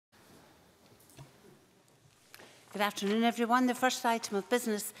Good afternoon, everyone. The first item of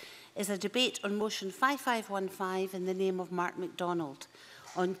business is a debate on motion 5515 in the name of Mark McDonald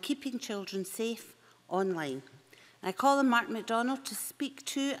on keeping children safe online. I call on Mark McDonald to speak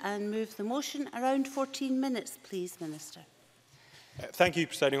to and move the motion. Around 14 minutes, please, Minister. Thank you,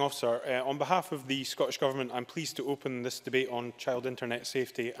 Presiding Officer. On behalf of the Scottish Government, I'm pleased to open this debate on child internet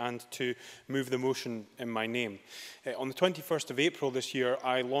safety and to move the motion in my name. On the 21st of April this year,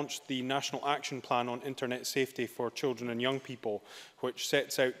 I launched the National Action Plan on Internet Safety for Children and Young People, which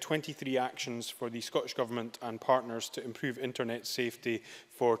sets out 23 actions for the Scottish Government and partners to improve internet safety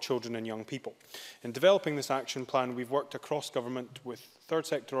for children and young people. In developing this action plan, we've worked across government with third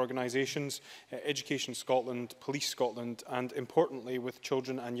sector organisations, Education Scotland, Police Scotland, and importantly with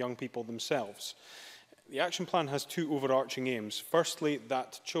children and young people themselves. The action plan has two overarching aims. Firstly,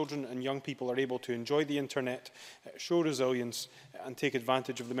 that children and young people are able to enjoy the internet, show resilience and take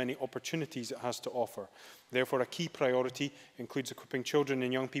advantage of the many opportunities it has to offer. Therefore, a key priority includes equipping children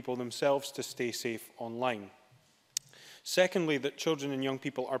and young people themselves to stay safe online. Secondly, that children and young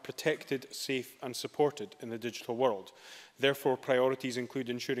people are protected, safe and supported in the digital world. Therefore, priorities include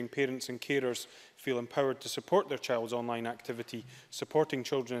ensuring parents and carers feel empowered to support their child's online activity, supporting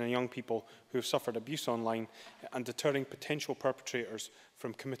children and young people who have suffered abuse online, and deterring potential perpetrators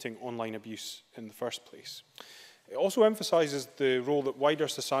from committing online abuse in the first place. It also emphasises the role that wider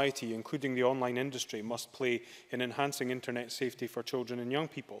society, including the online industry, must play in enhancing internet safety for children and young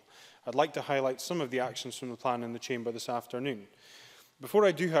people. I'd like to highlight some of the actions from the plan in the Chamber this afternoon. Before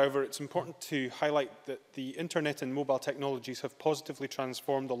I do, however, it's important to highlight that the internet and mobile technologies have positively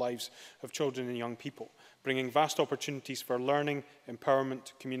transformed the lives of children and young people, bringing vast opportunities for learning,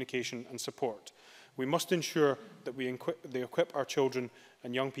 empowerment, communication and support. We must ensure that they equip our children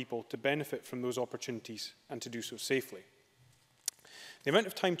and young people to benefit from those opportunities and to do so safely. The amount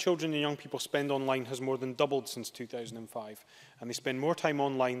of time children and young people spend online has more than doubled since 2005, and they spend more time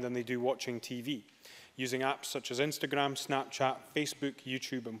online than they do watching TV, using apps such as Instagram, Snapchat, Facebook,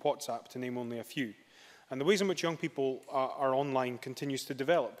 YouTube and WhatsApp, to name only a few. And the ways in which young people are online continues to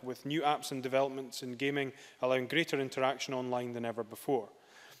develop, with new apps and developments in gaming allowing greater interaction online than ever before.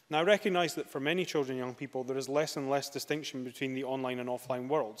 Now, I recognise that for many children and young people, there is less and less distinction between the online and offline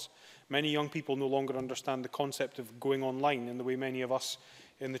worlds. Many young people no longer understand the concept of going online in the way many of us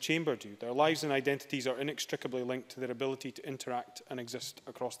in the Chamber do. Their lives and identities are inextricably linked to their ability to interact and exist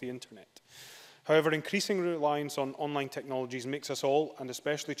across the internet. However, increasing reliance on online technologies makes us all, and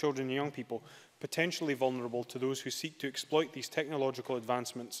especially children and young people, potentially vulnerable to those who seek to exploit these technological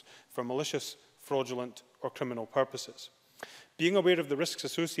advancements for malicious, fraudulent or criminal purposes. Being aware of the risks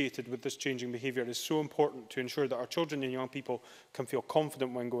associated with this changing behaviour is so important to ensure that our children and young people can feel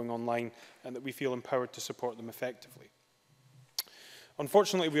confident when going online and that we feel empowered to support them effectively.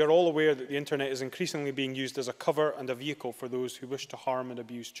 Unfortunately, we are all aware that the internet is increasingly being used as a cover and a vehicle for those who wish to harm and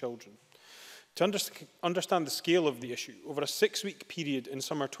abuse children. To understand the scale of the issue, over a 6-week period in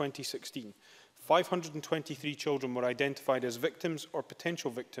summer 2016, 523 children were identified as victims or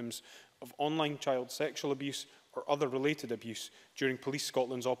potential victims of online child sexual abuse or other related abuse during Police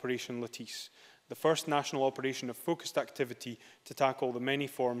Scotland's Operation Lattice, the first national operation of focused activity to tackle the many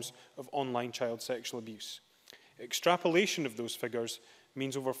forms of online child sexual abuse. Extrapolation of those figures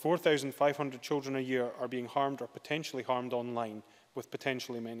means over 4,500 children a year are being harmed or potentially harmed online, with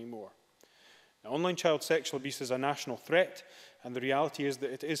potentially many more. Now, online child sexual abuse is a national threat, and the reality is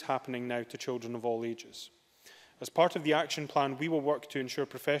that it is happening now to children of all ages. As part of the action plan, we will work to ensure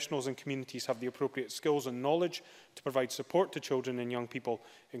professionals and communities have the appropriate skills and knowledge to provide support to children and young people,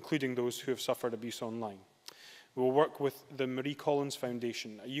 including those who have suffered abuse online. We will work with the Marie Collins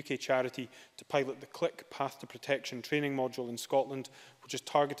Foundation, a UK charity, to pilot the CLIC Path to Protection training module in Scotland, which is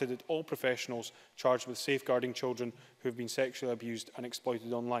targeted at all professionals charged with safeguarding children who have been sexually abused and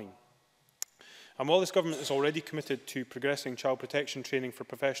exploited online. And while this government is already committed to progressing child protection training for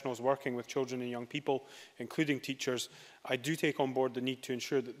professionals working with children and young people, including teachers, I do take on board the need to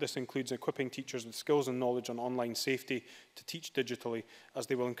ensure that this includes equipping teachers with skills and knowledge on online safety to teach digitally, as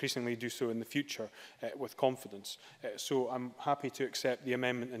they will increasingly do so in the future with confidence. So I'm happy to accept the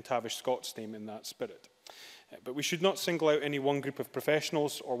amendment in Tavish Scott's name in that spirit. But we should not single out any one group of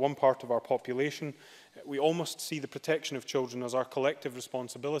professionals or one part of our population. We all must see the protection of children as our collective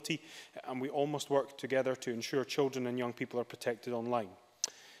responsibility, and we all must work together to ensure children and young people are protected online.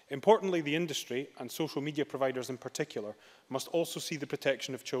 Importantly, the industry, and social media providers in particular, must also see the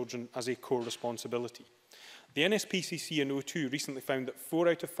protection of children as a core responsibility. The NSPCC in O2 recently found that 4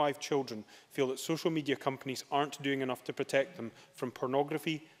 out of 5 children feel that social media companies aren't doing enough to protect them from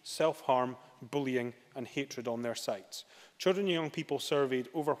pornography, self-harm, bullying and hatred on their sites. Children and young people surveyed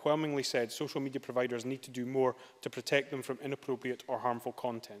overwhelmingly said social media providers need to do more to protect them from inappropriate or harmful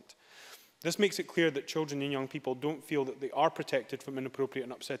content. This makes it clear that children and young people don't feel that they are protected from inappropriate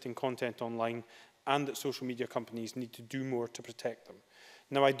and upsetting content online, and that social media companies need to do more to protect them.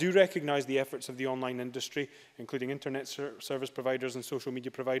 Now, I do recognise the efforts of the online industry, including internet service providers and social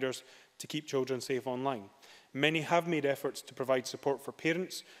media providers, to keep children safe online. Many have made efforts to provide support for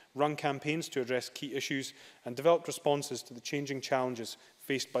parents, run campaigns to address key issues, and developed responses to the changing challenges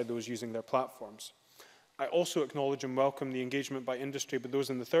faced by those using their platforms. I also acknowledge and welcome the engagement by industry with those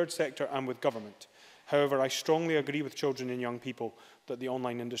in the third sector and with government. However, I strongly agree with children and young people that the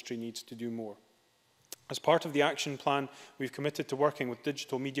online industry needs to do more. As part of the action plan, we've committed to working with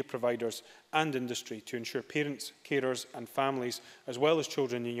digital media providers and industry to ensure parents, carers and families, as well as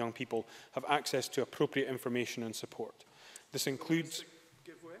children and young people, have access to appropriate information and support. This includes...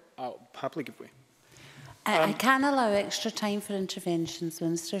 I'll happily give way. I can allow extra time for interventions,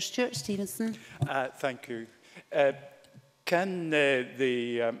 Minister. Stuart Stevenson. Thank you. Can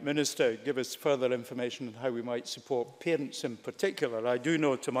the Minister give us further information on how we might support parents in particular? I do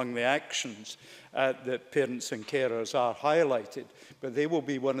note among the actions that parents and carers are highlighted, but they will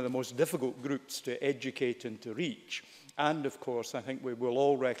be one of the most difficult groups to educate and to reach. And, of course, I think we will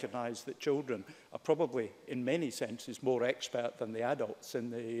all recognise that children are probably, in many senses, more expert than the adults in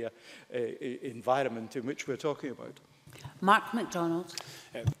the environment in which we're talking about. Mark McDonald.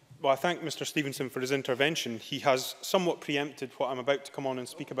 Well, I thank Mr Stevenson for his intervention. He has somewhat preempted what I'm about to come on and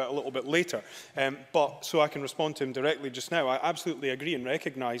speak about a little bit later. But so I can respond to him directly just now, I absolutely agree and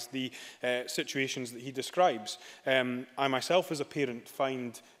recognise the situations that he describes. I myself, as a parent,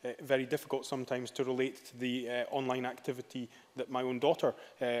 find it very difficult sometimes to relate to the online activity that my own daughter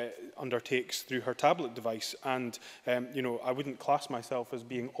undertakes through her tablet device. And, you know, I wouldn't class myself as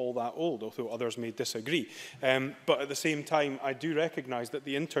being all that old, although others may disagree. But at the same time, I do recognise that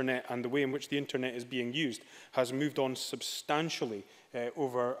the internet and the way in which the internet is being used has moved on substantially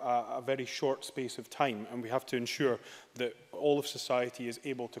over a very short space of time, and we have to ensure that all of society is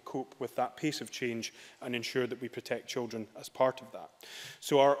able to cope with that pace of change and ensure that we protect children as part of that.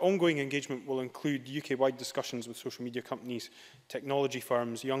 So our ongoing engagement will include UK-wide discussions with social media companies, technology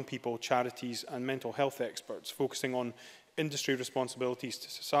firms, young people, charities and mental health experts, focusing on industry responsibilities to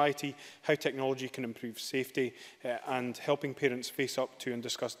society, how technology can improve safety, and helping parents face up to and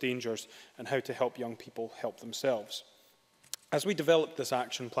discuss dangers, and how to help young people help themselves. As we developed this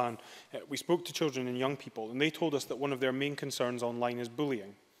action plan, we spoke to children and young people, and they told us that one of their main concerns online is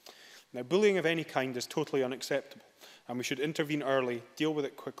bullying. Now, bullying of any kind is totally unacceptable, and we should intervene early, deal with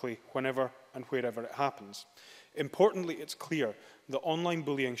it quickly, whenever and wherever it happens. Importantly, it's clear that online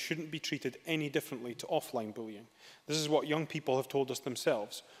bullying shouldn't be treated any differently to offline bullying. This is what young people have told us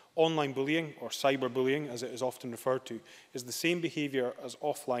themselves. Online bullying, or cyberbullying as it is often referred to, is the same behaviour as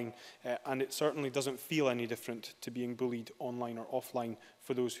offline, and it certainly doesn't feel any different to being bullied online or offline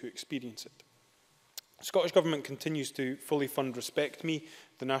for those who experience it. The Scottish Government continues to fully fund Respect Me,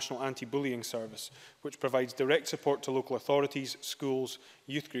 the National Anti-Bullying Service, which provides direct support to local authorities, schools,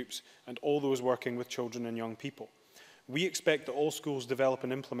 youth groups and all those working with children and young people. We expect that all schools develop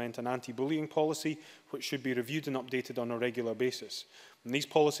and implement an anti-bullying policy, which should be reviewed and updated on a regular basis. And these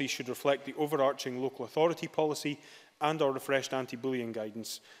policies should reflect the overarching local authority policy and our refreshed anti-bullying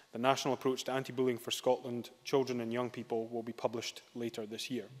guidance. The National Approach to Anti-Bullying for Scotland, Children and Young People will be published later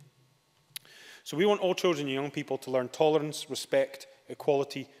this year. So we want all children and young people to learn tolerance, respect,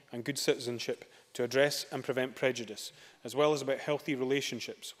 equality and good citizenship to address and prevent prejudice, as well as about healthy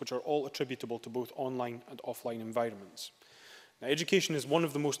relationships, which are all attributable to both online and offline environments. Now, education is one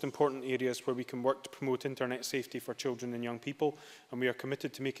of the most important areas where we can work to promote internet safety for children and young people, and we are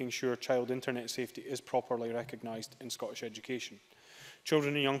committed to making sure child internet safety is properly recognised in Scottish education.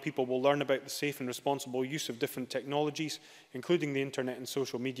 Children and young people will learn about the safe and responsible use of different technologies, including the internet and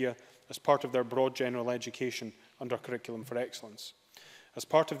social media, as part of their broad general education under Curriculum for Excellence. As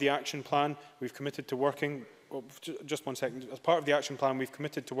part of the action plan, we've committed to working... just one second. As part of the action plan, we've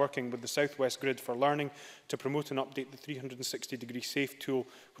committed to working with the South West Grid for Learning to promote and update the 360-degree SAFE tool,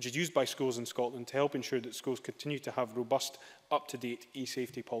 which is used by schools in Scotland to help ensure that schools continue to have robust, up-to-date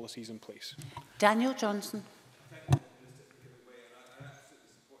e-safety policies in place. Daniel Johnson.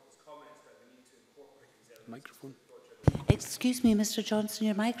 Microphone. Excuse me, Mr Johnson,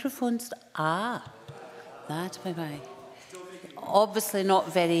 your microphone's... that, bye-bye. Obviously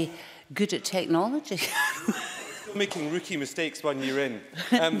not very good at technology. Still making rookie mistakes 1 year in.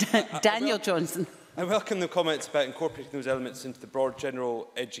 Daniel Johnson. I welcome the comments about incorporating those elements into the broad general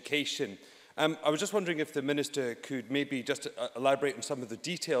education. I was just wondering if the Minister could maybe just elaborate on some of the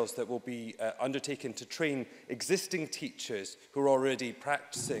details that will be undertaken to train existing teachers who are already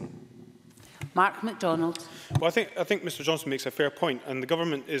practising. Mark McDonald. Well, I think Mr Johnson makes a fair point, and the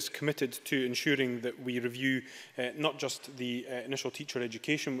Government is committed to ensuring that we review not just the initial teacher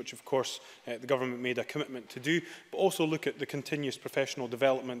education, which of course the Government made a commitment to do, but also look at the continuous professional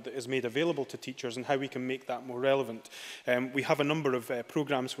development that is made available to teachers and how we can make that more relevant. We have a number of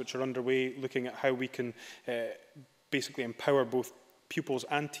programmes which are underway looking at how we can basically empower both pupils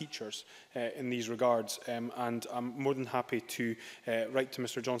and teachers in these regards, and I'm more than happy to write to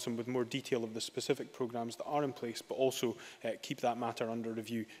Mr Johnson with more detail of the specific programmes that are in place, but also keep that matter under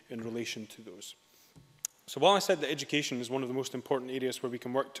review in relation to those. So while I said that education is one of the most important areas where we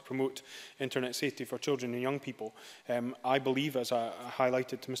can work to promote internet safety for children and young people, I believe, as I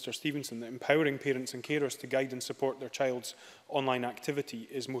highlighted to Mr Stevenson, that empowering parents and carers to guide and support their child's online activity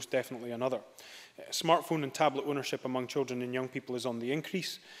is most definitely another. Smartphone and tablet ownership among children and young people is on the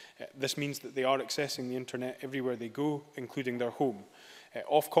increase. This means that they are accessing the internet everywhere they go, including their home.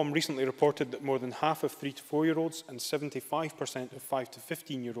 Ofcom recently reported that more than half of 3 to 4-year-olds and 75% of 5 to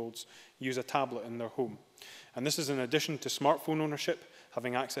 15-year-olds use a tablet in their home. And this is in addition to smartphone ownership,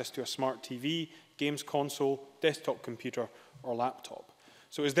 having access to a smart TV, games console, desktop computer or laptop.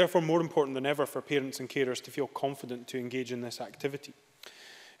 So it is therefore more important than ever for parents and carers to feel confident to engage in this activity.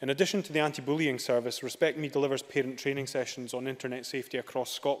 In addition to the anti-bullying service, Respect Me delivers parent training sessions on internet safety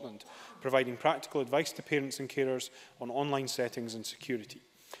across Scotland, providing practical advice to parents and carers on online settings and security.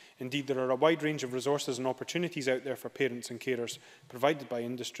 Indeed, there are a wide range of resources and opportunities out there for parents and carers provided by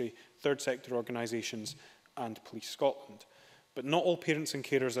industry, third sector organisations and Police Scotland. But not all parents and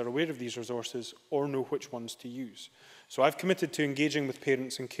carers are aware of these resources or know which ones to use. So I've committed to engaging with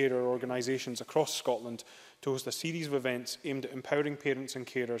parents and carer organisations across Scotland to host a series of events aimed at empowering parents and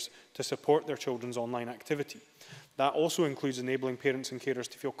carers to support their children's online activity. That also includes enabling parents and carers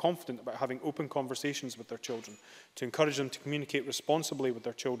to feel confident about having open conversations with their children, to encourage them to communicate responsibly with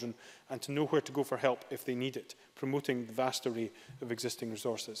their children and to know where to go for help if they need it, promoting the vast array of existing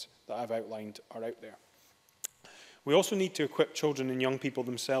resources that I've outlined are out there. We also need to equip children and young people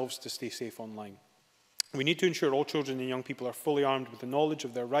themselves to stay safe online. We need to ensure all children and young people are fully armed with the knowledge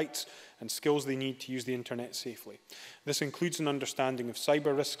of their rights and skills they need to use the internet safely. This includes an understanding of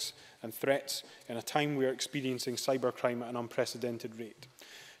cyber risks and threats in a time we are experiencing cybercrime at an unprecedented rate.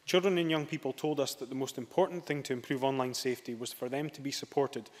 Children and young people told us that the most important thing to improve online safety was for them to be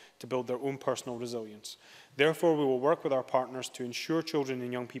supported to build their own personal resilience. Therefore, we will work with our partners to ensure children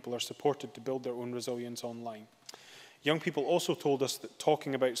and young people are supported to build their own resilience online. Young people also told us that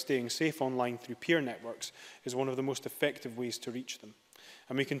talking about staying safe online through peer networks is one of the most effective ways to reach them.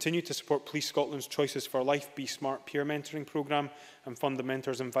 And we continue to support Police Scotland's Choices for Life Be Smart peer mentoring programme and fund the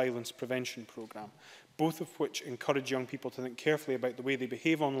Mentors in Violence Prevention programme, both of which encourage young people to think carefully about the way they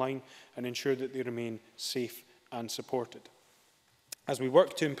behave online and ensure that they remain safe and supported. As we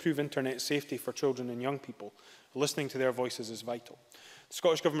work to improve internet safety for children and young people, listening to their voices is vital. The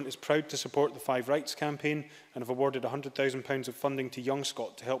Scottish Government is proud to support the 5 Rights campaign and have awarded £100,000 of funding to Young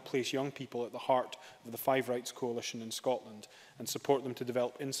Scot to help place young people at the heart of the 5 Rights Coalition in Scotland and support them to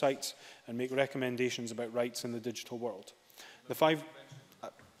develop insights and make recommendations about rights in the digital world. The 5...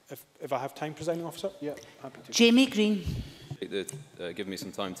 if I have time, Presiding Officer? Yeah, happy to. Jamie Green. Give me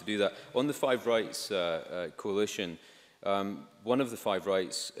some time to do that. On the 5 Rights Coalition, one of the 5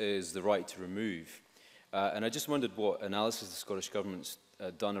 rights is the right to remove. And I just wondered what analysis the Scottish Government's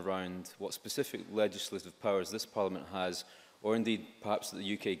done around what specific legislative powers this Parliament has, or indeed perhaps that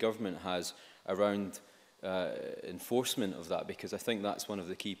the UK Government has, around enforcement of that, because I think that's one of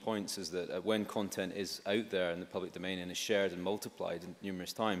the key points, is that when content is out there in the public domain and is shared and multiplied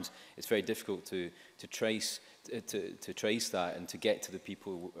numerous times, it's very difficult to trace that and to get to the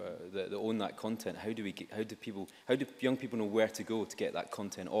people that own that content. How do young people know where to go to get that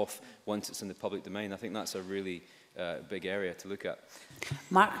content off once it's in the public domain? I think that's a really big area to look at.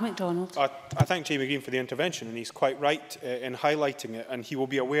 Mark McDonald. I thank Jamie Green for the intervention, and he's quite right in highlighting it, and he will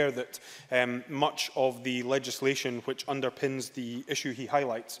be aware that much of the legislation which underpins the issue he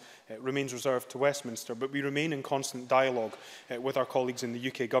highlights remains reserved to Westminster, but we remain in constant dialogue with our colleagues in the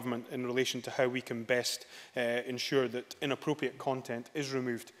UK Government in relation to how we can best ensure that inappropriate content is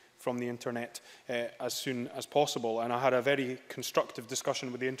removed from the internet as soon as possible. And I had a very constructive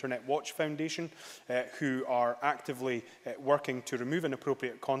discussion with the Internet Watch Foundation, who are actively working to remove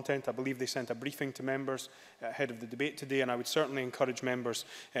inappropriate content. I believe they sent a briefing to members ahead of the debate today, and I would certainly encourage members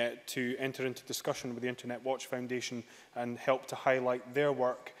to enter into discussion with the Internet Watch Foundation and help to highlight their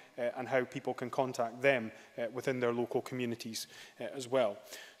work and how people can contact them within their local communities as well.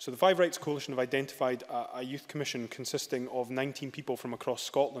 So the Five Rights Coalition have identified a youth commission consisting of 19 people from across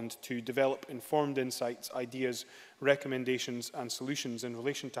Scotland to develop informed insights, ideas, recommendations and solutions in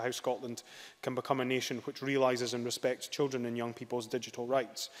relation to how Scotland can become a nation which realises and respects children and young people's digital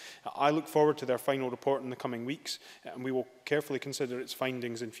rights. I look forward to their final report in the coming weeks, and we will carefully consider its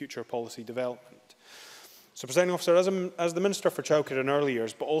findings in future policy development. So, Presiding Officer, as the Minister for Childcare and Early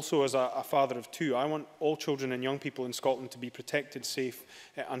Years, but also as a father of two, I want all children and young people in Scotland to be protected, safe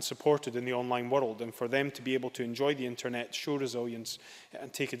and supported in the online world, and for them to be able to enjoy the internet, show resilience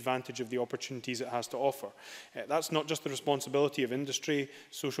and take advantage of the opportunities it has to offer. That's not just the responsibility of industry,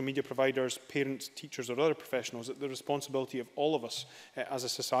 social media providers, parents, teachers or other professionals. It's the responsibility of all of us as a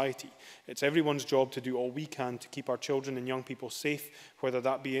society. It's everyone's job to do all we can to keep our children and young people safe, whether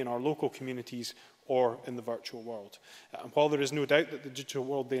that be in our local communities or in the virtual world. And while there is no doubt that the digital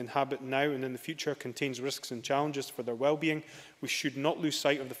world they inhabit now and in the future contains risks and challenges for their well-being, we should not lose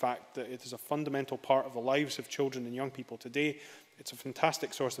sight of the fact that it is a fundamental part of the lives of children and young people today. It's a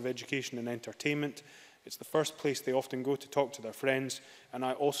fantastic source of education and entertainment. It's the first place they often go to talk to their friends, and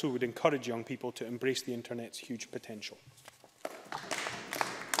I also would encourage young people to embrace the internet's huge potential.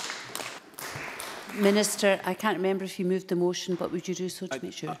 Minister, I can't remember if you moved the motion, but would you do so to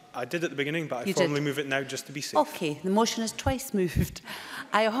make sure? I did at the beginning, but I You formally did. move it now just to be safe. Okay, the motion is twice moved.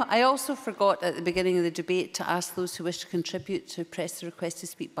 I also forgot at the beginning of the debate to ask those who wish to contribute to press the request to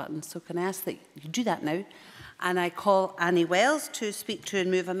speak button. So can I ask that you do that now? And I call Annie Wells to speak to and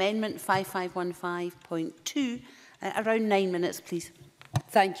move amendment 5515.2. Around 9 minutes, please.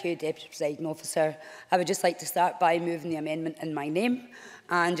 Thank you, Deputy Presiding Officer. I would just like to start by moving the amendment in my name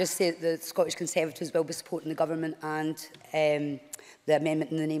and just say that the Scottish Conservatives will be supporting the Government and the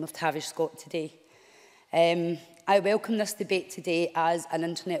amendment in the name of Tavish Scott today. I welcome this debate today as an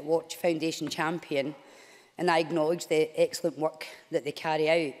Internet Watch Foundation champion, and I acknowledge the excellent work that they carry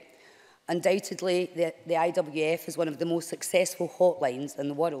out. Undoubtedly, the IWF is one of the most successful hotlines in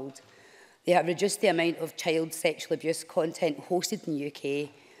the world. They have reduced the amount of child sexual abuse content hosted in the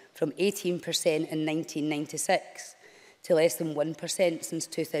UK from 18% in 1996 to less than 1% since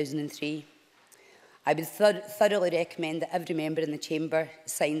 2003. I would thoroughly recommend that every member in the Chamber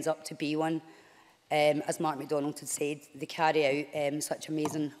signs up to be one. As Mark McDonald had said, they carry out such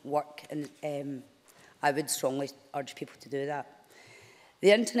amazing work, and I would strongly urge people to do that.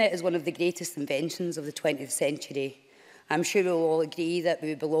 The internet is one of the greatest inventions of the 20th century. I'm sure we'll all agree that we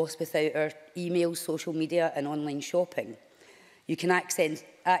would be lost without our emails, social media and online shopping. You can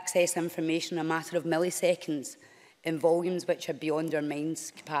access information in a matter of milliseconds in volumes which are beyond our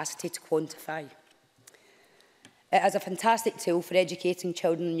mind's capacity to quantify. It is a fantastic tool for educating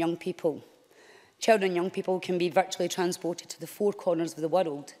children and young people. Children and young people can be virtually transported to the four corners of the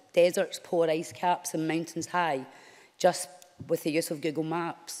world, deserts, polar ice caps and mountains high, just with the use of Google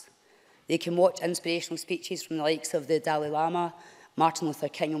Maps. They can watch inspirational speeches from the likes of the Dalai Lama, Martin Luther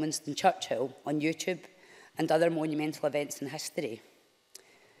King and Winston Churchill on YouTube and other monumental events in history.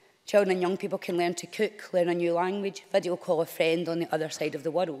 Children and young people can learn to cook, learn a new language, video call a friend on the other side of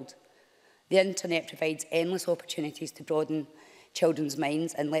the world. The internet provides endless opportunities to broaden children's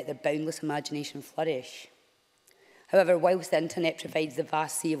minds and let their boundless imagination flourish. However, whilst the internet provides the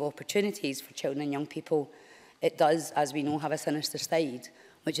vast sea of opportunities for children and young people, it does, as we know, have a sinister side,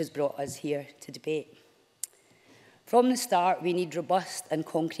 which has brought us here to debate. From the start, we need robust and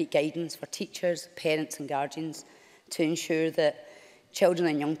concrete guidance for teachers, parents and guardians to ensure that children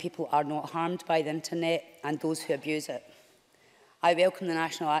and young people are not harmed by the internet and those who abuse it. I welcome the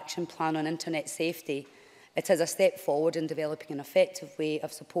National Action Plan on Internet Safety. It is a step forward in developing an effective way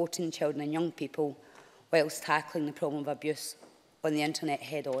of supporting children and young people whilst tackling the problem of abuse on the internet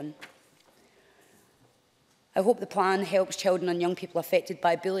head-on. I hope the plan helps children and young people affected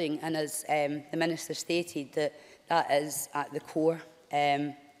by bullying, and as the Minister stated, that is at the core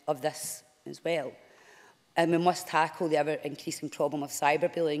of this as well. And we must tackle the ever-increasing problem of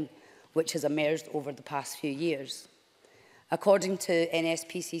cyberbullying, which has emerged over the past few years. According to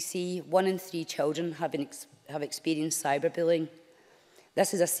NSPCC, 1 in 3 children have experienced cyberbullying.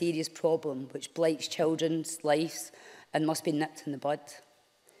 This is a serious problem which blights children's lives and must be nipped in the bud.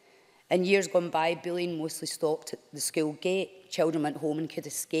 In years gone by, bullying mostly stopped at the school gate. Children went home and could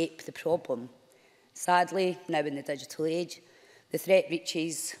escape the problem. Sadly, now in the digital age, the threat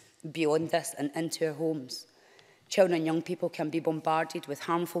reaches beyond this and into our homes. Children and young people can be bombarded with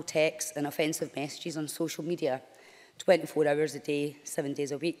harmful texts and offensive messages on social media 24 hours a day, 7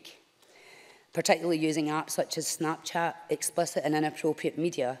 days a week. Particularly using apps such as Snapchat, explicit and inappropriate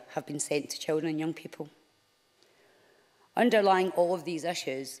media have been sent to children and young people. Underlying all of these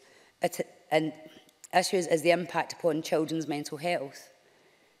issues, is the impact upon children's mental health.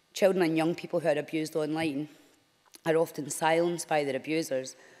 Children and young people who are abused online are often silenced by their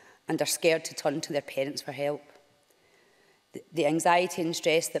abusers and are scared to turn to their parents for help. The anxiety and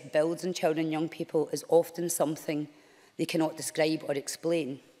stress that builds in children and young people is often something they cannot describe or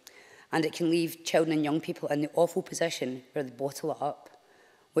explain, and it can leave children and young people in the awful position where they bottle it up,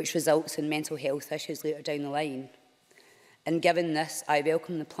 which results in mental health issues later down the line. And given this, I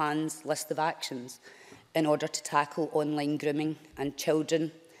welcome the plan's list of actions in order to tackle online grooming, and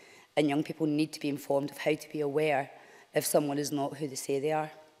children and young people need to be informed of how to be aware if someone is not who they say they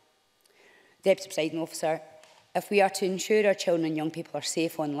are. Deputy Presiding Officer, if we are to ensure our children and young people are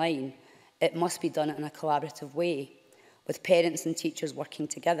safe online, it must be done in a collaborative way, with parents and teachers working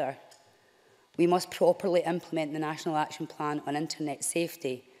together. We must properly implement the National Action Plan on Internet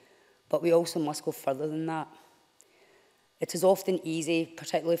Safety, but we also must go further than that. It is often easy,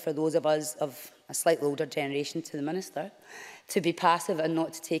 particularly for those of us of a slightly older generation to the Minister, to be passive and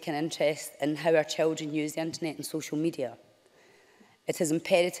not to take an interest in how our children use the internet and social media. It is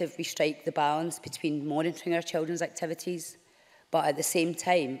imperative we strike the balance between monitoring our children's activities, but at the same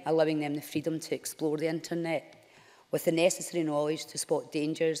time allowing them the freedom to explore the internet with the necessary knowledge to spot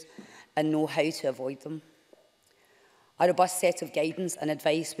dangers and know how to avoid them. A robust set of guidance and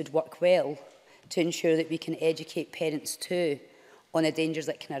advice would work well to ensure that we can educate parents too on the dangers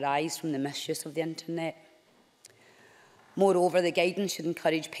that can arise from the misuse of the internet. Moreover, the guidance should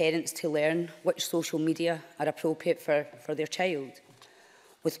encourage parents to learn which social media are appropriate for their child.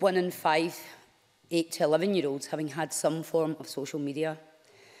 With 1 in 5 8 to 11-year-olds having had some form of social media,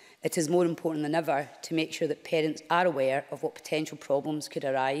 it is more important than ever to make sure that parents are aware of what potential problems could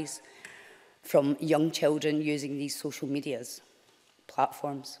arise from young children using these social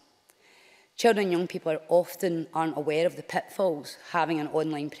platforms. Children and young people often aren't aware of the pitfalls having an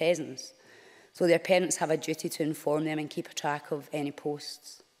online presence, so their parents have a duty to inform them and keep a track of any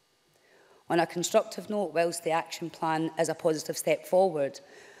posts. On a constructive note, whilst the action plan is a positive step forward,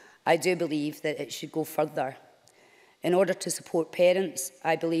 I do believe that it should go further. In order to support parents,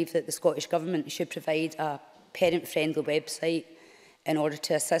 I believe that the Scottish Government should provide a parent-friendly website in order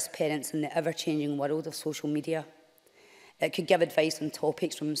to assist parents in the ever-changing world of social media. It could give advice on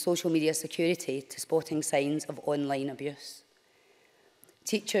topics from social media security to spotting signs of online abuse.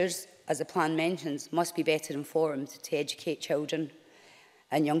 Teachers, as the plan mentions, must be better informed to educate children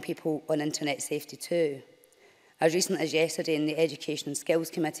and young people on internet safety too. As recent as yesterday in the Education and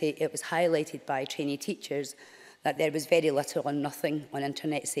Skills Committee, it was highlighted by trainee teachers that there was very little or nothing on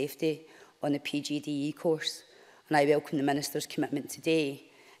internet safety on the PGDE course, and I welcome the Minister's commitment today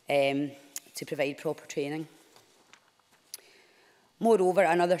to provide proper training. Moreover,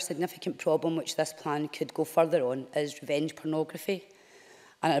 another significant problem which this plan could go further on is revenge pornography,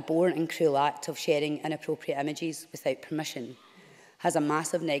 an abhorrent and cruel act of sharing inappropriate images without permission has a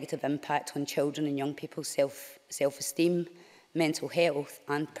massive negative impact on children and young people's self-esteem, mental health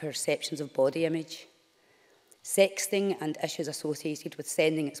and perceptions of body image. Sexting and issues associated with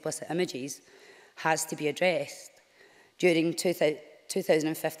sending explicit images has to be addressed. During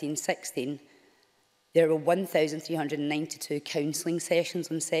 2015-16, there were 1,392 counselling sessions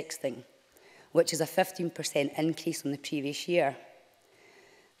on sexting, which is a 15% increase on the previous year.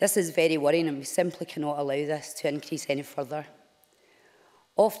 This is very worrying and we simply cannot allow this to increase any further.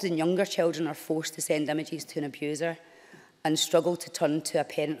 Often younger children are forced to send images to an abuser and struggle to turn to a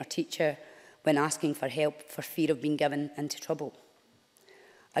parent or teacher when asking for help for fear of being given into trouble.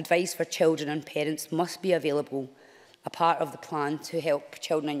 Advice for children and parents must be available, a part of the plan to help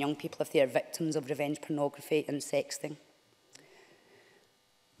children and young people if they are victims of revenge pornography and sexting.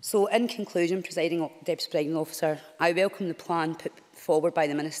 So, in conclusion, Deputy Presiding Officer, I welcome the plan put forward by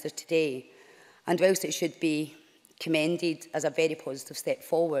the Minister today, and whilst it should be commended as a very positive step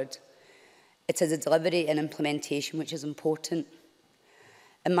forward, it is the delivery and implementation which is important.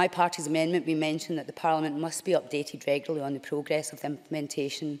 In my party's amendment, we mentioned that the Parliament must be updated regularly on the progress of the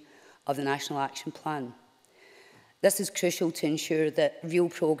implementation of the National Action Plan. This is crucial to ensure that real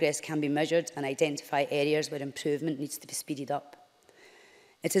progress can be measured and identify areas where improvement needs to be speeded up.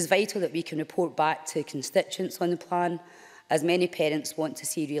 It is vital that we can report back to constituents on the plan, as many parents want to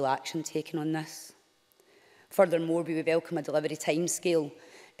see real action taken on this. Furthermore, we would welcome a delivery timescale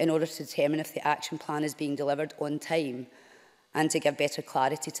in order to determine if the action plan is being delivered on time and to give better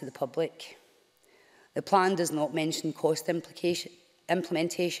clarity to the public. The plan does not mention cost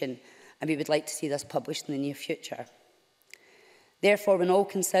implementation, and we would like to see this published in the near future. Therefore, when all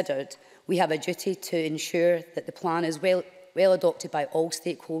considered, we have a duty to ensure that the plan is well adopted by all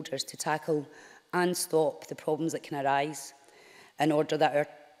stakeholders to tackle and stop the problems that can arise in order that our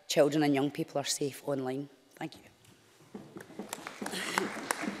children and young people are safe online. Thank you.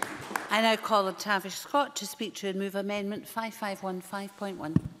 I now call on Tavish Scott to speak to and move Amendment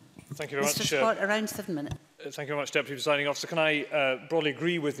 5515.1. Thank you very much. Mr Scott, around 7 minutes. Thank you very much, Deputy Presiding Officer. Can I broadly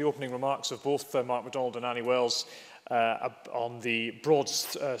agree with the opening remarks of both Mark McDonald and Annie Wells on the broad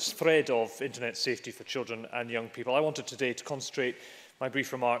thread of internet safety for children and young people. I wanted today to concentrate my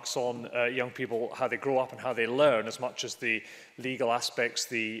brief remarks on young people, how they grow up and how they learn, as much as the legal aspects,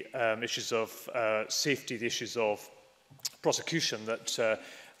 the issues of safety, the issues of prosecution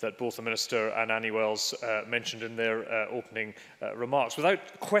that both the Minister and Annie Wells mentioned in their opening remarks.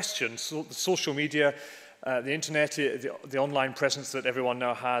 Without question, the social media, the internet, the online presence that everyone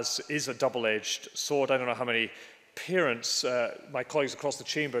now has is a double-edged sword. I don't know how many parents my colleagues across the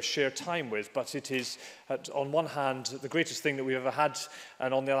chamber share time with, but it is, on one hand, the greatest thing that we've ever had,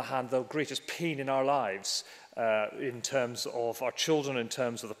 and on the other hand, the greatest pain in our lives. In terms of our children, in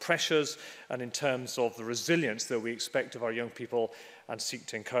terms of the pressures, and in terms of the resilience that we expect of our young people and seek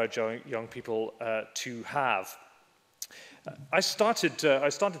to encourage our young people to have. I started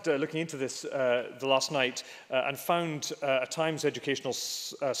looking into this the last night and found a Times Educational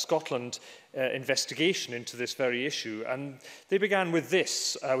Scotland investigation into this very issue, and they began with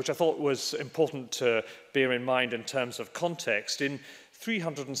this, which I thought was important to bear in mind in terms of context. In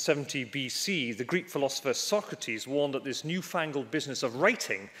 370 BC, the Greek philosopher Socrates warned that this newfangled business of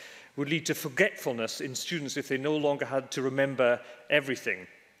writing would lead to forgetfulness in students if they no longer had to remember everything.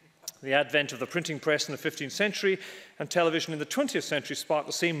 The advent of the printing press in the 15th century and television in the 20th century sparked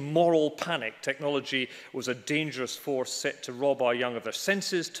the same moral panic. Technology was a dangerous force set to rob our young of their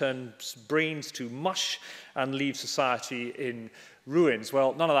senses, turn brains to mush, and leave society in ruins.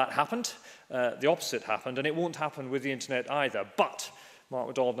 Well, none of that happened. The opposite happened, and it won't happen with the internet either. But Mark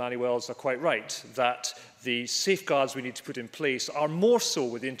McDonald and Annie Wells are quite right that the safeguards we need to put in place are more so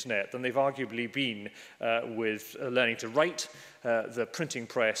with the internet than they've arguably been with learning to write, the printing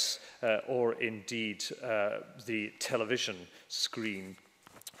press, or indeed the television screen.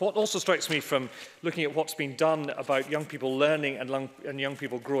 What also strikes me from looking at what's been done about young people learning and young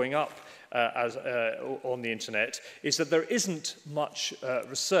people growing up on the internet is that there isn't much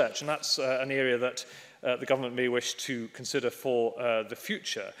research, and that's an area that the government may wish to consider for the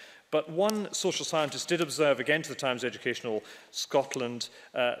future. But one social scientist did observe, again to the Times Educational Scotland,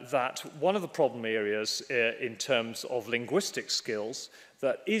 that one of the problem areas in terms of linguistic skills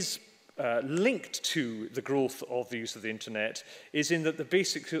that is linked to the growth of the use of the internet is in that the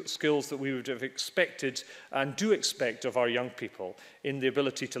basic skills that we would have expected and do expect of our young people in the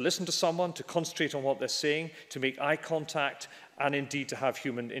ability to listen to someone, to concentrate on what they're saying, to make eye contact, and indeed to have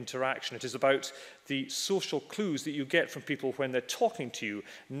human interaction. It is about the social clues that you get from people when they're talking to you,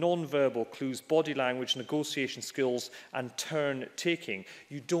 non-verbal clues, body language, negotiation skills, and turn-taking.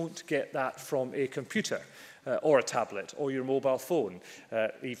 You don't get that from a computer. Or a tablet, or your mobile phone,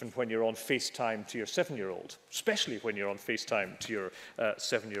 even when you're on FaceTime to your 7-year-old, especially when you're on FaceTime to your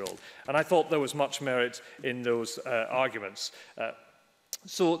 7-year-old. And I thought there was much merit in those arguments.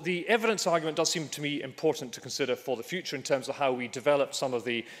 So the evidence argument does seem to me important to consider for the future in terms of how we develop some of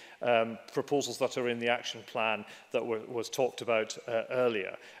the proposals that are in the action plan that was talked about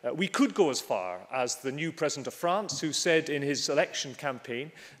earlier. We could go as far as the new President of France, who said in his election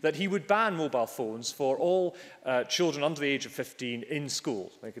campaign that he would ban mobile phones for all children under the age of 15 in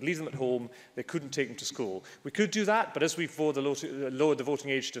school. They could leave them at home, they couldn't take them to school. We could do that, but as we've lowered the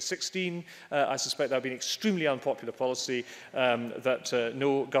voting age to 16, I suspect that would be an extremely unpopular policy that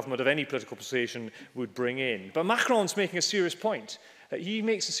no government of any political persuasion would bring in. But Macron's making a serious point. He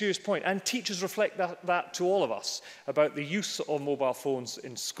makes a serious point, and teachers reflect that to all of us, about the use of mobile phones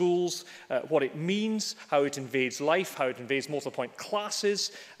in schools, what it means, how it invades life, how it invades multiple-point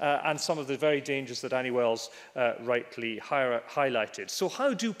classes, and some of the very dangers that Annie Wells rightly highlighted. So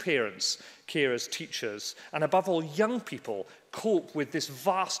how do parents, carers, teachers, and above all young people cope with this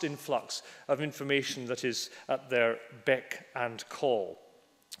vast influx of information that is at their beck and call?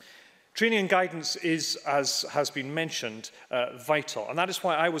 Training and guidance is, as has been mentioned, vital. And that is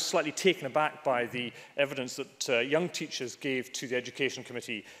why I was slightly taken aback by the evidence that young teachers gave to the Education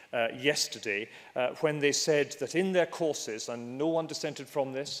Committee yesterday when they said that in their courses, and no one dissented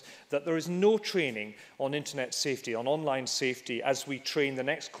from this, that there is no training on internet safety, on online safety, as we train the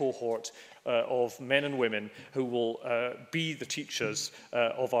next cohort of men and women who will be the teachers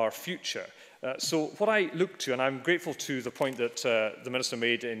of our future. So what I look to, and I'm grateful to the point that the Minister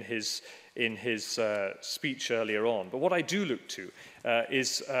made in his speech earlier on, but what I do look to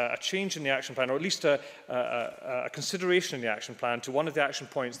is a change in the action plan, or at least a consideration in the action plan to one of the action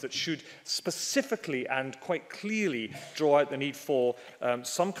points that should specifically and quite clearly draw out the need for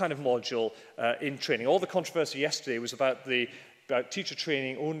some kind of module in training. All the controversy yesterday was about teacher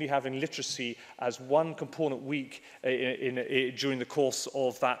training only having literacy as one component week during the course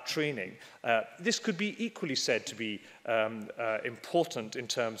of that training. This could be equally said to be important in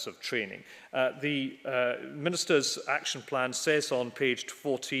terms of training. The Minister's action plan says on page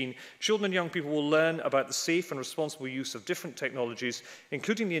 14, children and young people will learn about the safe and responsible use of different technologies,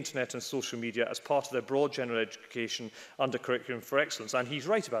 including the internet and social media, as part of their broad general education under Curriculum for Excellence. And he's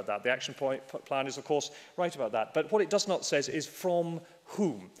right about that. The action plan is, of course, right about that. But what it does not say is from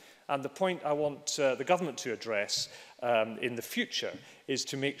whom. And the point I want the government to address in the future is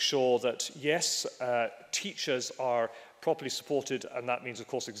to make sure that, yes, teachers are properly supported, and that means, of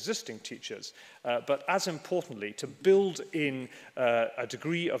course, existing teachers, but as importantly, to build in a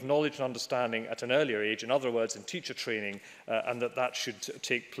degree of knowledge and understanding at an earlier age, in other words, in teacher training, and that should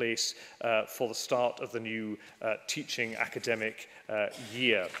take place for the start of the new teaching academic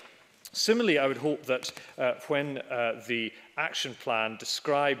year. Similarly, I would hope that when the action plan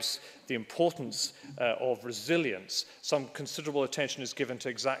describes the importance of resilience, some considerable attention is given to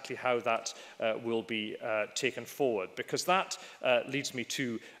exactly how that will be taken forward, because that leads me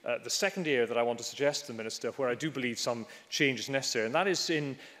to the second area that I want to suggest to the Minister, where I do believe some change is necessary, and that is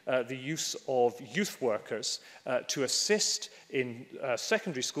in the use of youth workers to assist in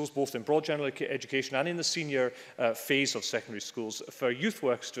secondary schools, both in broad general education and in the senior phase of secondary schools, for youth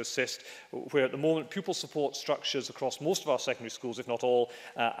workers to assist where at the moment pupil support structures across most of our secondary schools, if not all,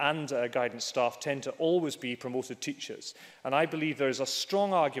 and guidance staff tend to always be promoted teachers. And I believe there is a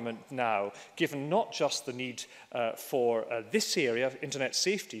strong argument now, given not just the need for this area, internet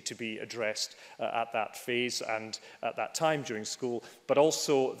safety, to be addressed at that phase and at that time during school, but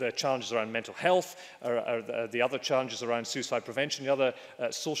also the challenges around mental health, the other challenges around suicide prevention, the other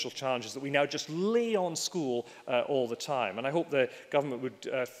social challenges that we now just lay on school all the time. And I hope the government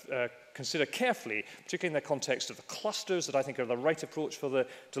would consider carefully, particularly in the context of the clusters that I think are the right approach for the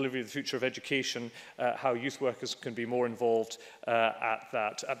delivery of the future of education, how youth workers can be more involved at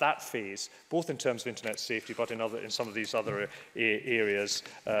that phase, both in terms of internet safety, but in some of these other areas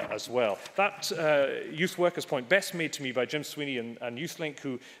as well. That youth workers point best made to me by Jim Sweeney and YouthLink,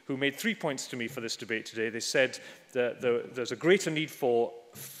 who made 3 points to me for this debate today. They said that there's a greater need for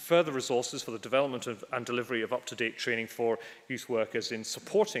further resources for the development and delivery of up-to-date training for youth workers in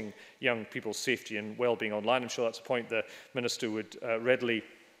supporting young people's safety and well-being online. I'm sure that's a point the Minister would readily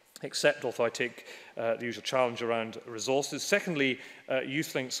accept, although I take the usual challenge around resources. Secondly,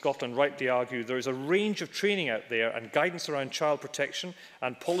 YouthLink Scotland rightly argue there is a range of training out there and guidance around child protection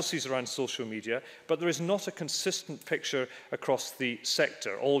and policies around social media, but there is not a consistent picture across the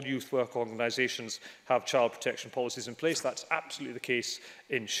sector. All youth work organisations have child protection policies in place. That's absolutely the case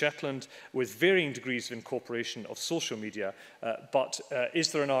in Shetland, with varying degrees of incorporation of social media. But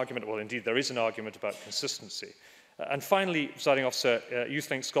is there an argument? Well, indeed, there is an argument about consistency. And finally, Presiding Officer,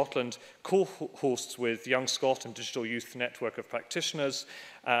 YouthLink Scotland co-hosts with Young Scot and Digital Youth Network of Practitioners,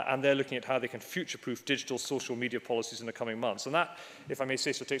 and they're looking at how they can future-proof digital social media policies in the coming months. And that, if I may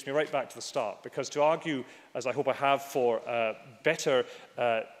say so, takes me right back to the start, because to argue, as I hope I have, for better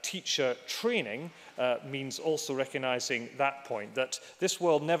teacher training means also recognising that point, that this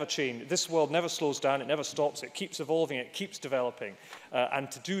world never changes, this world never slows down, it never stops, it keeps evolving, it keeps developing. And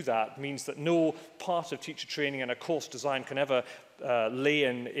to do that means that no part of teacher training and a course design can ever lay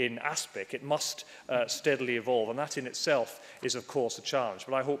in aspic. It must steadily evolve, and that in itself is, of course, a challenge.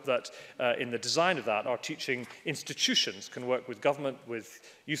 But I hope that in the design of that, our teaching institutions can work with government, with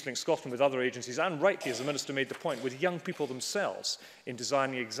YouthLink Scotland, with other agencies, and rightly, as the Minister made the point, with young people themselves in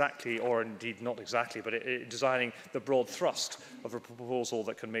designing exactly, or indeed not exactly, but designing the broad thrust of a proposal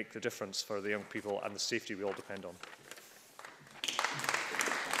that can make the difference for the young people and the safety we all depend on.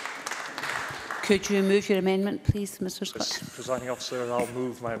 Could you move your amendment, please, Mr. Scott? Presiding Officer, I'll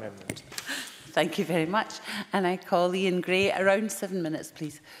move my amendment. Thank you very much. And I call Ian Gray. Around 7 minutes,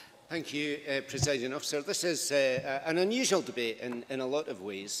 please. Thank you, Presiding Officer. This is an unusual debate in a lot of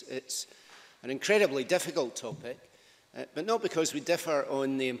ways. It's an incredibly difficult topic, but not because we differ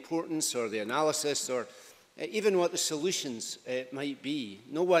on the importance or the analysis or even what the solutions might be.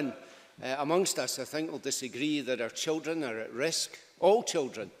 No one amongst us, I think, will disagree that our children are at risk. All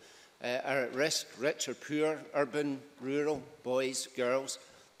children are at risk, rich or poor, urban, rural, boys, girls.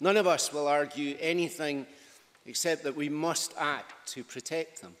 None of us will argue anything except that we must act to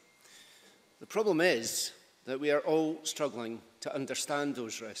protect them. The problem is that we are all struggling to understand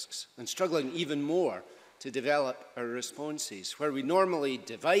those risks and struggling even more to develop our responses. Where we normally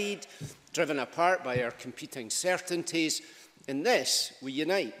divide, driven apart by our competing certainties, in this we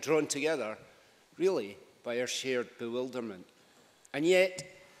unite, drawn together, really, by our shared bewilderment. And yet,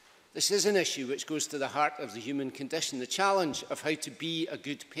 this is an issue which goes to the heart of the human condition, the challenge of how to be a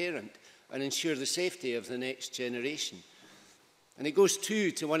good parent and ensure the safety of the next generation. And it goes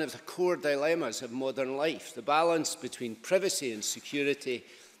too to one of the core dilemmas of modern life, the balance between privacy and security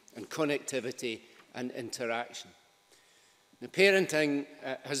and connectivity and interaction. Now, parenting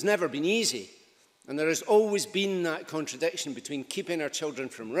has never been easy, and there has always been that contradiction between keeping our children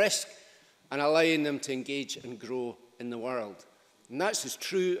from risk and allowing them to engage and grow in the world. And that's as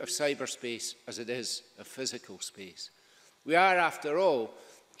true of cyberspace as it is of physical space. We are, after all,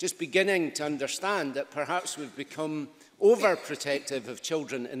 just beginning to understand that perhaps we've become overprotective of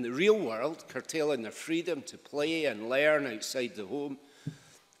children in the real world, curtailing their freedom to play and learn outside the home,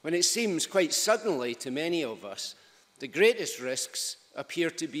 when it seems quite suddenly to many of us the greatest risks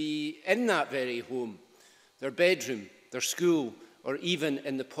appear to be in that very home, their bedroom, their school, or even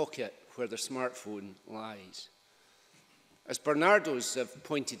in the pocket where the smartphone lies. As Bernardo's have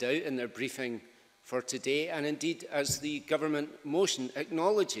pointed out in their briefing for today, and indeed as the government motion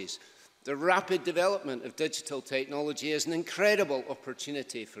acknowledges, the rapid development of digital technology is an incredible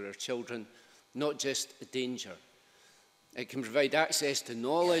opportunity for our children, not just a danger. It can provide access to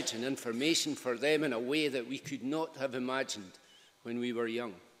knowledge and information for them in a way that we could not have imagined when we were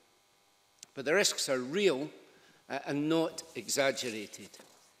young. But the risks are real and not exaggerated.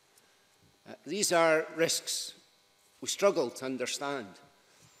 These are risks we struggle to understand,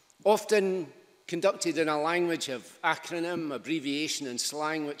 often conducted in a language of acronym, abbreviation and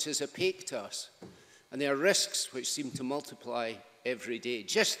slang which is opaque to us. And they are risks which seem to multiply every day.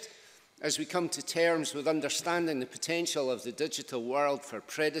 Just as we come to terms with understanding the potential of the digital world for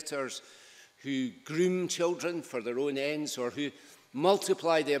predators who groom children for their own ends or who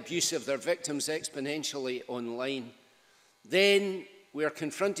multiply the abuse of their victims exponentially online, then we are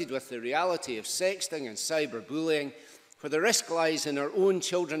confronted with the reality of sexting and cyberbullying, where the risk lies in our own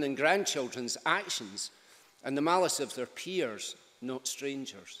children and grandchildren's actions and the malice of their peers, not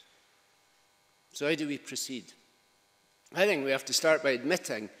strangers. So how do we proceed? I think we have to start by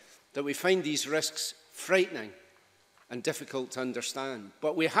admitting that we find these risks frightening and difficult to understand.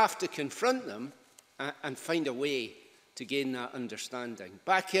 But we have to confront them and find a way to gain that understanding.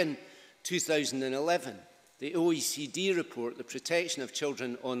 Back in 2011, the OECD report, The Protection of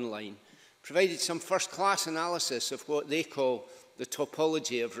Children Online, provided some first-class analysis of what they call the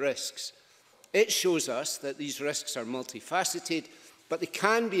topology of risks. It shows us that these risks are multifaceted, but they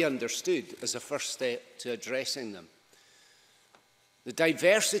can be understood as a first step to addressing them. The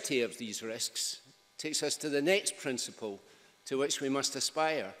diversity of these risks takes us to the next principle to which we must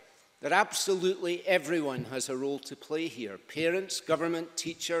aspire, that absolutely everyone has a role to play here. Parents, government,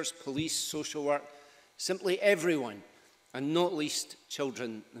 teachers, police, social work, simply everyone, and not least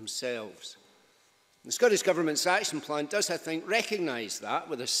children themselves. The Scottish Government's action plan does, I think, recognise that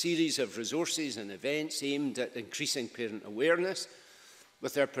with a series of resources and events aimed at increasing parent awareness,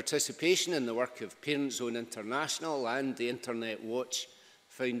 with their participation in the work of Parent Zone International and the Internet Watch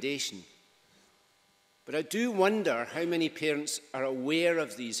Foundation. But I do wonder how many parents are aware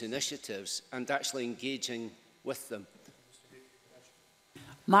of these initiatives and actually engaging with them.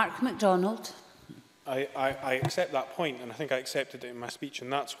 Mark McDonald. I accept that point, and I think I accepted it in my speech,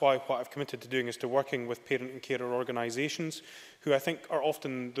 and that's why what I've committed to doing is to working with parent and carer organisations, who I think are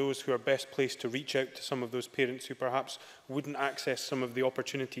often those who are best placed to reach out to some of those parents who perhaps wouldn't access some of the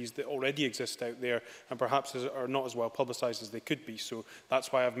opportunities that already exist out there and perhaps are not as well publicised as they could be. So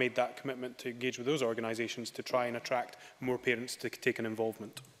that's why I've made that commitment to engage with those organisations to try and attract more parents to take an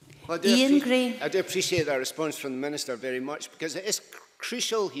involvement. Well, I do appreciate that response from the Minister very much, because it is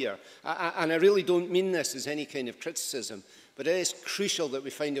crucial here, and I really don't mean this as any kind of criticism, but it is crucial that we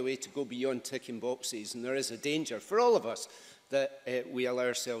find a way to go beyond ticking boxes, and there is a danger for all of us that we allow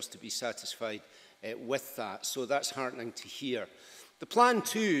ourselves to be satisfied with that. So that's heartening to hear. The plan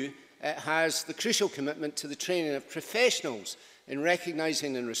too has the crucial commitment to the training of professionals in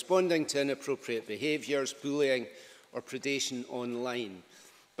recognising and responding to inappropriate behaviours, bullying or predation online.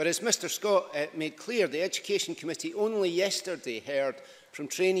 But as Mr Scott made clear, the Education Committee only yesterday heard from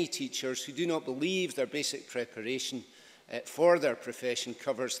trainee teachers who do not believe their basic preparation for their profession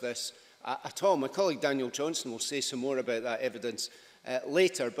covers this at all. My colleague Daniel Johnson will say some more about that evidence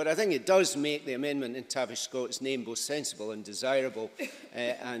later, but I think it does make the amendment in Tavish Scott's name both sensible and desirable,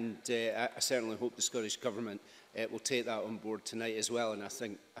 and I certainly hope the Scottish Government will take that on board tonight as well, and I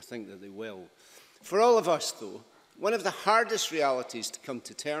think that they will. For all of us, though, one of the hardest realities to come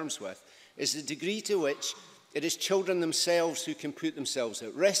to terms with is the degree to which it is children themselves who can put themselves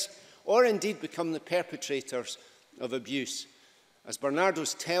at risk or indeed become the perpetrators of abuse. As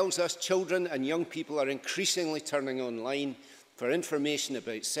Bernardo's tells us, children and young people are increasingly turning online for information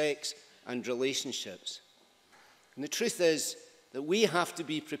about sex and relationships. And the truth is that we have to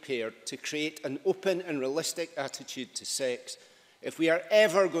be prepared to create an open and realistic attitude to sex if we are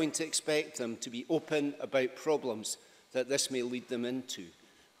ever going to expect them to be open about problems that this may lead them into.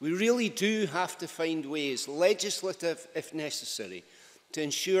 We really do have to find ways, legislative if necessary, to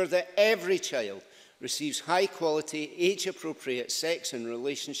ensure that every child receives high-quality, age-appropriate sex and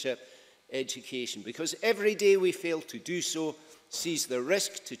relationship education, because every day we fail to do so sees the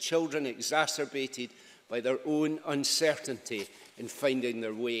risk to children exacerbated by their own uncertainty in finding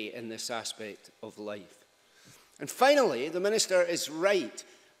their way in this aspect of life. And finally, the Minister is right.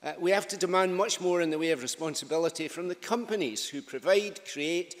 We have to demand much more in the way of responsibility from the companies who provide,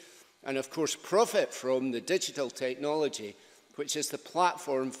 create, and of course profit from the digital technology, which is the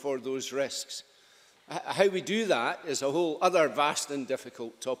platform for those risks. How we do that is a whole other vast and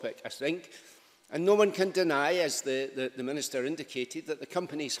difficult topic, I think. And no one can deny, as the Minister indicated, that the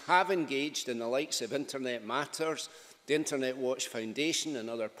companies have engaged in the likes of Internet Matters, the Internet Watch Foundation and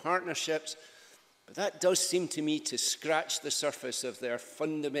other partnerships. But that does seem to me to scratch the surface of their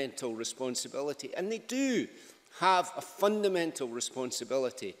fundamental responsibility. And they do have a fundamental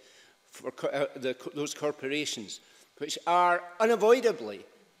responsibility for those corporations, which are unavoidably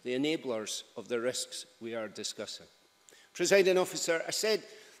the enablers of the risks we are discussing. Presiding Officer, I said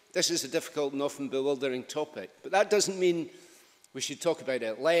this is a difficult and often bewildering topic, but that doesn't mean we should talk about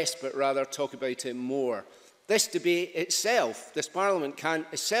it less, but rather talk about it more. This debate itself, this Parliament can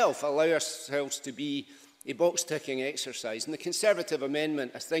itself allow ourselves to be a box-ticking exercise. And the Conservative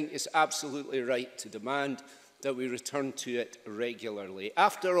amendment, I think, is absolutely right to demand that we return to it regularly.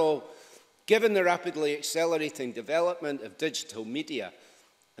 After all, given the rapidly accelerating development of digital media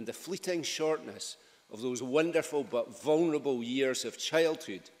and the fleeting shortness of those wonderful but vulnerable years of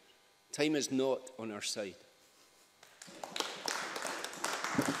childhood, time is not on our side.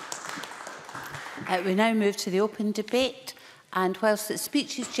 We now move to the open debate, and whilst the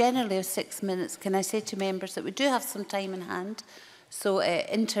speech is generally of 6 minutes, can I say to members that we do have some time in hand, so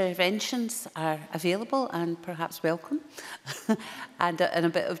interventions are available and perhaps welcome, and a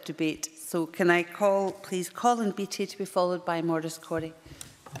bit of debate. So can I call, please, Colin Beattie to be followed by Maurice Corey.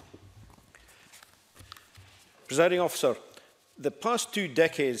 Presiding Officer, the past 2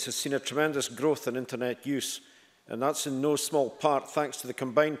 decades has seen a tremendous growth in internet use, and that's in no small part thanks to the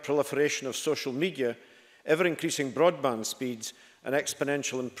combined proliferation of social media, ever-increasing broadband speeds, and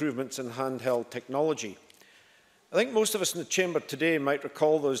exponential improvements in handheld technology. I think most of us in the chamber today might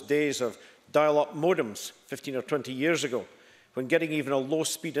recall those days of dial-up modems 15 or 20 years ago, when getting even a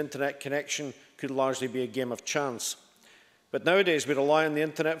low-speed internet connection could largely be a game of chance. But nowadays we rely on the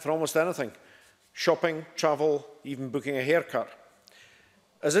internet for almost anything: shopping, travel, even booking a haircut.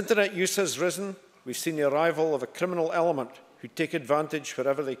 As internet use has risen, we've seen the arrival of a criminal element who take advantage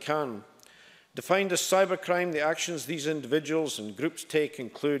wherever they can. Defined as cybercrime, the actions these individuals and groups take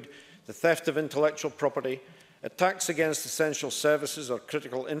include the theft of intellectual property, attacks against essential services or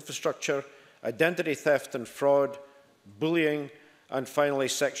critical infrastructure, identity theft and fraud, bullying, and finally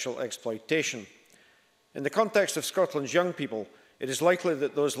sexual exploitation. In the context of Scotland's young people, it is likely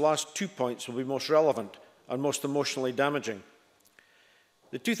that those last 2 points will be most relevant and most emotionally damaging.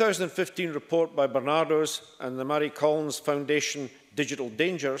 The 2015 report by Bernardo's and the Mary Collins Foundation Digital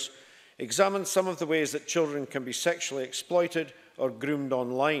Dangers examined some of the ways that children can be sexually exploited or groomed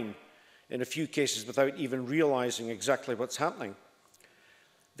online, in a few cases without even realising exactly what's happening.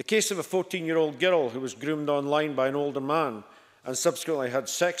 The case of a 14-year-old girl who was groomed online by an older man and subsequently had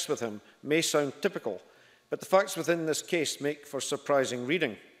sex with him may sound typical, but the facts within this case make for surprising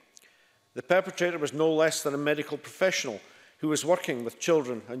reading. The perpetrator was no less than a medical professional who was working with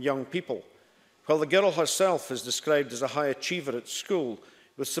children and young people, while the girl herself is described as a high achiever at school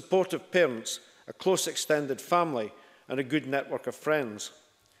with supportive parents, a close extended family, and a good network of friends.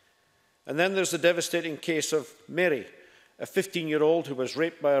 And then there's the devastating case of Mary, a 15-year-old who was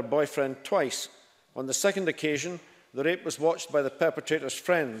raped by her boyfriend twice. On the second occasion, the rape was watched by the perpetrator's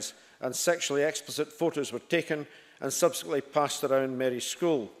friends, and sexually explicit photos were taken and subsequently passed around Mary's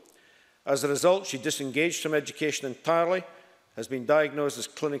school. As a result, she disengaged from education entirely, has been diagnosed as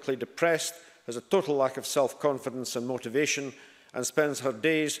clinically depressed, has a total lack of self-confidence and motivation, and spends her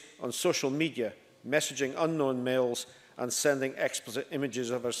days on social media, messaging unknown males and sending explicit images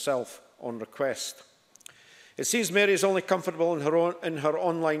of herself on request. It seems Mary is only comfortable in her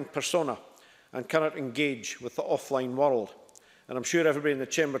online persona and cannot engage with the offline world. And I'm sure everybody in the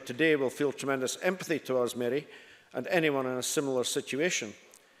chamber today will feel tremendous empathy towards Mary and anyone in a similar situation.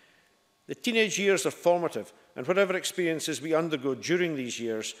 The teenage years are formative, and whatever experiences we undergo during these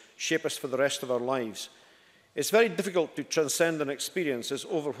years shape us for the rest of our lives. It's very difficult to transcend an experience as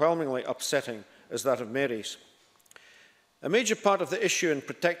overwhelmingly upsetting as that of Mary's. A major part of the issue in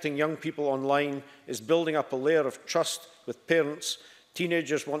protecting young people online is building up a layer of trust with parents.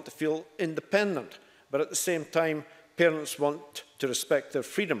 Teenagers want to feel independent, but at the same time, parents want to respect their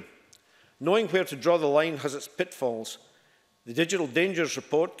freedom. Knowing where to draw the line has its pitfalls. The Digital Dangers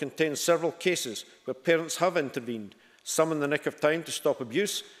Report contains several cases where parents have intervened, some in the nick of time to stop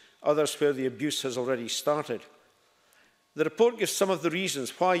abuse, others where the abuse has already started. The report gives some of the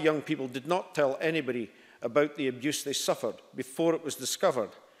reasons why young people did not tell anybody about the abuse they suffered before it was discovered.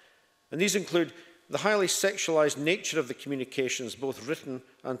 And these include the highly sexualized nature of the communications, both written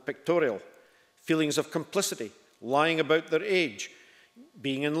and pictorial, feelings of complicity, lying about their age,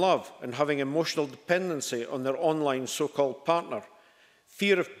 being in love and having emotional dependency on their online so-called partner,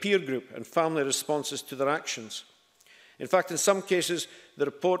 fear of peer group and family responses to their actions. In fact, in some cases, the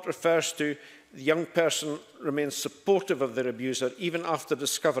report refers to the young person remains supportive of their abuser even after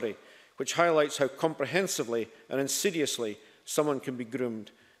discovery, which highlights how comprehensively and insidiously someone can be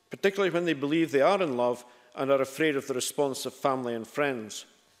groomed, particularly when they believe they are in love and are afraid of the response of family and friends.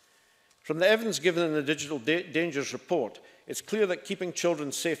 From the evidence given in the Digital Dangers Report, it's clear that keeping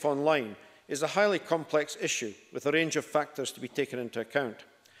children safe online is a highly complex issue with a range of factors to be taken into account.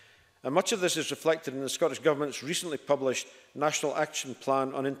 And much of this is reflected in the Scottish Government's recently published National Action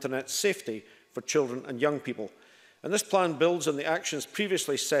Plan on Internet Safety for Children and Young People. And this plan builds on the actions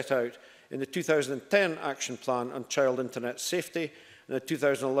previously set out in the 2010 Action Plan on Child Internet Safety and the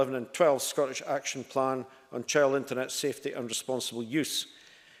 2011 and 12 Scottish Action Plan on Child Internet Safety and Responsible Use,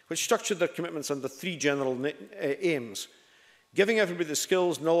 which structured their commitments under three general aims: giving everybody the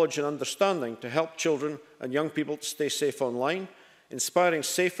skills, knowledge and understanding to help children and young people to stay safe online, inspiring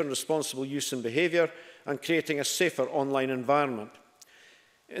safe and responsible use and behaviour, and creating a safer online environment.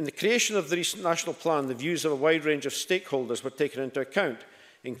 In the creation of the recent national plan, the views of a wide range of stakeholders were taken into account,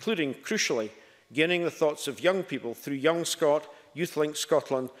 including, crucially, gaining the thoughts of young people through Young Scot, YouthLink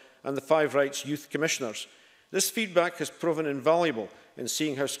Scotland and the Five Rights Youth Commissioners. This feedback has proven invaluable in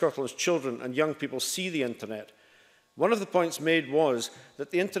seeing how Scotland's children and young people see the internet. One of the points made was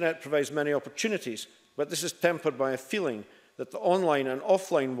that the internet provides many opportunities, but this is tempered by a feeling that the online and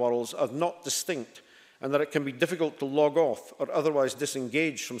offline worlds are not distinct and that it can be difficult to log off or otherwise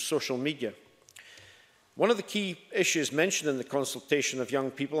disengage from social media. One of the key issues mentioned in the consultation of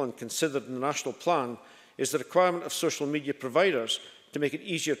young people and considered in the national plan is the requirement of social media providers to make it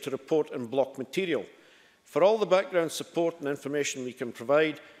easier to report and block material. For all the background support and information we can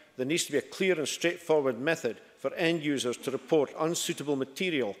provide, there needs to be a clear and straightforward method for end users to report unsuitable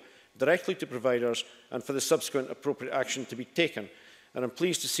material directly to providers and for the subsequent appropriate action to be taken. And I'm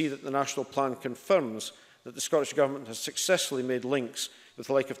pleased to see that the national plan confirms that the Scottish Government has successfully made links with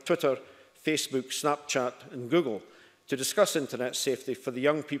the like of Twitter, Facebook, Snapchat and Google to discuss internet safety for the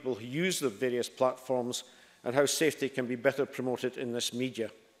young people who use the various platforms and how safety can be better promoted in this media.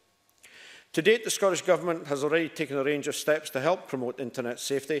 To date, the Scottish Government has already taken a range of steps to help promote internet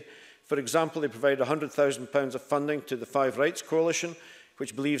safety. For example, they provided £100,000 of funding to the Five Rights Coalition,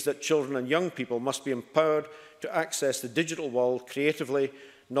 which believes that children and young people must be empowered to access the digital world creatively,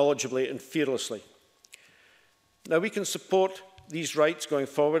 knowledgeably and fearlessly. Now, we can support these rights going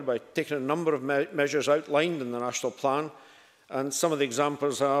forward by taking a number of measures outlined in the national plan, and some of the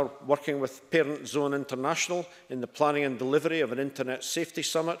examples are working with Parent Zone International in the planning and delivery of an Internet Safety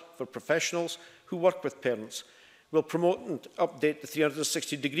Summit for professionals who work with parents. We'll promote and update the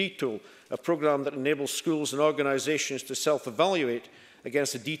 360-degree tool, a programme that enables schools and organisations to self-evaluate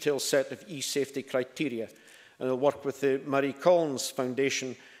against a detailed set of e-safety criteria. And we'll work with the Marie Collins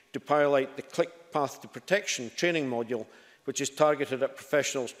Foundation to pilot the Click Path to Protection training module, which is targeted at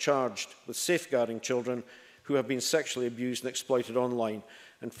professionals charged with safeguarding children who have been sexually abused and exploited online.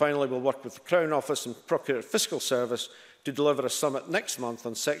 And finally, we'll work with the Crown Office and Procurator Fiscal Service to deliver a summit next month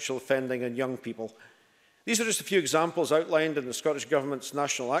on sexual offending and young people. These are just a few examples outlined in the Scottish Government's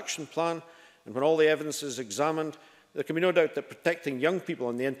National Action Plan, and when all the evidence is examined, there can be no doubt that protecting young people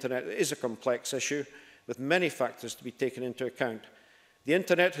on the internet is a complex issue, with many factors to be taken into account. The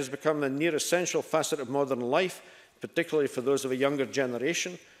internet has become a near essential facet of modern life, particularly for those of a younger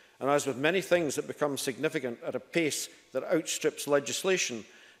generation, and as with many things that become significant at a pace that outstrips legislation,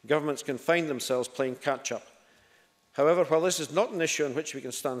 governments can find themselves playing catch-up. However, while this is not an issue on which we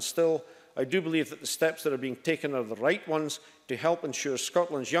can stand still, I do believe that the steps that are being taken are the right ones to help ensure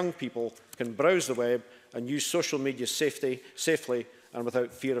Scotland's young people can browse the web and use social media safely and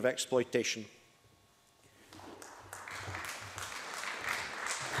without fear of exploitation.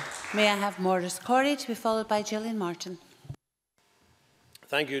 May I have Maurice Corrie to be followed by Gillian Martin.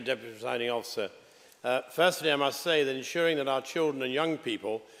 Thank you, Deputy Presiding Officer. Firstly, I must say that ensuring that our children and young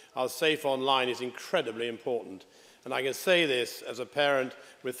people are safe online is incredibly important. And I can say this as a parent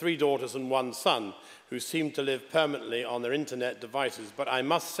with 3 daughters and 1 son who seem to live permanently on their internet devices. But I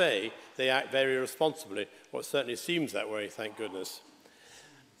must say they act very responsibly, or it certainly seems that way, thank goodness.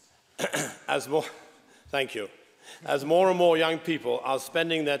 Thank you. As more and more young people are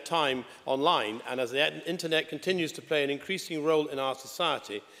spending their time online, and as the internet continues to play an increasing role in our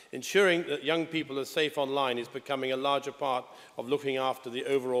society, ensuring that young people are safe online is becoming a larger part of looking after the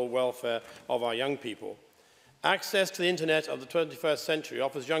overall welfare of our young people. Access to the internet of the 21st century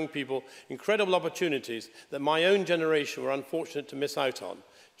offers young people incredible opportunities that my own generation were unfortunate to miss out on.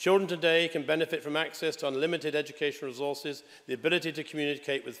 Children today can benefit from access to unlimited educational resources, the ability to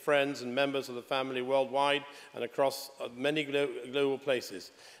communicate with friends and members of the family worldwide and across many global places,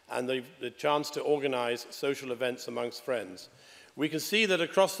 and the chance to organise social events amongst friends. We can see that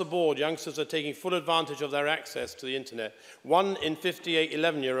across the board, youngsters are taking full advantage of their access to the internet. 1 in 58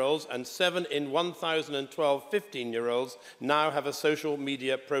 11-year-olds and 7 in 1,012 15-year-olds now have a social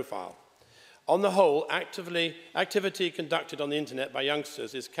media profile. On the whole, activity conducted on the internet by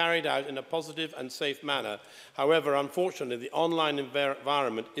youngsters is carried out in a positive and safe manner. However, unfortunately, the online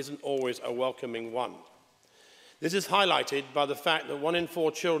environment isn't always a welcoming one. This is highlighted by the fact that 1 in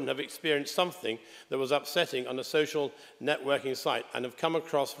 4 children have experienced something that was upsetting on a social networking site and have come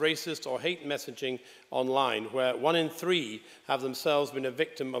across racist or hate messaging online, where 1 in 3 have themselves been a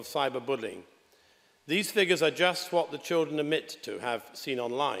victim of cyberbullying. These figures are just what the children admit to have seen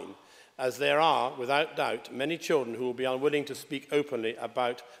online, as there are, without doubt, many children who will be unwilling to speak openly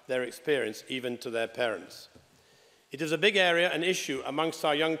about their experience, even to their parents. It is a big area and issue amongst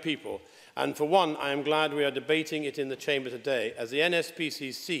our young people, and for one, I am glad we are debating it in the Chamber today, as the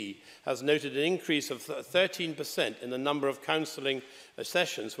NSPCC has noted an increase of 13% in the number of counselling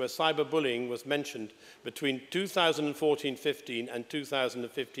sessions where cyberbullying was mentioned between 2014-15 and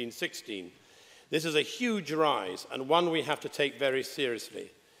 2015-16. This is a huge rise, and one we have to take very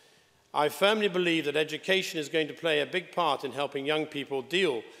seriously. I firmly believe that education is going to play a big part in helping young people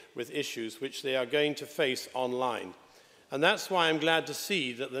deal with issues which they are going to face online. And that's why I'm glad to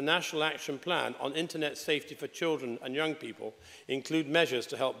see that the National Action Plan on Internet Safety for Children and Young People include measures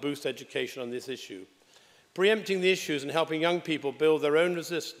to help boost education on this issue. Preempting the issues and helping young people build their own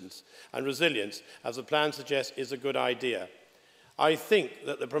resistance and resilience, as the plan suggests, is a good idea. I think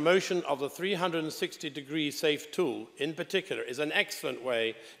that the promotion of the 360-degree safe tool, in particular, is an excellent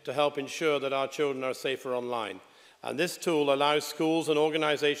way to help ensure that our children are safer online. And this tool allows schools and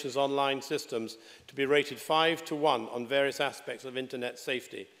organisations' online systems to be rated 5 to 1 on various aspects of internet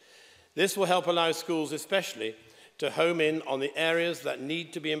safety. This will help allow schools especially to home in on the areas that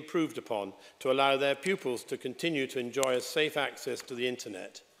need to be improved upon to allow their pupils to continue to enjoy a safe access to the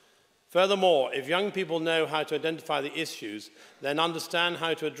internet. Furthermore, if young people know how to identify the issues, then understand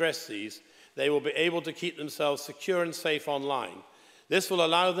how to address these, they will be able to keep themselves secure and safe online. This will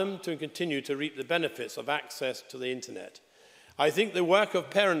allow them to continue to reap the benefits of access to the internet. I think the work of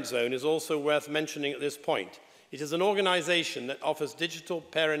Parent Zone is also worth mentioning at this point. It is an organisation that offers digital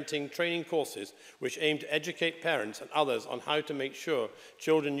parenting training courses which aim to educate parents and others on how to make sure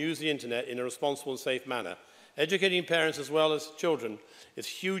children use the internet in a responsible and safe manner. Educating parents as well as children is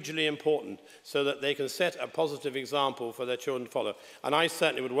hugely important so that they can set a positive example for their children to follow. And I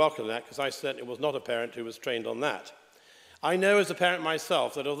certainly would welcome that, because I certainly was not a parent who was trained on that. I know as a parent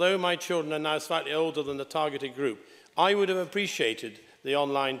myself that although my children are now slightly older than the targeted group, I would have appreciated the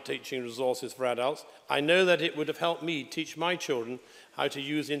online teaching resources for adults. I know that it would have helped me teach my children how to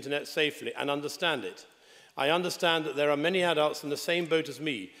use the internet safely and understand it. I understand that there are many adults in the same boat as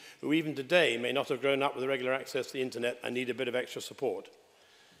me who even today may not have grown up with regular access to the internet and need a bit of extra support.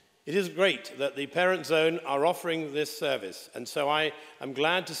 It is great that the Parent Zone are offering this service, and so I am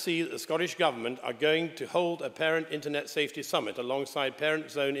glad to see that the Scottish Government are going to hold a Parent Internet Safety Summit alongside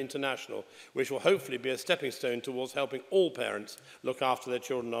Parent Zone International, which will hopefully be a stepping stone towards helping all parents look after their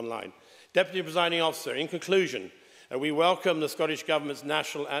children online. Deputy Presiding Officer, in conclusion, we welcome the Scottish Government's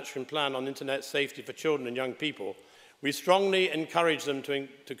National Action Plan on Internet Safety for Children and Young People. We strongly encourage them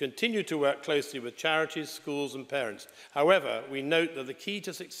to continue to work closely with charities, schools and parents. However, we note that the key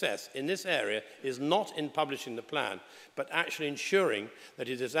to success in this area is not in publishing the plan, but actually ensuring that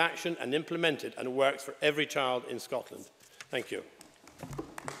it is actioned and implemented and works for every child in Scotland. Thank you.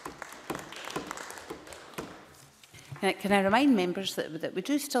 Can I remind members that we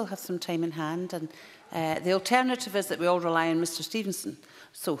do still have some time in hand, and the alternative is that we all rely on Mr Stevenson.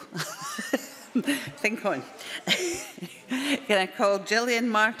 So, think on. Can I call Gillian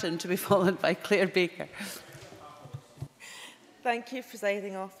Martin to be followed by Claire Baker? Thank you,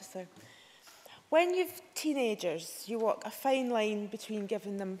 Presiding Officer. When you've teenagers, you walk a fine line between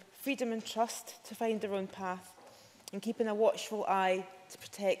giving them freedom and trust to find their own path and keeping a watchful eye to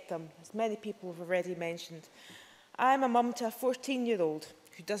protect them, as many people have already mentioned. I am a mum to a 14-year-old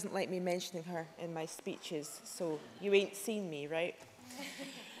who doesn't like me mentioning her in my speeches, so you ain't seen me, right?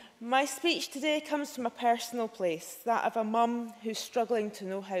 My speech today comes from a personal place, that of a mum who's struggling to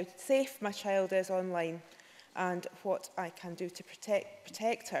know how safe my child is online and what I can do to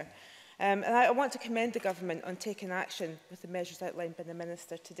protect her. And I want to commend the Government on taking action with the measures outlined by the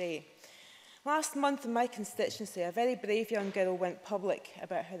Minister today. Last month in my constituency, a very brave young girl went public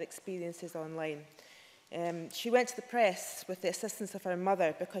about her experiences online. She went to the press with the assistance of her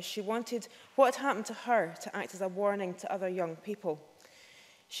mother because she wanted what had happened to her to act as a warning to other young people.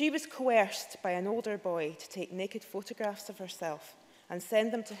 She was coerced by an older boy to take naked photographs of herself and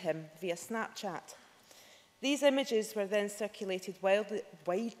send them to him via Snapchat. These images were then circulated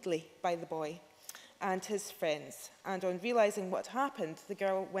widely by the boy and his friends, and on realising what happened, the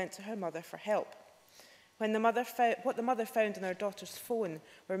girl went to her mother for help. What the mother found on her daughter's phone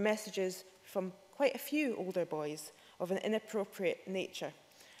were messages from quite a few older boys of an inappropriate nature,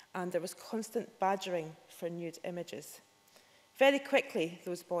 and there was constant badgering for nude images. Very quickly,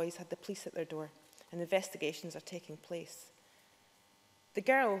 those boys had the police at their door, and investigations are taking place. The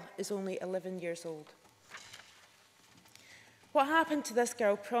girl is only 11 years old. What happened to this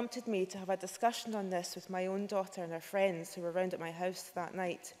girl prompted me to have a discussion on this with my own daughter and her friends who were around at my house that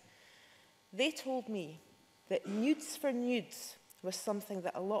night. They told me that nudes for nudes was something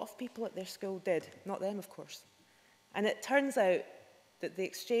that a lot of people at their school did, not them of course. And it turns out that the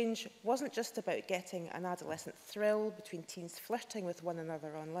exchange wasn't just about getting an adolescent thrill between teens flirting with one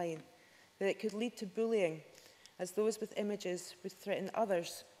another online, that it could lead to bullying, as those with images would threaten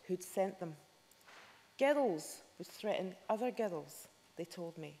others who'd sent them. Girls would threaten other girls, they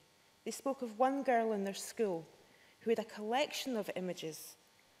told me. They spoke of one girl in their school who had a collection of images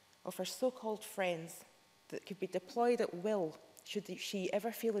of her so-called friends that could be deployed at will should she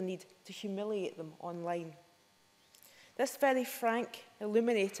ever feel a need to humiliate them online. This very frank,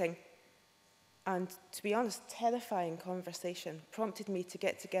 illuminating, and, to be honest, terrifying conversation prompted me to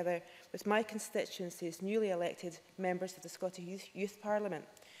get together with my constituency's newly elected members of the Scottish Youth Parliament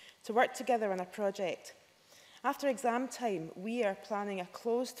to work together on a project. After exam time, we are planning a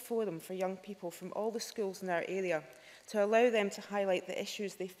closed forum for young people from all the schools in our area to allow them to highlight the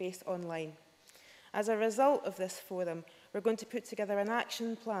issues they face online. As a result of this forum, we're going to put together an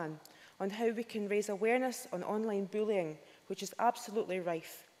action plan on how we can raise awareness on online bullying, which is absolutely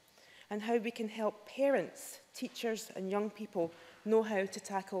rife, and how we can help parents, teachers and young people know how to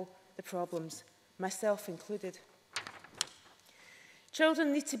tackle the problems, myself included.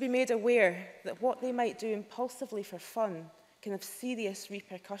 Children need to be made aware that what they might do impulsively for fun can have serious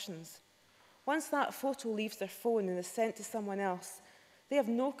repercussions. Once that photo leaves their phone and is sent to someone else, they have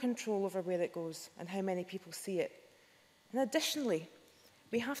no control over where it goes and how many people see it. And additionally,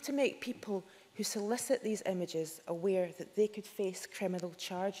 we have to make people who solicit these images aware that they could face criminal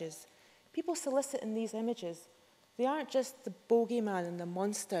charges. People soliciting these images, they aren't just the bogeyman and the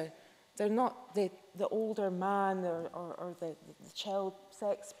monster. They're not the older man or the child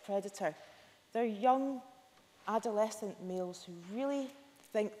sex predator. They're young adolescent males who really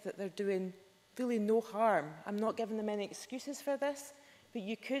think that they're doing really no harm. I'm not giving them any excuses for this, but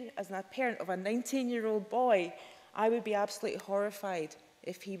you could, as a parent of a 19-year-old boy, I would be absolutely horrified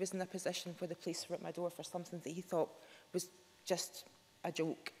if he was in a position where the police were at my door for something that he thought was just a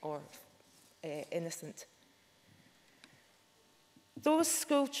joke or innocent. Those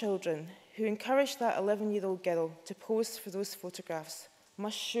school children who encouraged that 11-year-old girl to pose for those photographs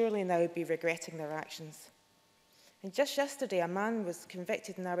must surely now be regretting their actions. And just yesterday, a man was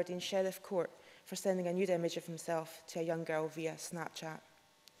convicted in Aberdeen Sheriff Court for sending a nude image of himself to a young girl via Snapchat.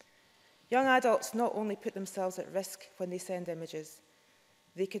 Young adults not only put themselves at risk when they send images,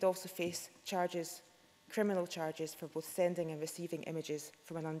 they could also face charges, criminal charges, for both sending and receiving images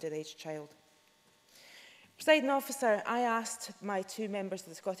from an underage child. Presiding Officer, I asked my two members of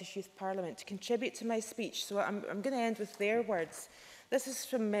the Scottish Youth Parliament to contribute to my speech, so I'm going to end with their words. This is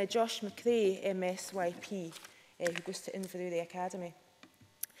from Josh McRae, MSYP, who goes to Inverurie Academy.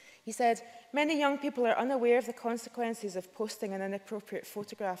 He said, "Many young people are unaware of the consequences of posting an inappropriate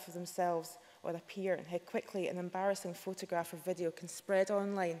photograph of themselves or a peer and how quickly an embarrassing photograph or video can spread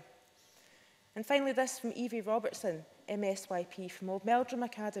online." And finally, this from Evie Robertson, MSYP from Old Meldrum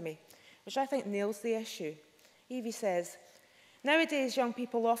Academy, which I think nails the issue. Evie says, nowadays young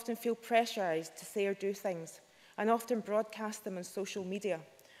people often feel pressurised to say or do things and often broadcast them on social media,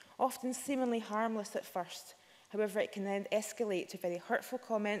 often seemingly harmless at first. However, it can then escalate to very hurtful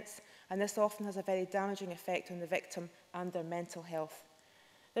comments, and this often has a very damaging effect on the victim and their mental health.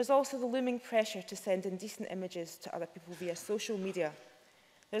 There's also the looming pressure to send indecent images to other people via social media.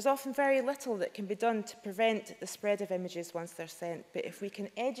 There's often very little that can be done to prevent the spread of images once they're sent, but if we can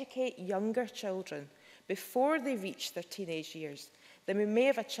educate younger children before they reach their teenage years, then we may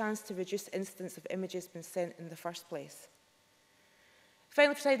have a chance to reduce instances of images being sent in the first place.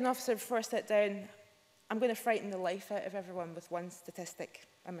 Finally, Presiding Officer, before I sit down, I'm going to frighten the life out of everyone with one statistic,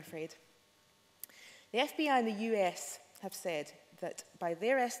 I'm afraid. The FBI and the US have said that, by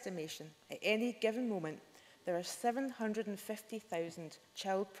their estimation, at any given moment, there are 750,000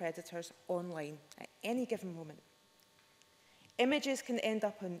 child predators online at any given moment. Images can end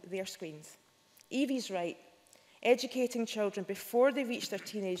up on their screens. Evie's right. Educating children before they reach their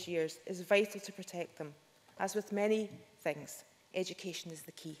teenage years is vital to protect them. As with many things, education is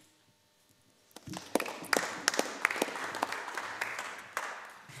the key.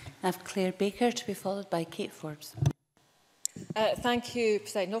 I have Claire Baker to be followed by Kate Forbes. Thank you,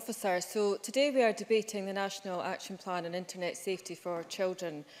 Presiding Officer. So today we are debating the National Action Plan on Internet Safety for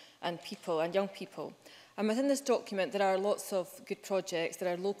Children and People and Young People. And within this document there are lots of good projects.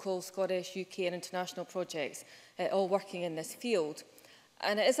 There are local, Scottish, UK and international projects all working in this field.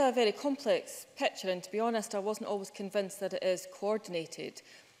 And it is a very complex picture, and to be honest I wasn't always convinced that it is coordinated.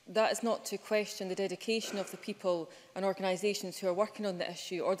 That is not to question the dedication of the people and organisations who are working on the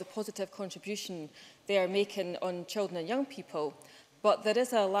issue or the positive contribution they are making on children and young people, but there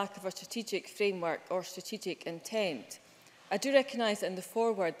is a lack of a strategic framework or strategic intent. I do recognise that in the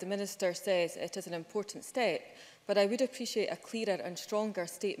foreword the Minister says it is an important step, but I would appreciate a clearer and stronger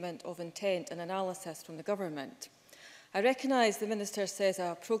statement of intent and analysis from the Government. I recognise the Minister says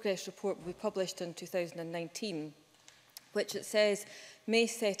a progress report will be published in 2019, which it says may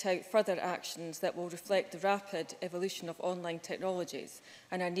set out further actions that will reflect the rapid evolution of online technologies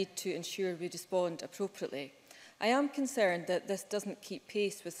and our need to ensure we respond appropriately. I am concerned that this doesn't keep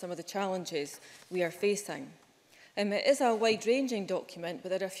pace with some of the challenges we are facing. It is a wide-ranging document, but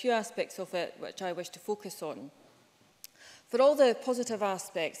there are a few aspects of it which I wish to focus on. For all the positive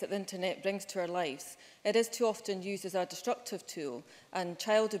aspects that the internet brings to our lives, it is too often used as a destructive tool, and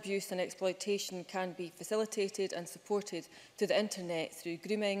child abuse and exploitation can be facilitated and supported through the internet, through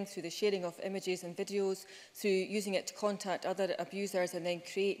grooming, through the sharing of images and videos, through using it to contact other abusers and then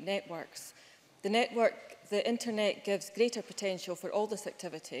create networks. The internet gives greater potential for all this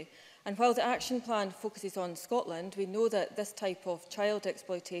activity, and while the action plan focuses on Scotland, we know that this type of child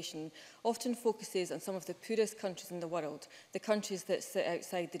exploitation often focuses on some of the poorest countries in the world, the countries that sit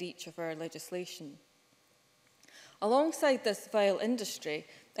outside the reach of our legislation. Alongside this vile industry,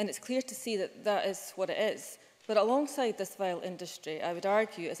 and it's clear to see that that is what it is, but alongside this vile industry, I would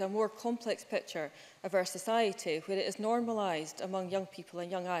argue, is a more complex picture of our society where it is normalised among young people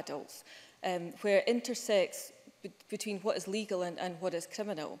and young adults, where it intersects between what is legal and what is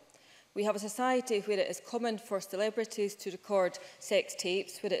criminal. We have a society where it is common for celebrities to record sex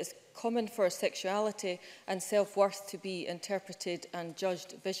tapes, where it is common for sexuality and self-worth to be interpreted and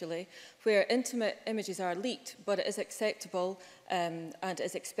judged visually, where intimate images are leaked, but it is acceptable and it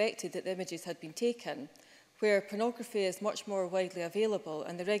is expected that the images had been taken, where pornography is much more widely available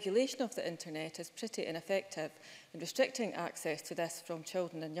and the regulation of the internet is pretty ineffective in restricting access to this from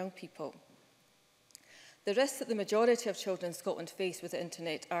children and young people. The risks that the majority of children in Scotland face with the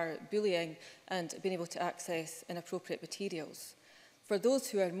internet are bullying and being able to access inappropriate materials. For those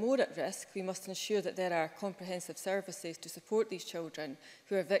who are more at risk, we must ensure that there are comprehensive services to support these children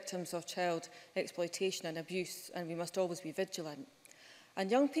who are victims of child exploitation and abuse, and we must always be vigilant. And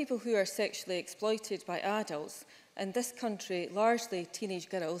young people who are sexually exploited by adults, in this country, largely teenage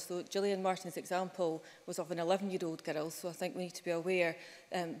girls, though Gillian Martin's example was of an 11-year-old girl, so I think we need to be aware.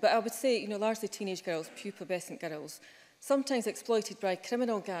 But I would say, largely teenage girls, pubescent girls, sometimes exploited by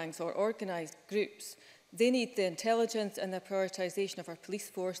criminal gangs or organised groups. They need the intelligence and the prioritisation of our police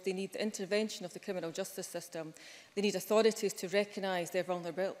force. They need the intervention of the criminal justice system. They need authorities to recognise their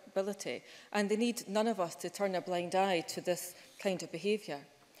vulnerability. And they need none of us to turn a blind eye to this kind of behaviour.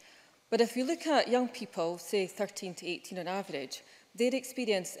 But if you look at young people, say 13 to 18 on average, their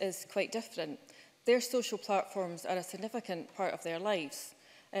experience is quite different. Their social platforms are a significant part of their lives.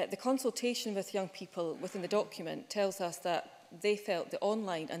 The consultation with young people within the document tells us that they felt the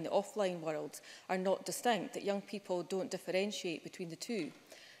online and the offline worlds are not distinct, that young people don't differentiate between the two.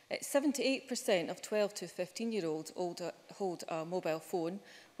 78% of 12 to 15-year-olds hold a mobile phone,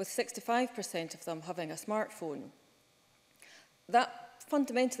 with 65% of them having a smartphone. That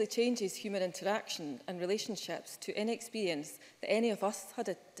fundamentally changes human interaction and relationships to any experience that any of us had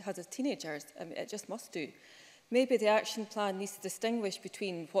as teenagers. I mean, it just must do. Maybe the action plan needs to distinguish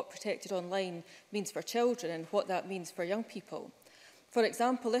between what protected online means for children and what that means for young people. For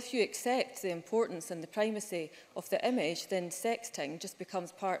example, if you accept the importance and the primacy of the image, then sexting just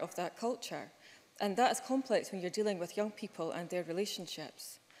becomes part of that culture. And that is complex when you're dealing with young people and their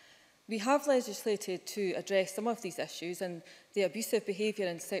relationships. We have legislated to address some of these issues, and the Abusive Behaviour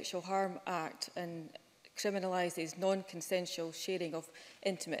and Sexual Harm Act criminalises non-consensual sharing of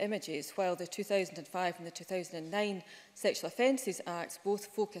intimate images, while the 2005 and the 2009 Sexual Offences Acts both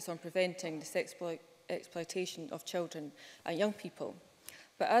focus on preventing the exploitation of children and young people.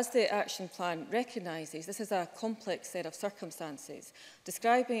 But as the action plan recognises, this is a complex set of circumstances,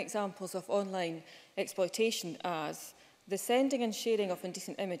 describing examples of online exploitation as the sending and sharing of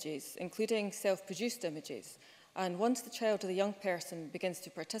indecent images, including self-produced images, and once the child or the young person begins to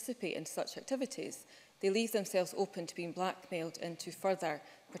participate in such activities, they leave themselves open to being blackmailed into further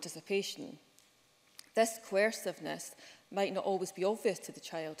participation. This coerciveness might not always be obvious to the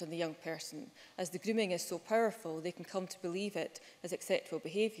child and the young person. As the grooming is so powerful, they can come to believe it as acceptable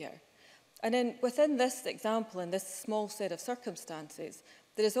behaviour. And then within this example, in this small set of circumstances,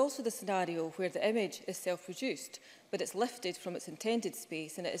 there is also the scenario where the image is self-produced, but it's lifted from its intended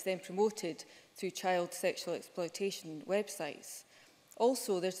space and it is then promoted through child sexual exploitation websites.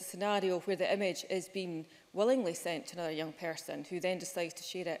 Also, there's a scenario where the image is being willingly sent to another young person who then decides to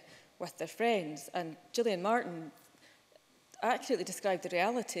share it with their friends. And Gillian Martin accurately described the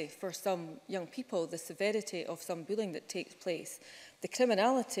reality for some young people, the severity of some bullying that takes place, the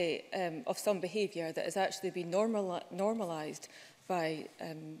criminality of some behaviour that has actually been normalised by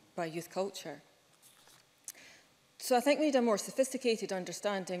youth culture. So I think we need a more sophisticated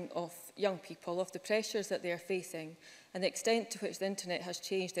understanding of young people, of the pressures that they are facing and the extent to which the internet has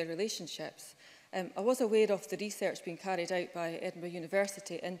changed their relationships. I was aware of the research being carried out by Edinburgh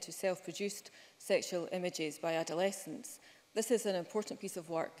University into self-produced sexual images by adolescents. This is an important piece of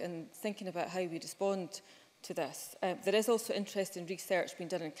work in thinking about how we respond to this. There is also interesting research being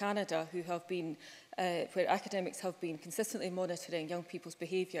done in Canada where academics have been consistently monitoring young people's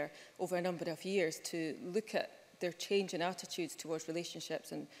behaviour over a number of years to look at their change in attitudes towards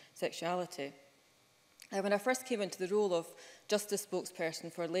relationships and sexuality. When I first came into the role of Justice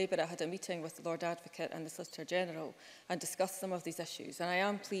spokesperson for Labour, I had a meeting with the Lord Advocate and the Solicitor General and discussed some of these issues. And I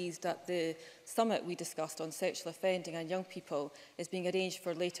am pleased that the summit we discussed on sexual offending and young people is being arranged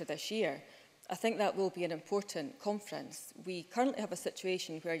for later this year. I think that will be an important conference. We currently have a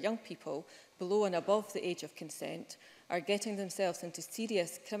situation where young people below and above the age of consent are getting themselves into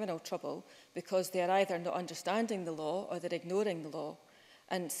serious criminal trouble because they are either not understanding the law or they're ignoring the law.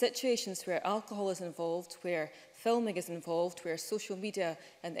 And situations where alcohol is involved, where filming is involved, where social media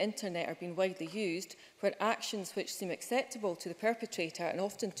and the internet are being widely used, where actions which seem acceptable to the perpetrator and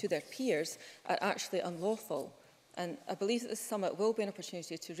often to their peers are actually unlawful. And I believe that this summit will be an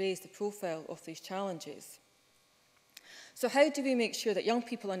opportunity to raise the profile of these challenges. So how do we make sure that young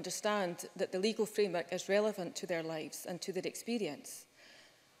people understand that the legal framework is relevant to their lives and to their experience?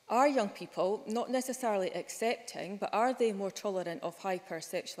 Are young people not necessarily accepting, but are they more tolerant of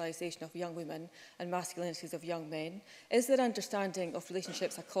hyper-sexualisation of young women and masculinities of young men? Is their understanding of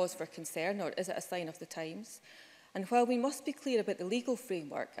relationships a cause for concern, or is it a sign of the times? And while we must be clear about the legal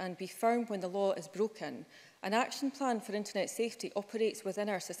framework and be firm when the law is broken, an action plan for internet safety operates within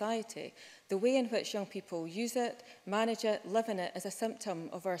our society. The way in which young people use it, manage it, live in it is a symptom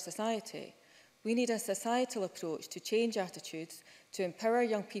of our society. We need a societal approach to change attitudes, to empower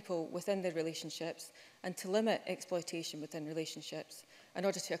young people within their relationships and to limit exploitation within relationships in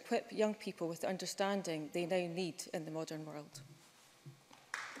order to equip young people with the understanding they now need in the modern world.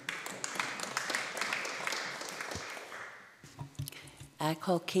 I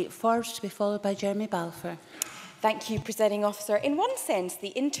call Kate Forbes to be followed by Jeremy Balfour. Thank you, Presiding Officer. In one sense, the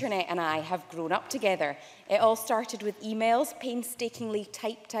internet and I have grown up together. It all started with emails painstakingly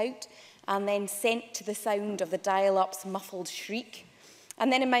typed out and then sent to the sound of the dial-up's muffled shriek.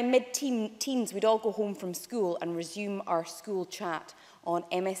 And then in my mid-teens, we'd all go home from school and resume our school chat on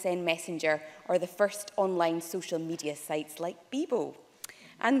MSN Messenger or the first online social media sites like Bebo.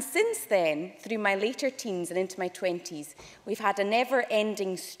 And since then, through my later teens and into my 20s, we've had a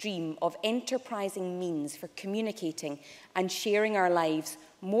never-ending stream of enterprising means for communicating and sharing our lives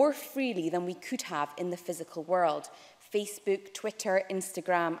more freely than we could have in the physical world. Facebook, Twitter,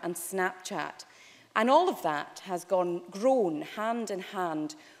 Instagram, and Snapchat. And all of that has grown hand in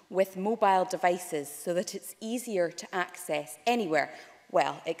hand with mobile devices so that it's easier to access anywhere,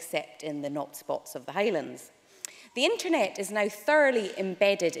 well, except in the not spots of the Highlands. The internet is now thoroughly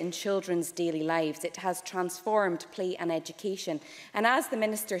embedded in children's daily lives. It has transformed play and education. And as the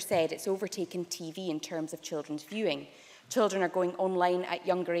Minister said, it's overtaken TV in terms of children's viewing. Children are going online at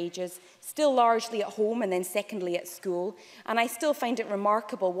younger ages, still largely at home and then secondly at school. And I still find it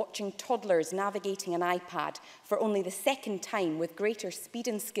remarkable watching toddlers navigating an iPad for only the second time with greater speed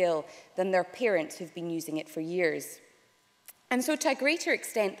and skill than their parents who've been using it for years. And so to a greater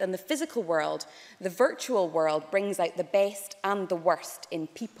extent than the physical world, the virtual world brings out the best and the worst in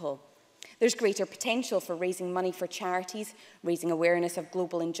people. There's greater potential for raising money for charities, raising awareness of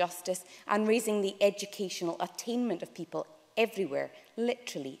global injustice, and raising the educational attainment of people everywhere,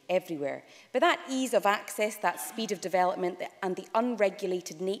 literally everywhere. But that ease of access, that speed of development, and the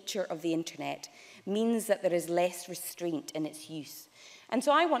unregulated nature of the internet means that there is less restraint in its use. And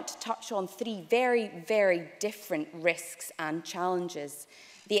so I want to touch on three very, very different risks and challenges: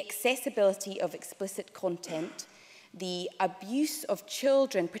 the accessibility of explicit content, the abuse of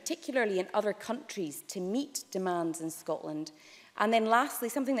children, particularly in other countries, to meet demands in Scotland, and then lastly,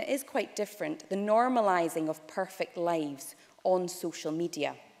 something that is quite different, the normalising of perfect lives on social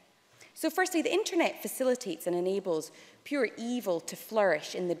media. So firstly, the internet facilitates and enables pure evil to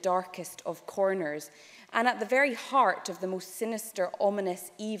flourish in the darkest of corners, and at the very heart of the most sinister,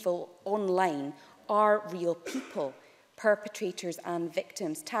 ominous evil online are real people, perpetrators and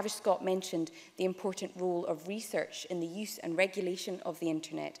victims. Tavish Scott mentioned the important role of research in the use and regulation of the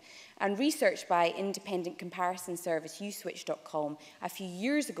internet. And research by independent comparison service uswitch.com a few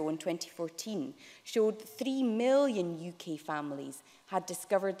years ago in 2014 showed 3 million UK families had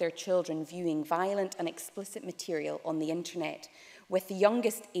discovered their children viewing violent and explicit material on the internet, with the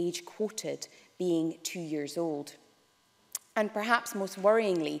youngest age quoted being 2 years old. And perhaps most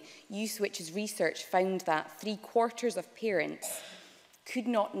worryingly, Uswitch's research found that 3/4 of parents could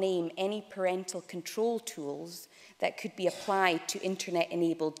not name any parental control tools that could be applied to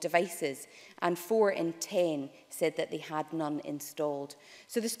internet-enabled devices, and 4 in 10 said that they had none installed.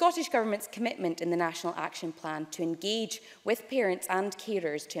 So the Scottish Government's commitment in the National Action Plan to engage with parents and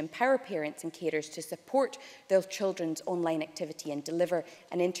carers, to empower parents and carers to support their children's online activity and deliver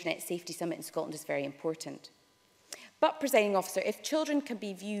an Internet Safety Summit in Scotland is very important. But, Presiding Officer, if children can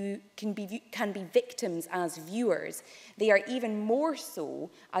be victims as viewers, they are even more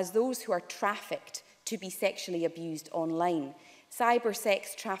so as those who are trafficked to be sexually abused online. Cyber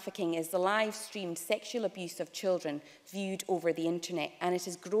sex trafficking is the live-streamed sexual abuse of children viewed over the internet, and it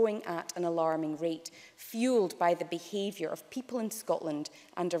is growing at an alarming rate, fuelled by the behaviour of people in Scotland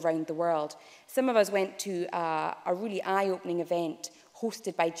and around the world. Some of us went to a really eye-opening event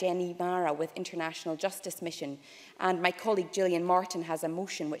hosted by Jenny Mara with International Justice Mission, and my colleague Gillian Martin has a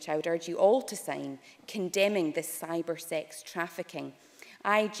motion which I would urge you all to sign, condemning this cyber sex trafficking.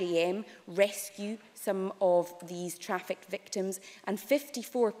 IJM rescue some of these trafficked victims, and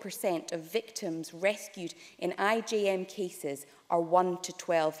 54% of victims rescued in IJM cases are 1 to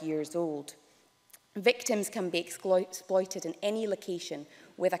 12 years old. Victims can be exploited in any location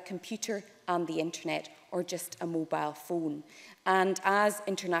with a computer and the internet, or just a mobile phone. And as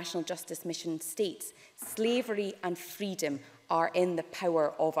International Justice Mission states, slavery and freedom are in the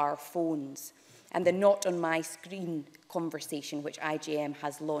power of our phones. And the Not On My Screen conversation, which IJM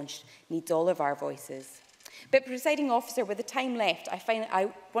has launched, needs all of our voices. But, Presiding Officer, with the time left,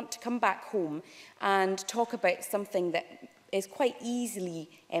 I want to come back home and talk about something that is quite easily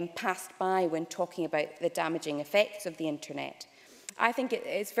passed by when talking about the damaging effects of the internet. I think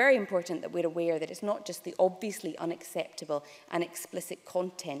it's very important that we're aware that it's not just the obviously unacceptable and explicit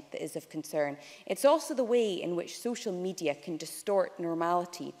content that is of concern. It's also the way in which social media can distort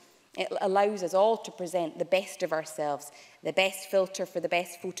normality. It allows us all to present the best of ourselves, the best filter for the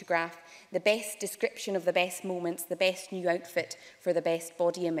best photograph, the best description of the best moments, the best new outfit for the best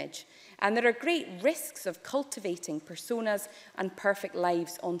body image. And there are great risks of cultivating personas and perfect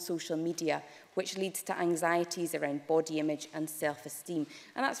lives on social media, which leads to anxieties around body image and self-esteem.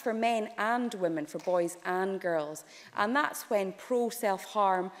 And that's for men and women, for boys and girls. And that's when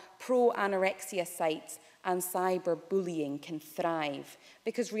pro-self-harm, pro-anorexia sites and cyberbullying can thrive,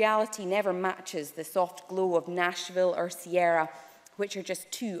 because reality never matches the soft glow of Nashville or Sierra, which are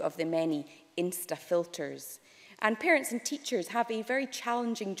just 2 of the many Insta filters. And parents and teachers have a very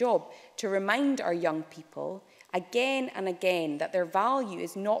challenging job to remind our young people again and again that their value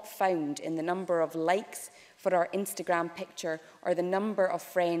is not found in the number of likes for our Instagram picture or the number of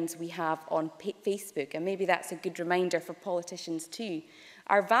friends we have on Facebook, and maybe that's a good reminder for politicians too.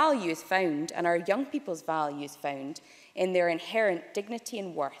 Our value is found, and our young people's value is found, in their inherent dignity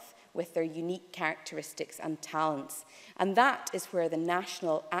and worth, with their unique characteristics and talents. And that is where the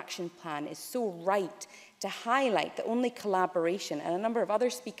National Action Plan is so right to highlight that only collaboration, and a number of other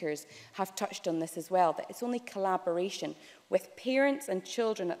speakers have touched on this as well, that it's only collaboration with parents and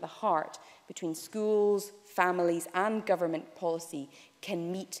children at the heart between schools, families and government policy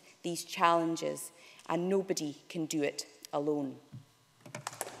can meet these challenges, and nobody can do it alone.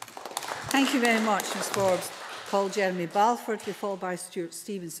 Thank you very much, Ms Forbes. Call Jeremy Balfour to be followed by Stuart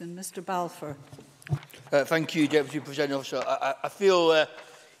Stevenson. Mr Balfour. Thank you, Deputy Presiding Officer. I feel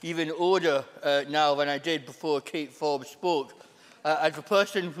even older now than I did before Kate Forbes spoke. As a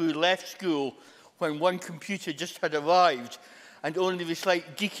person who left school when one computer just had arrived and only the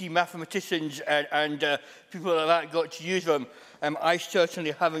slight geeky mathematicians and people like that got to use them, I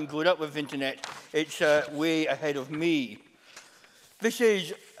certainly haven't grown up with the internet. It's way ahead of me. This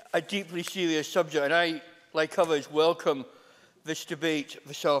is a deeply serious subject, and I, like others, welcome this debate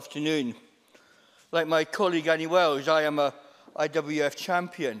this afternoon. Like my colleague Annie Wells, I am a IWF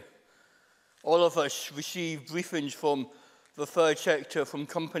champion. All of us receive briefings from the third sector, from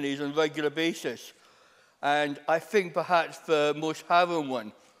companies on a regular basis. And I think perhaps the most harrowing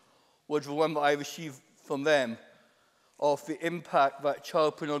one was the one that I received from them, of the impact that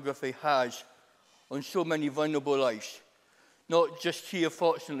child pornography has on so many vulnerable lives. Not just here,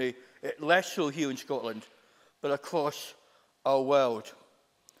 fortunately, less so here in Scotland, but across our world.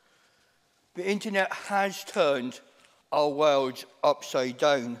 The internet has turned our world upside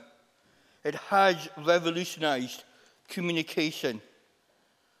down. It has revolutionised communication.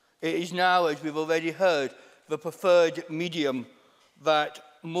 It is now, as we've already heard, the preferred medium that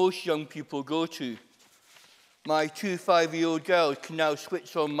most young people go to. My 2 5-year-old girls can now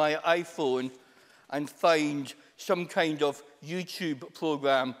switch on my iPhone and find some kind of YouTube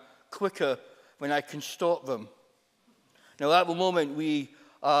programme quicker when I can stop them. Now, at the moment, we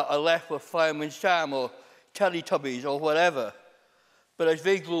are left with Fireman Sam or Teletubbies or whatever. But as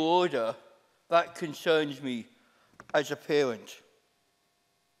they grow older, that concerns me as a parent.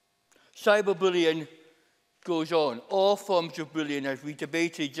 Cyberbullying goes on. All forms of bullying, as we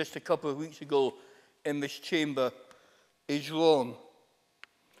debated just a couple of weeks ago in this chamber, is wrong.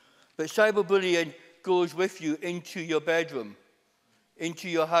 But cyberbullying goes with you into your bedroom, into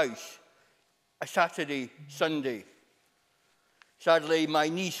your house, a Saturday, Sunday. Sadly, my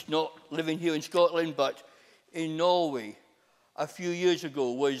niece, not living here in Scotland, but in Norway, a few years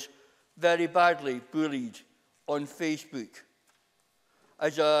ago, was very badly bullied on Facebook.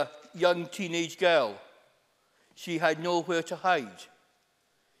 As a young teenage girl, she had nowhere to hide.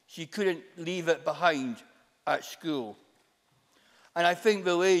 She couldn't leave it behind at school. And I think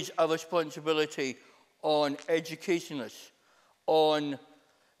there is a responsibility on educationalists, on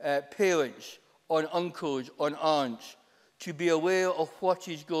parents, on uncles, on aunts, to be aware of what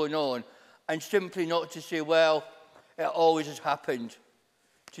is going on and simply not to say, well, it always has happened.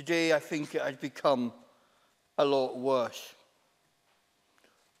 Today, I think it has become a lot worse.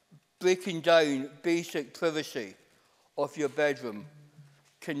 Breaking down basic privacy of your bedroom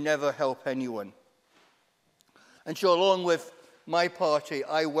can never help anyone. And so, along with my party,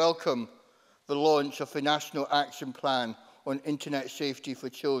 I welcome the launch of the National Action Plan on Internet Safety for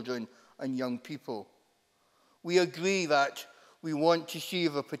Children and Young People. We agree that we want to see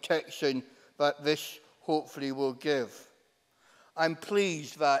the protection that this hopefully will give. I'm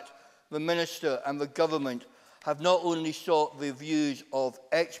pleased that the Minister and the Government have not only sought the views of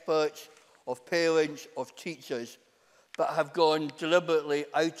experts, of parents, of teachers, but have gone deliberately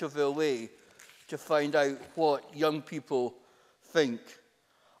out of their way to find out what young people think.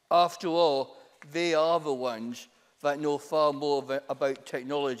 After all, they are the ones that know far more about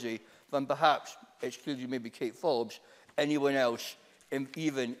technology than perhaps, excluding maybe Kate Forbes, anyone else,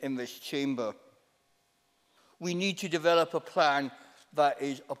 even in this chamber. We need to develop a plan that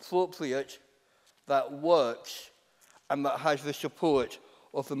is appropriate, that works, and that has the support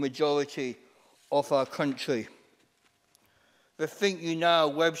of the majority of our country. The Think You Now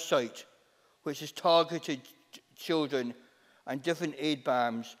website, which is targeted children and different aid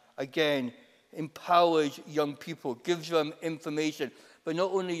BAMs, again, empowers young people, gives them information, but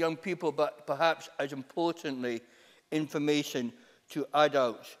not only young people, but perhaps as importantly, information to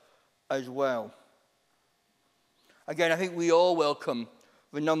adults as well. Again, I think we all welcome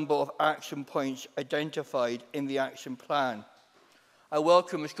the number of action points identified in the action plan. I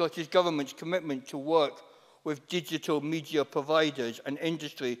welcome the Scottish Government's commitment to work with digital media providers and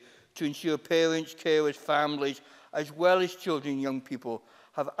industry to ensure parents, carers, families, as well as children and young people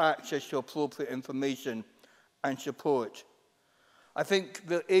have access to appropriate information and support. I think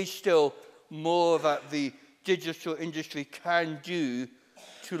there is still more that the digital industry can do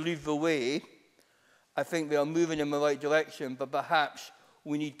to lead the way. I think they are moving in the right direction, but perhaps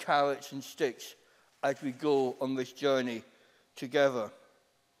we need carrots and sticks as we go on this journey together.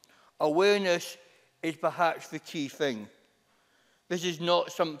 Awareness is perhaps the key thing. This is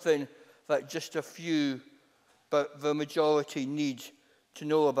not something that just a few, but the majority need to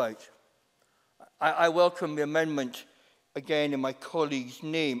know about. I welcome the amendment again in my colleague's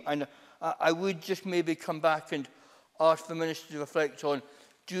name, and I would just maybe come back and ask the Minister to reflect on,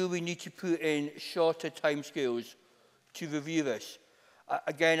 do we need to put in shorter timescales to review this?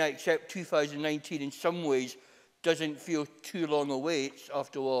 Again, I accept 2019 in some ways doesn't feel too long a wait.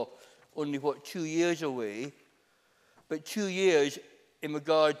 After all, only, 2 years away? But 2 years in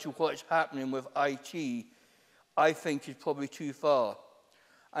regard to what's happening with IT, I think is probably too far.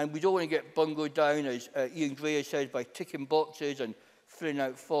 And we don't want to get bungled down, as Ian Gray has said, by ticking boxes and filling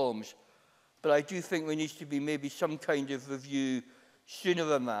out forms. But I do think there needs to be maybe some kind of review sooner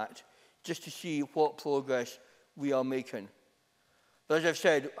than that, just to see what progress we are making. But as I've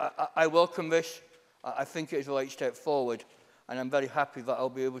said, I welcome this. I think it is the right step forward. And I'm very happy that I'll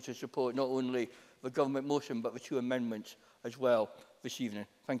be able to support not only the government motion, but the 2 amendments as well this evening.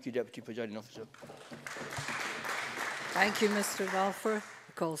 Thank you, Deputy Presiding Officer. Thank you, Mr Balfour.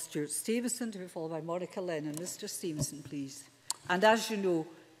 I call Stuart Stevenson to be followed by Monica Lennon. Mr Stevenson, please. And as you know,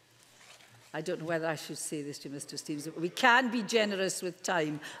 I don't know whether I should say this to Mr Stevenson, but we can be generous with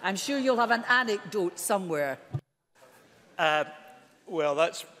time. I'm sure you'll have an anecdote somewhere. Well,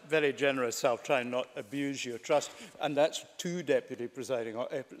 that's very generous. I'll try and not abuse your trust. And that's 2 Deputy Presiding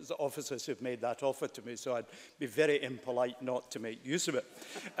Officers who've made that offer to me, so I'd be very impolite not to make use of it.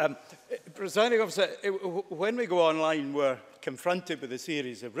 Presiding Officer, when we go online, we're confronted with a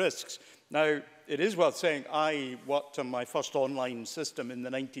series of risks. Now, it is worth saying I worked on my first online system in the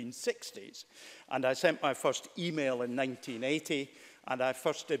 1960s, and I sent my first email in 1980, and I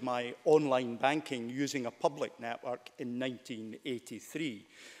first did my online banking using a public network in 1983.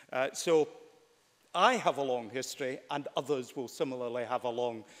 So I have a long history, and others will similarly have a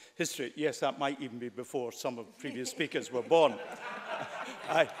long history. Yes, that might even be before some of the previous speakers were born.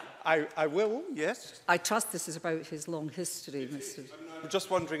 I will, yes. I trust this is about his long history, Mr. I'm just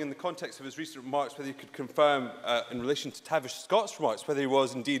wondering, in the context of his recent remarks, whether you could confirm, in relation to Tavish Scott's remarks, whether he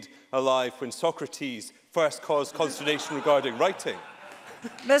was indeed alive when Socrates first caused consternation regarding writing.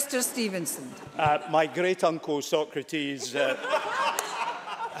 Mr Stevenson. My great-uncle Socrates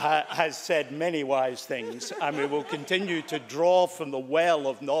has said many wise things, and we will continue to draw from the well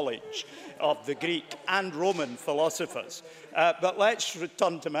of knowledge of the Greek and Roman philosophers. But let's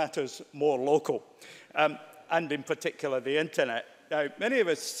return to matters more local, and in particular the internet. Now, many of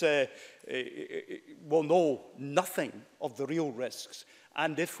us will know nothing of the real risks,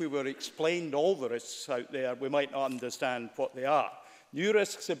 and if we were explained all the risks out there, we might not understand what they are. New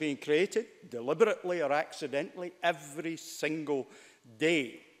risks are being created, deliberately or accidentally, every single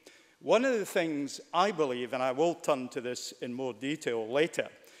day. One of the things I believe, and I will turn to this in more detail later,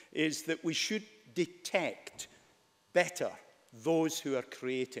 is that we should detect better those who are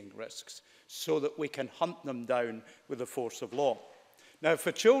creating risks so that we can hunt them down with the force of law. Now,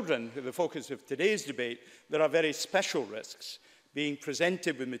 for children, who are the focus of today's debate, there are very special risks. Being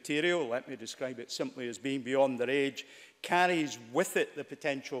presented with material, let me describe it simply as being beyond their age, carries with it the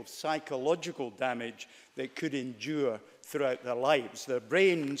potential of psychological damage that could endure throughout their lives. Their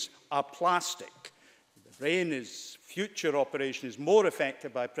brains are plastic. The brain's future operation is more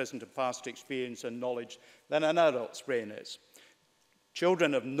affected by present and past experience and knowledge than an adult's brain is.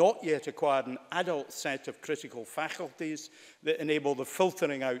 Children have not yet acquired an adult set of critical faculties that enable the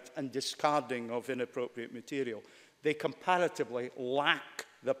filtering out and discarding of inappropriate material. They comparatively lack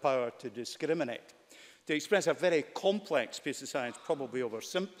the power to discriminate. To express a very complex piece of science, probably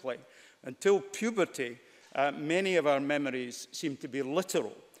oversimply, until puberty, many of our memories seem to be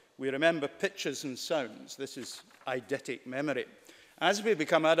literal. We remember pictures and sounds. This is eidetic memory. As we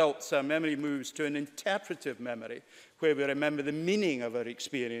become adults, our memory moves to an interpretive memory, where we remember the meaning of our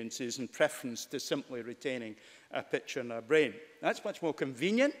experiences in preference to simply retaining a picture in our brain. That's much more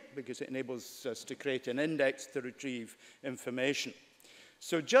convenient because it enables us to create an index to retrieve information.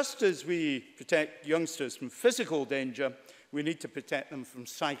 So just as we protect youngsters from physical danger, we need to protect them from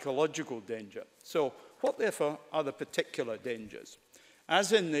psychological danger. So what, therefore, are the particular dangers?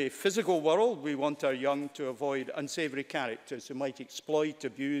 As in the physical world, we want our young to avoid unsavoury characters who might exploit,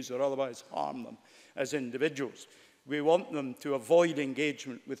 abuse, or otherwise harm them as individuals. We want them to avoid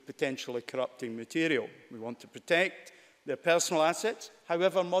engagement with potentially corrupting material. We want to protect their personal assets,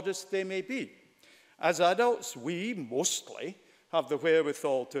 however modest they may be. As adults, we mostly have the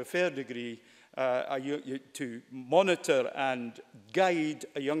wherewithal to a fair degree to monitor and guide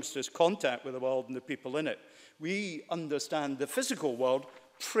a youngster's contact with the world and the people in it. We understand the physical world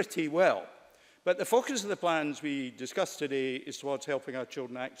pretty well. But the focus of the plans we discussed today is towards helping our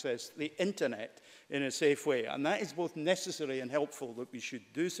children access the internet in a safe way. And that is both necessary and helpful that we should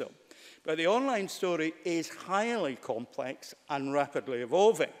do so. But the online story is highly complex and rapidly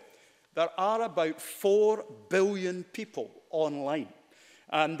evolving. There are about 4 billion people online.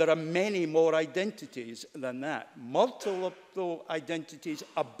 And there are many more identities than that. Multiple identities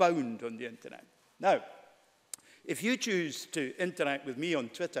abound on the internet. Now, if you choose to interact with me on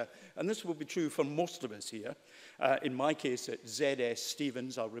Twitter, and this will be true for most of us here, in my case at ZS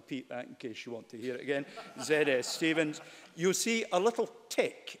Stevens, I'll repeat that in case you want to hear it again, ZS Stevens, you'll see a little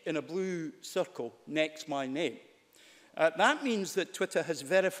tick in a blue circle next my name. That means that Twitter has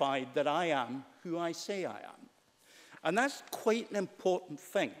verified that I am who I say I am. And that's quite an important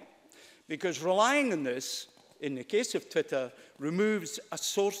thing, because relying on this, in the case of Twitter, removes a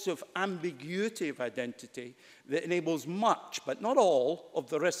source of ambiguity of identity that enables much, but not all, of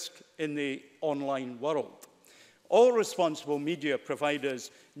the risk in the online world. All responsible media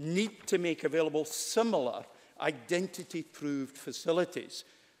providers need to make available similar identity-proved facilities.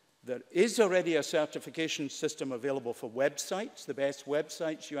 There is already a certification system available for websites. The best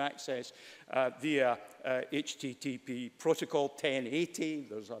websites you access via HTTP protocol 1080.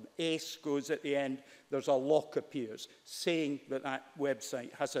 There's an S goes at the end. There's a lock appears saying that that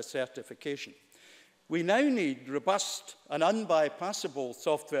website has a certification. We now need robust and unbypassable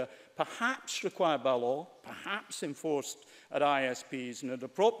software, perhaps required by law, perhaps enforced at ISPs and at an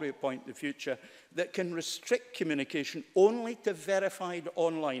appropriate point in the future, that can restrict communication only to verified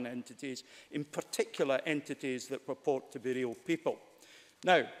online entities, in particular entities that purport to be real people.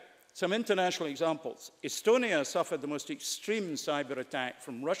 Now, some international examples. Estonia suffered the most extreme cyber attack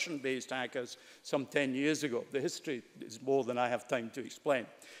from Russian-based hackers some 10 years ago. The history is more than I have time to explain.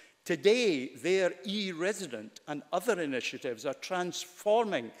 Today, their e-resident and other initiatives are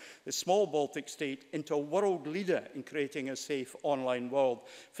transforming the small Baltic state into a world leader in creating a safe online world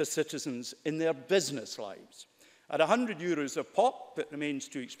for citizens in their business lives. At €100 a pop, it remains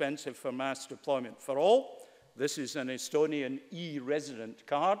too expensive for mass deployment for all. This is an Estonian e-resident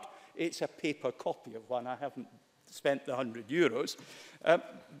card. It's a paper copy of one. I haven't spent the €100.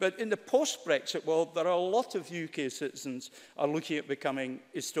 But in the post-Brexit world, there are a lot of UK citizens are looking at becoming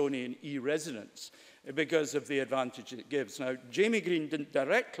Estonian e-residents because of the advantage it gives. Now, Jamie Green didn't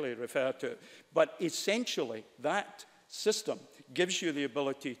directly refer to it, but essentially that system gives you the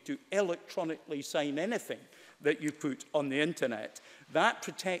ability to electronically sign anything that you put on the internet. That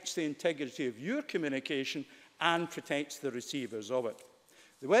protects the integrity of your communication and protects the receivers of it.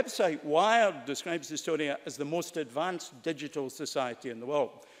 The website Wired describes Estonia as the most advanced digital society in the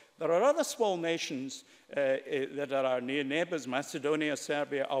world. There are other small nations that are our near neighbours, Macedonia,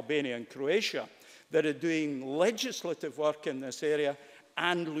 Serbia, Albania, and Croatia, that are doing legislative work in this area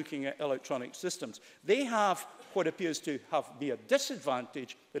and looking at electronic systems. They have what appears to be a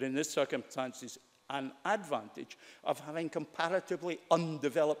disadvantage, but in this circumstances, an advantage of having comparatively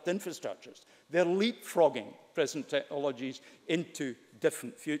undeveloped infrastructures. They're leapfrogging present technologies into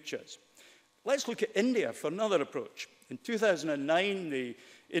different futures. Let's look at India for another approach. In 2009, the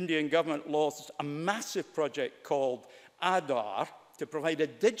Indian government launched a massive project called Aadhaar to provide a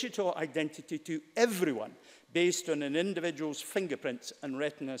digital identity to everyone based on an individual's fingerprints and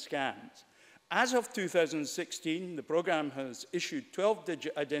retina scans. As of 2016, the program has issued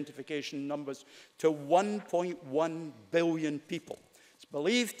 12-digit identification numbers to 1.1 billion people. It's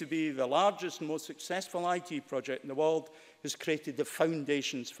believed to be the largest and most successful IT project in the world, has created the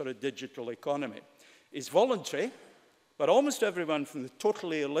foundations for a digital economy. It's voluntary, but almost everyone from the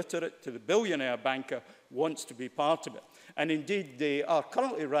totally illiterate to the billionaire banker wants to be part of it. And indeed, they are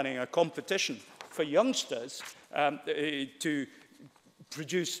currently running a competition for youngsters to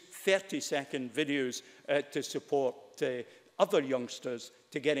produce 30-second videos to support other youngsters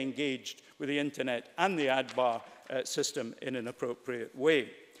to get engaged with the internet and the Aadhaar system in an appropriate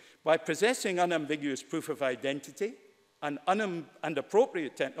way. By possessing unambiguous proof of identity and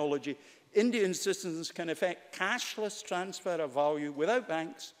appropriate technology, Indian citizens can effect cashless transfer of value without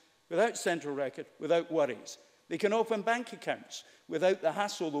banks, without central record, without worries. They can open bank accounts without the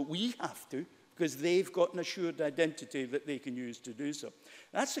hassle that we have to, because they've got an assured identity that they can use to do so.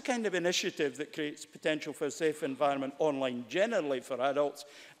 That's the kind of initiative that creates potential for a safe environment online generally for adults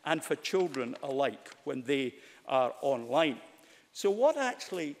and for children alike when they are online. So what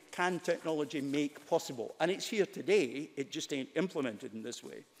actually can technology make possible? And it's here today, it just ain't implemented in this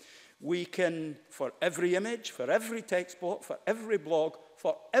way. We can, for every image, for every text block, for every blog,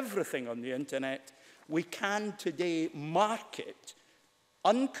 for everything on the internet, we can today market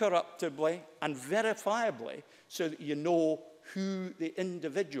uncorruptibly and verifiably so that you know who the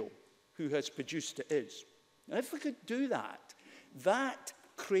individual who has produced it is. Now, if we could do that, that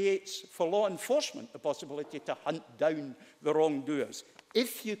creates for law enforcement the possibility to hunt down the wrongdoers.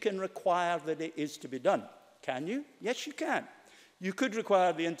 If you can require that it is to be done. Can you? Yes, you can. You could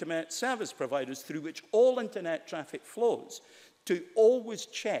require the internet service providers through which all internet traffic flows to always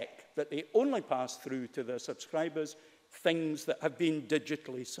check that they only pass through to their subscribers things that have been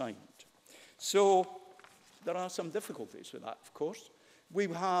digitally signed. So there are some difficulties with that, of course. We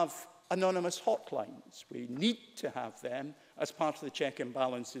have anonymous hotlines. We need to have them as part of the check and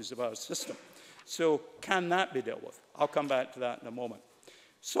balances of our system. So can that be dealt with? I'll come back to that in a moment.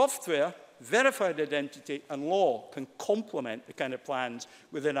 Software, verified identity and law can complement the kind of plans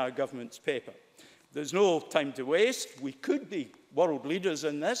within our government's paper. There's no time to waste. We could be world leaders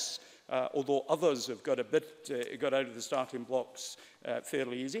in this, although others have got got out of the starting blocks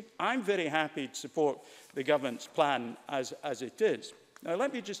fairly easy. I'm very happy to support the government's plan as it is. Now,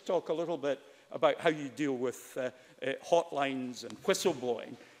 let me just talk a little bit about how you deal with hotlines and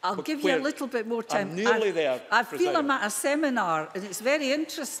whistleblowing. I'll give you a little bit more time. I'm nearly there. I feel I'm at a seminar, and it's very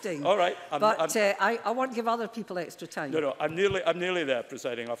interesting. All right. I want to give other people extra time. No, I'm nearly there,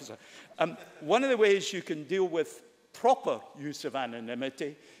 Presiding Officer. One of the ways you can deal with proper use of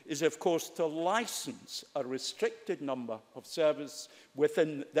anonymity is, of course, to license a restricted number of servers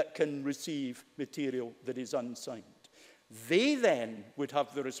within that can receive material that is unsigned. They then would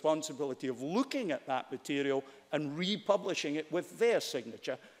have the responsibility of looking at that material and republishing it with their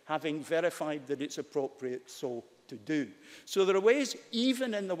signature, having verified that it's appropriate so to do. So there are ways,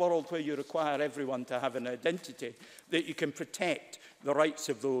 even in the world where you require everyone to have an identity, that you can protect the rights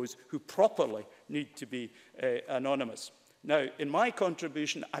of those who properly need to be anonymous. Now, in my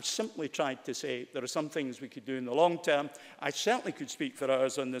contribution, I've simply tried to say there are some things we could do in the long term. I certainly could speak for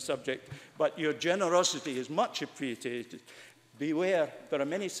hours on the subject, but your generosity is much appreciated. Beware, there are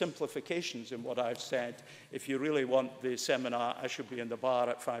many simplifications in what I've said. If you really want the seminar, I should be in the bar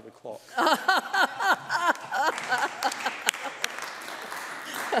at 5 o'clock.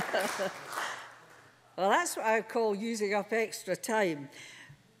 Well, that's what I call using up extra time.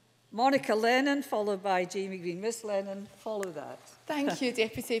 Monica Lennon, followed by Jamie Green. Miss Lennon, follow that. Thank you,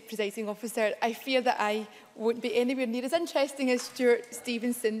 Deputy Presiding Officer. I fear that I won't be anywhere near as interesting as Stuart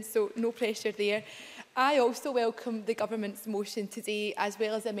Stevenson, so no pressure there. I also welcome the Government's motion today, as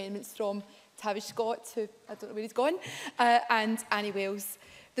well as amendments from Tavish Scott, who I don't know where he's gone, and Annie Wells.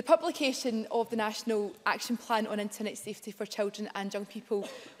 The publication of the National Action Plan on Internet Safety for Children and Young People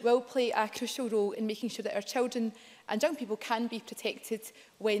will play a crucial role in making sure that our children and young people can be protected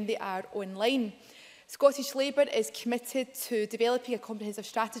when they are online. Scottish Labour is committed to developing a comprehensive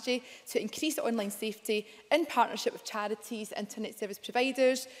strategy to increase online safety in partnership with charities, internet service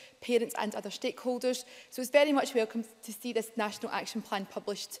providers, parents and other stakeholders. So it's very much welcome to see this National Action Plan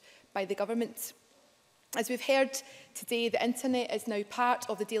published by the Government. As we've heard today, the internet is now part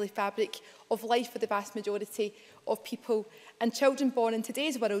of the daily fabric of life for the vast majority of people, and children born in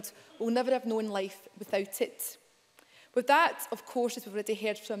today's world will never have known life without it. With that, of course, as we've already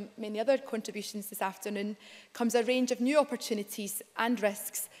heard from many other contributions this afternoon, comes a range of new opportunities and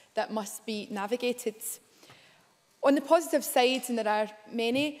risks that must be navigated. On the positive side, and there are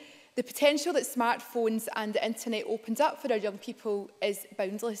many, the potential that smartphones and the internet opens up for our young people is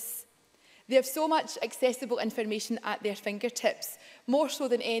boundless. They have so much accessible information at their fingertips, more so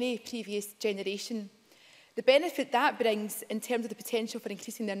than any previous generation. The benefit that brings in terms of the potential for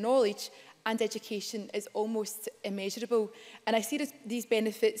increasing their knowledge and education is almost immeasurable. And I see these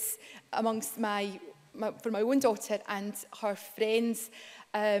benefits amongst for my own daughter and her friends.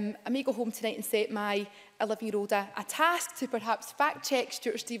 I may go home tonight and set my 11-year-old a task to perhaps fact-check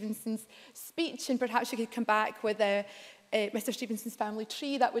Stuart Stevenson's speech, and perhaps she could come back with Mr Stevenson's family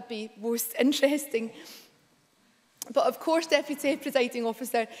tree. That would be most interesting. But of course, Deputy Presiding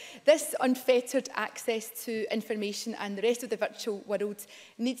Officer, this unfettered access to information and the rest of the virtual world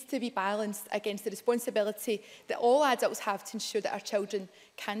needs to be balanced against the responsibility that all adults have to ensure that our children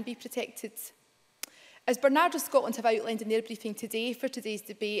can be protected. As Bernardo Scotland have outlined in their briefing today for today's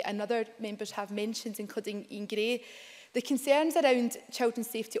debate, and other members have mentioned, including Ian Gray, the concerns around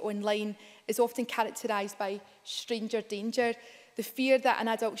children's safety online is often characterised by stranger danger, the fear that an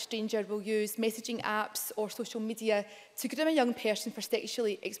adult stranger will use messaging apps or social media to groom a young person for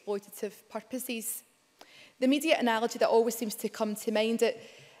sexually exploitative purposes. The immediate analogy that always seems to come to mind is,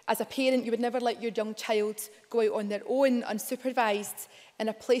 as a parent, you would never let your young child go out on their own, unsupervised, in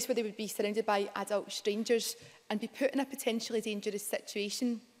a place where they would be surrounded by adult strangers and be put in a potentially dangerous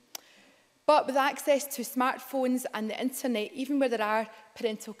situation. But with access to smartphones and the internet, even where there are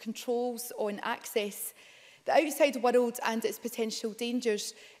parental controls on access, the outside world and its potential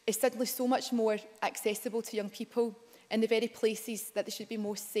dangers is suddenly so much more accessible to young people in the very places that they should be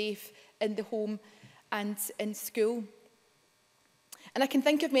most safe, in the home and in school. And I can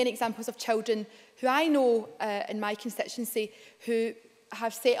think of many examples of children who I know in my constituency who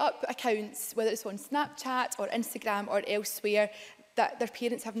have set up accounts, whether it's on Snapchat or Instagram or elsewhere, that their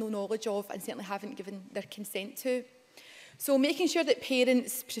parents have no knowledge of and certainly haven't given their consent to. So making sure that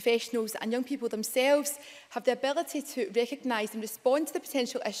parents, professionals and young people themselves have the ability to recognise and respond to the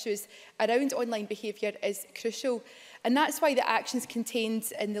potential issues around online behaviour is crucial. And that's why the actions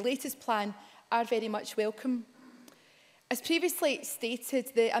contained in the latest plan are very much welcome. As previously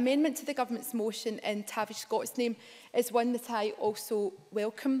stated, the amendment to the government's motion in Tavish Scott's name is one that I also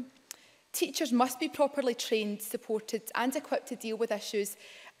welcome. Teachers must be properly trained, supported and equipped to deal with issues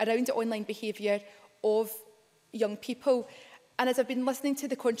around the online behaviour of young people. And as I've been listening to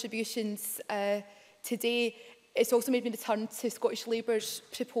the contributions today, it's also made me return to Scottish Labour's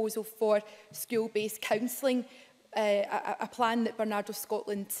proposal for school-based counselling, a plan that Bernardo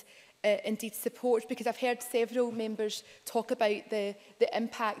Scotland indeed support, because I've heard several members talk about the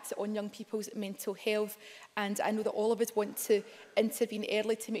impact on young people's mental health, and I know that all of us want to intervene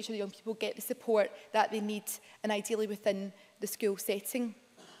early to make sure that young people get the support that they need, and ideally within the school setting.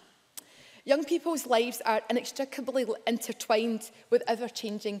 Young people's lives are inextricably intertwined with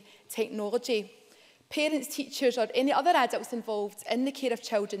ever-changing technology. Parents, teachers or any other adults involved in the care of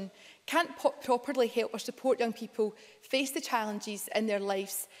children can't properly help or support young people face the challenges in their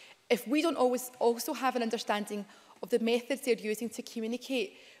lives if we don't always also have an understanding of the methods they're using to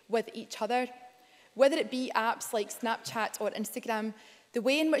communicate with each other. Whether it be apps like Snapchat or Instagram, the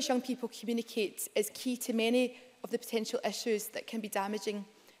way in which young people communicate is key to many of the potential issues that can be damaging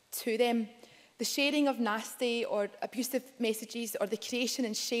to them. The sharing of nasty or abusive messages, or the creation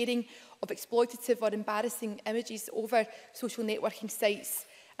and sharing of exploitative or embarrassing images over social networking sites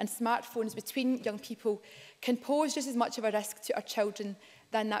and smartphones between young people can pose just as much of a risk to our children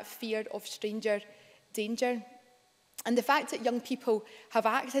than that fear of stranger danger. And the fact that young people have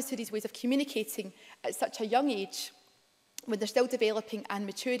access to these ways of communicating at such a young age, when they're still developing and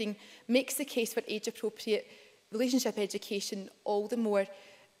maturing, makes the case for age-appropriate relationship education all the more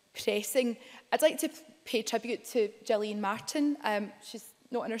pressing. I'd like to pay tribute to Gillian Martin. She's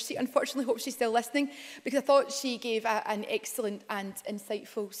not in her seat, unfortunately. Hope she's still listening, because I thought she gave an excellent and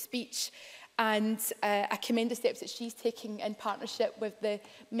insightful speech. And I commend the steps that she's taking in partnership with the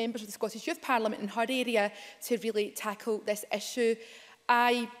members of the Scottish Youth Parliament in her area to really tackle this issue.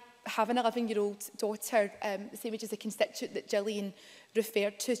 I have an 11-year-old daughter, the same age as the constituent that Gillian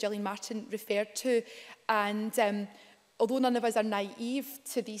Martin referred to. And although none of us are naive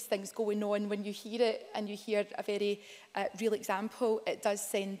to these things going on, when you hear it and you hear a very real example, it does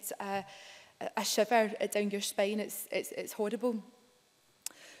send a shiver down your spine. It's horrible.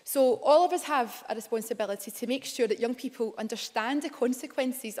 So all of us have a responsibility to make sure that young people understand the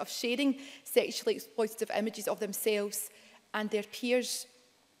consequences of sharing sexually exploitative images of themselves and their peers.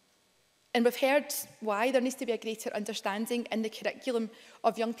 And we've heard why there needs to be a greater understanding in the curriculum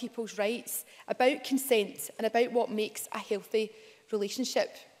of young people's rights about consent and about what makes a healthy relationship.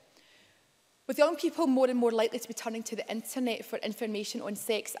 With young people more and more likely to be turning to the internet for information on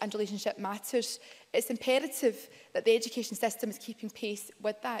sex and relationship matters, it's imperative that the education system is keeping pace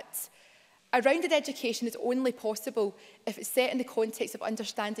with that. A rounded education is only possible if it's set in the context of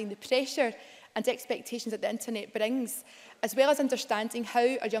understanding the pressure and expectations that the internet brings, as well as understanding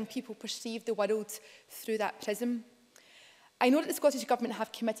how our young people perceive the world through that prism. I know that the Scottish Government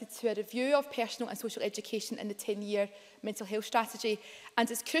have committed to a review of personal and social education in the 10-year mental health strategy, and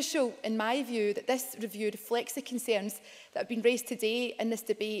it's crucial, in my view, that this review reflects the concerns that have been raised today in this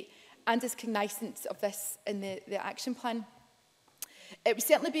debate and is cognizant of this in the action plan. It would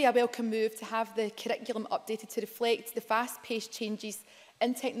certainly be a welcome move to have the curriculum updated to reflect the fast-paced changes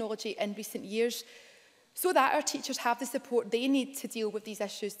in technology in recent years, so that our teachers have the support they need to deal with these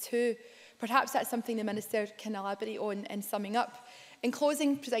issues too. Perhaps that's something the Minister can elaborate on in summing up. In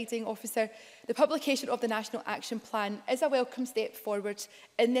closing, Presiding Officer, the publication of the National Action Plan is a welcome step forward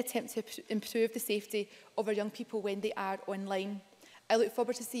in the attempt to improve the safety of our young people when they are online. I look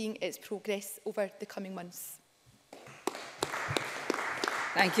forward to seeing its progress over the coming months.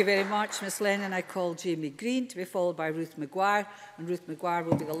 Thank you very much, Ms Lennon. I call Jamie Green to be followed by Ruth Maguire, and Ruth Maguire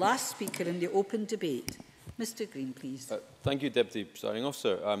will be the last speaker in the open debate. Mr Green, please. Thank you, Deputy Presiding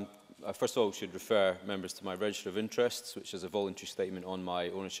Officer. I first of all should refer members to my Register of Interests, which is a voluntary statement on my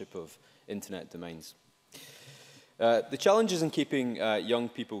ownership of internet domains. The challenges in keeping young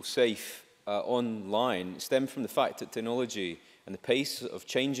people safe online stem from the fact that technology and the pace of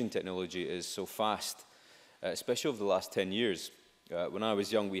changing technology is so fast, especially over the last 10 years. When I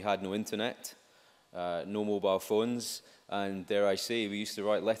was young, we had no internet, no mobile phones, and dare I say, we used to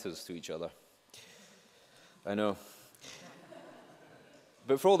write letters to each other. I know.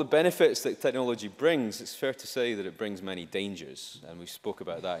 But for all the benefits that technology brings, it's fair to say that it brings many dangers, and we spoke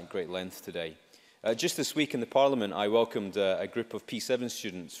about that in great length today. Just this week in the Parliament, I welcomed a group of P7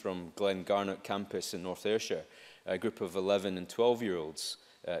 students from Glen Garnock campus in North Ayrshire, a group of 11 and 12-year-olds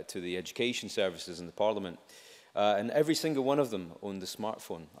to the education services in the Parliament. And every single one of them owned a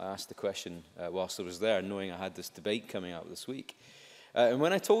smartphone. I asked the question whilst I was there, knowing I had this debate coming up this week. And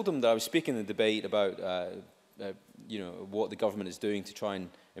when I told them that I was speaking in the debate about what the government is doing to try and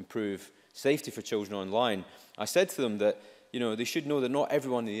improve safety for children online, I said to them that they should know that not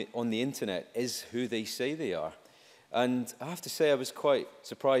everyone on the internet is who they say they are. And I have to say I was quite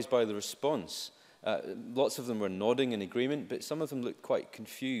surprised by the response. Lots of them were nodding in agreement, but some of them looked quite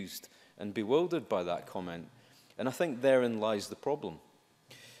confused and bewildered by that comment. And I think therein lies the problem.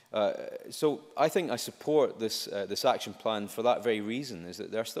 So I think I support this action plan for that very reason, is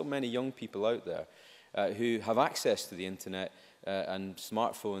that there are still many young people out there who have access to the internet and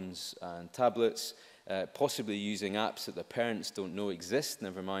smartphones and tablets, possibly using apps that their parents don't know exist,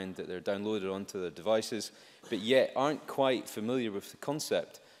 never mind that they're downloaded onto their devices, but yet aren't quite familiar with the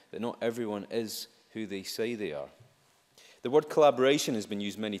concept that not everyone is who they say they are. The word collaboration has been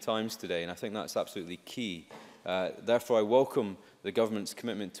used many times today, and I think that's absolutely key. Therefore, I welcome the government's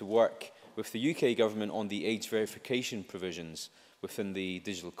commitment to work with the UK government on the age verification provisions within the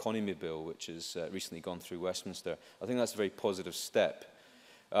Digital Economy Bill, which has recently gone through Westminster. I think that's a very positive step.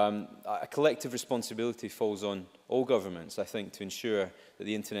 A collective responsibility falls on all governments, I think, to ensure that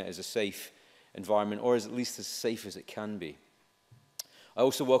the internet is a safe environment, or is at least as safe as it can be. I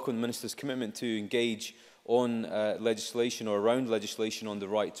also welcome the Minister's commitment to engage on legislation or around legislation on the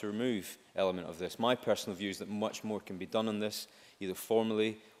right to remove element of this. My personal view is that much more can be done on this, either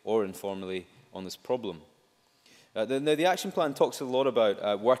formally or informally, on this problem. The action plan talks a lot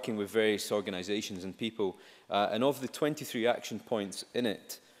about working with various organisations and people, and of the 23 action points in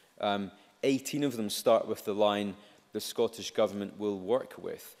it, 18 of them start with the line, the Scottish Government will work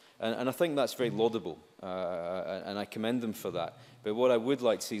with. And I think that's very laudable, and I commend them for that. But what I would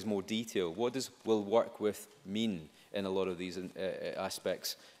like to see is more detail. What does will work with mean in a lot of these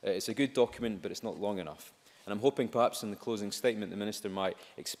aspects? It's a good document, but it's not long enough. And I'm hoping perhaps in the closing statement the Minister might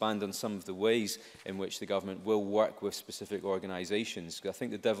expand on some of the ways in which the government will work with specific organisations, because I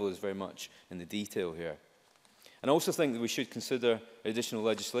think the devil is very much in the detail here. And I also think that we should consider additional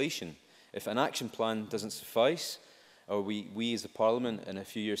legislation. If an action plan doesn't suffice, or we as a Parliament in a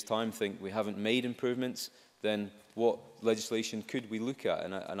few years' time think we haven't made improvements, then what legislation could we look at?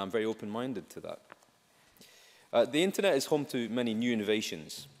 And I'm very open-minded to that. The internet is home to many new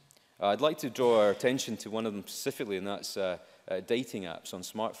innovations. I'd like to draw our attention to one of them specifically, and that's dating apps on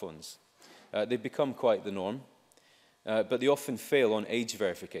smartphones. They've become quite the norm, but they often fail on age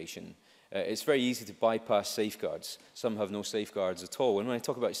verification. It's very easy to bypass safeguards. Some have no safeguards at all. And when I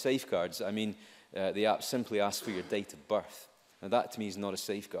talk about safeguards, I mean the app simply asks for your date of birth. Now that to me is not a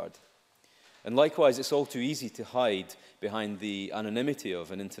safeguard. And likewise, it's all too easy to hide behind the anonymity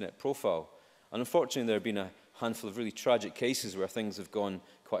of an internet profile. And unfortunately, there have been a handful of really tragic cases where things have gone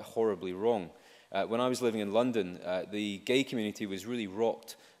quite horribly wrong. When I was living in London, the gay community was really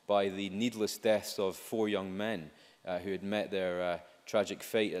rocked by the needless deaths of 4 young men who had met their tragic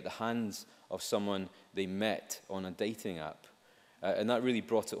fate at the hands of someone they met on a dating app. And that really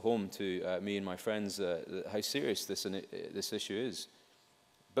brought it home to me and my friends how serious this issue is.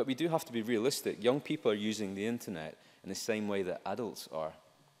 But we do have to be realistic. Young people are using the internet in the same way that adults are.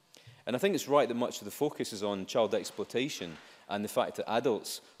 And I think it's right that much of the focus is on child exploitation and the fact that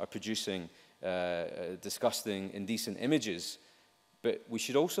adults are producing disgusting, indecent images. But we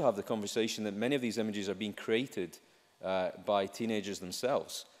should also have the conversation that many of these images are being created by teenagers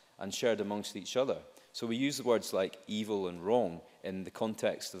themselves and shared amongst each other. So we use the words like evil and wrong in the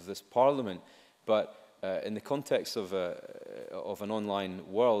context of this Parliament, but in the context of an online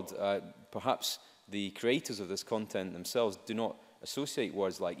world, perhaps the creators of this content themselves do not associate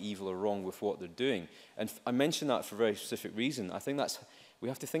words like evil or wrong with what they're doing. And I mention that for a very specific reason. I think we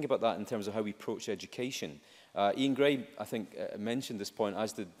have to think about that in terms of how we approach education. Ian Gray, I think, mentioned this point,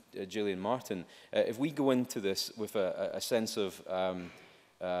 as did Gillian Martin. If we go into this with a sense of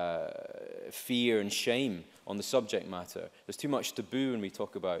fear and shame on the subject matter. There's too much taboo when we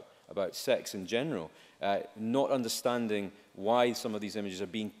talk about sex in general. Not understanding why some of these images are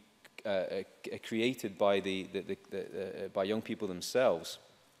being created by by young people themselves.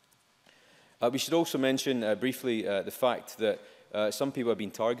 We should also mention briefly the fact that some people have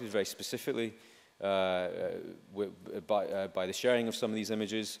been targeted very specifically by the sharing of some of these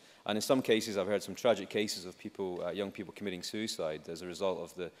images, and in some cases I've heard some tragic cases of people, young people committing suicide as a result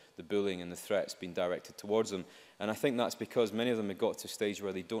of the bullying and the threats being directed towards them. And I think that's because many of them have got to a stage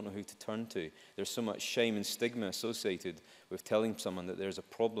where they don't know who to turn to. There's so much shame and stigma associated with telling someone that there's a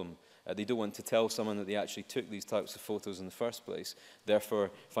problem. They don't want to tell someone that they actually took these types of photos in the first place, therefore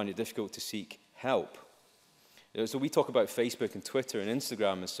find it difficult to seek help. So we talk about Facebook and Twitter and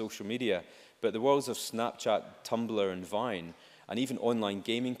Instagram as social media, but the worlds of Snapchat, Tumblr and Vine, and even online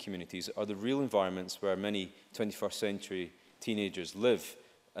gaming communities are the real environments where many 21st century teenagers live,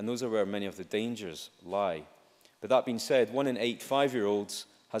 and those are where many of the dangers lie. But that being said, 1 in 8 5-year-olds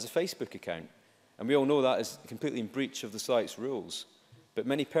has a Facebook account, and we all know that is completely in breach of the site's rules. But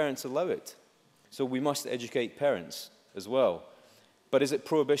many parents allow it. So we must educate parents as well. But is it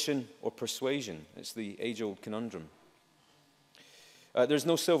prohibition or persuasion? It's the age-old conundrum. There's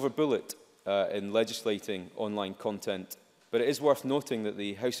no silver bullet in legislating online content, but it is worth noting that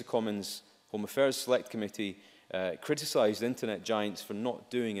the House of Commons Home Affairs Select Committee criticised internet giants for not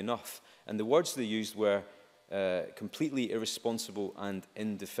doing enough. And the words they used were completely irresponsible and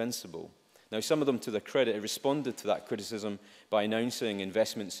indefensible. Now, some of them, to their credit, responded to that criticism by announcing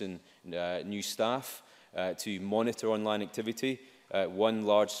investments in new staff to monitor online activity. One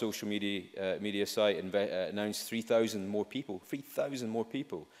large social media site announced 3,000 more people, 3,000 more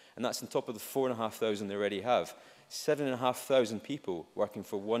people, and that's on top of the 4,500 they already have. 7,500 people working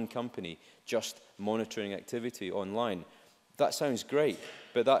for one company just monitoring activity online. That sounds great,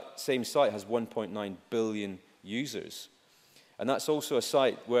 but that same site has 1.9 billion users. And that's also a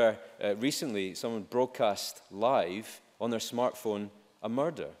site where recently someone broadcast live on their smartphone a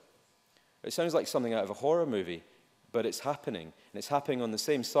murder. It sounds like something out of a horror movie, but it's happening. And it's happening on the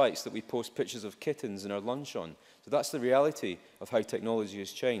same sites that we post pictures of kittens in our lunch on. So that's the reality of how technology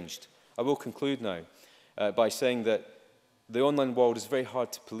has changed. I will conclude now by saying that the online world is very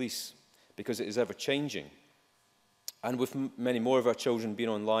hard to police because it is ever changing. And with many more of our children being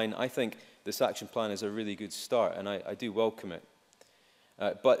online, I think this action plan is a really good start, and I do welcome it.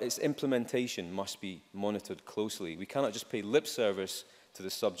 But its implementation must be monitored closely. We cannot just pay lip service to the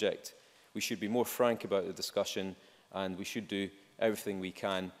subject. We should be more frank about the discussion, and we should do everything we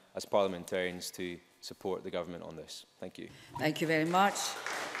can as parliamentarians to support the government on this. Thank you. Thank you very much.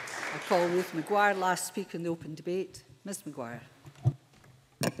 I call Ruth Maguire, last speaker in the open debate. Ms Maguire.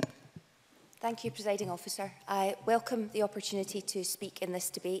 Thank you, Presiding Officer. I welcome the opportunity to speak in this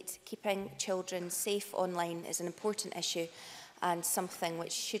debate. Keeping children safe online is an important issue and something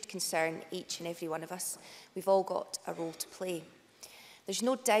which should concern each and every one of us. We've all got a role to play. There's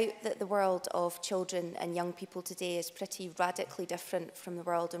no doubt that the world of children and young people today is pretty radically different from the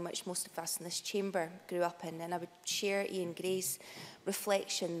world in which most of us in this chamber grew up in, and I would share Ian Gray's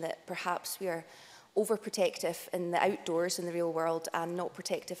reflection that perhaps we are overprotective in the outdoors in the real world and not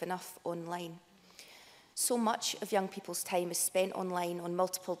protective enough online. So much of young people's time is spent online on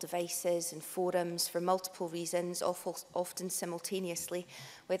multiple devices and forums for multiple reasons, often simultaneously,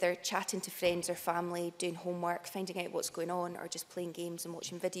 whether chatting to friends or family, doing homework, finding out what's going on, or just playing games and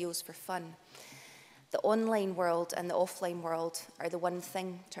watching videos for fun. The online world and the offline world are the one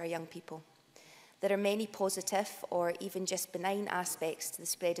thing to our young people. There are many positive or even just benign aspects to the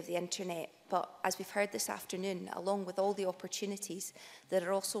spread of the internet, but as we've heard this afternoon, along with all the opportunities, there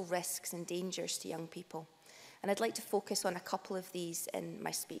are also risks and dangers to young people. And I'd like to focus on a couple of these in my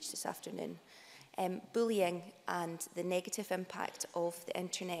speech this afternoon. Bullying and the negative impact of the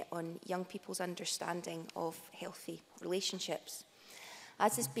internet on young people's understanding of healthy relationships.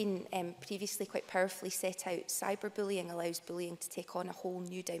 As has been previously quite powerfully set out, cyberbullying allows bullying to take on a whole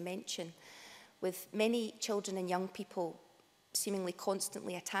new dimension. With many children and young people seemingly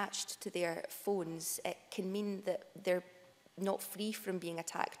constantly attached to their phones, it can mean that they're not free from being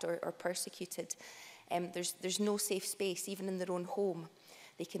attacked or persecuted. There's no safe space, even in their own home.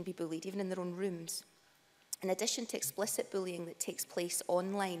 They can be bullied, even in their own rooms. In addition to explicit bullying that takes place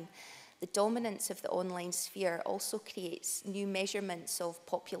online, the dominance of the online sphere also creates new measurements of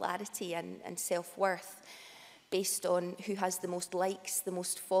popularity and self-worth, based on who has the most likes, the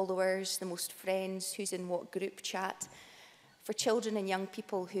most followers, the most friends, who's in what group chat. For children and young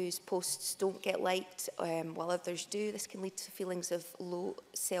people whose posts don't get liked while others do, this can lead to feelings of low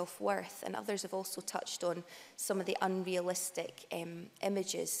self-worth, and others have also touched on some of the unrealistic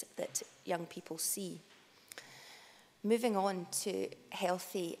images that young people see. Moving on to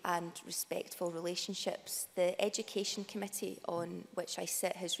healthy and respectful relationships, the Education Committee on which I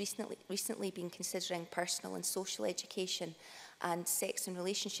sit has recently been considering personal and social education and sex and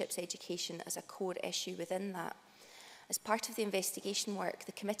relationships education as a core issue within that. As part of the investigation work,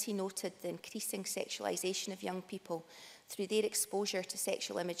 the committee noted the increasing sexualisation of young people through their exposure to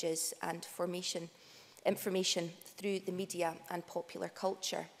sexual images and information through the media and popular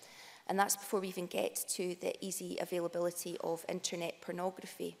culture. And that's before we even get to the easy availability of internet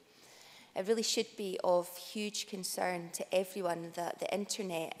pornography. It really should be of huge concern to everyone that the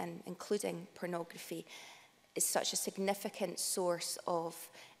internet, and including pornography, is such a significant source of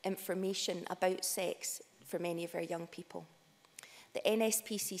information about sex for many of our young people. The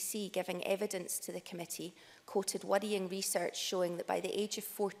NSPCC, giving evidence to the committee, quoted worrying research showing that by the age of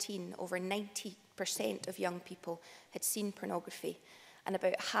 14, over 90% of young people had seen pornography, and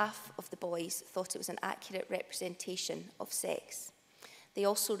about half of the boys thought it was an accurate representation of sex. They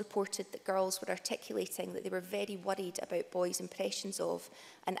also reported that girls were articulating that they were very worried about boys' impressions of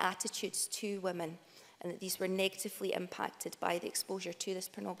and attitudes to women, and that these were negatively impacted by the exposure to this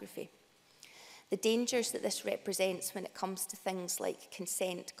pornography. The dangers that this represents when it comes to things like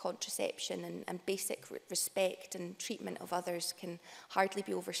consent, contraception, and basic respect and treatment of others can hardly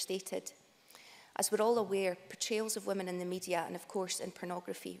be overstated. As we're all aware, portrayals of women in the media and, of course, in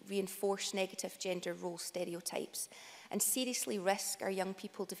pornography reinforce negative gender role stereotypes and seriously risk our young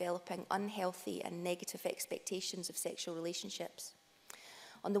people developing unhealthy and negative expectations of sexual relationships.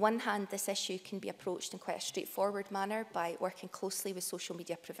 On the one hand, this issue can be approached in quite a straightforward manner by working closely with social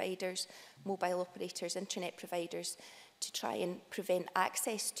media providers, mobile operators, internet providers to try and prevent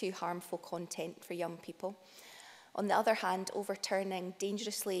access to harmful content for young people. On the other hand, overturning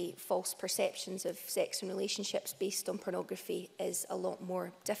dangerously false perceptions of sex and relationships based on pornography is a lot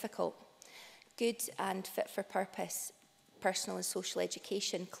more difficult. Good and fit for purpose personal and social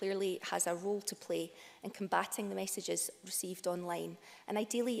education clearly has a role to play in combating the messages received online, and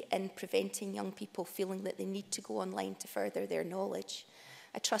ideally in preventing young people feeling that they need to go online to further their knowledge.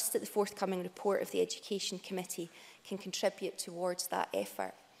 I trust that the forthcoming report of the Education Committee can contribute towards that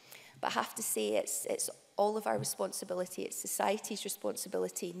effort. But I have to say it's all of our responsibility, it's society's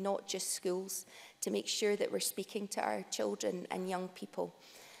responsibility, not just schools, to make sure that we're speaking to our children and young people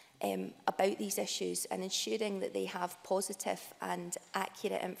about these issues and ensuring that they have positive and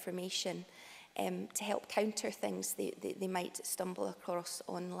accurate information to help counter things they might stumble across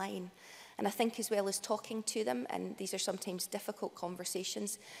online. And I think as well as talking to them, and these are sometimes difficult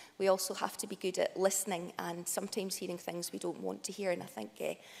conversations, we also have to be good at listening and sometimes hearing things we don't want to hear. And I think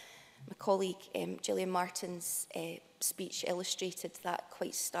my colleague Gillian Martin's speech illustrated that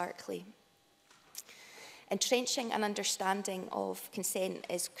quite starkly. Entrenching an understanding of consent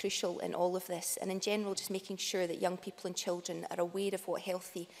is crucial in all of this, and in general just making sure that young people and children are aware of what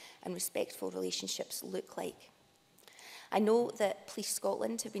healthy and respectful relationships look like. I know that Police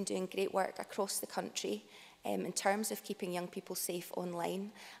Scotland have been doing great work across the country in terms of keeping young people safe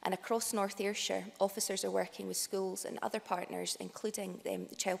online, and across North Ayrshire, officers are working with schools and other partners, including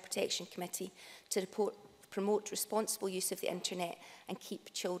the Child Protection Committee, to promote responsible use of the internet and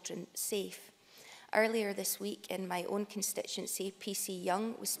keep children safe. Earlier this week, in my own constituency, PC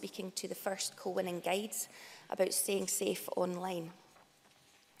Young was speaking to the first co-winning guides about staying safe online.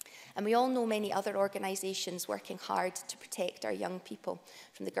 And we all know many other organisations working hard to protect our young people,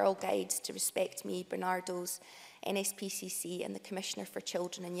 from the Girl Guides to Respect Me, Bernardo's, NSPCC and the Commissioner for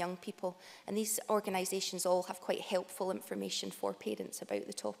Children and Young People. And these organisations all have quite helpful information for parents about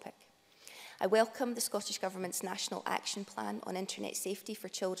the topic. I welcome the Scottish Government's National Action Plan on Internet Safety for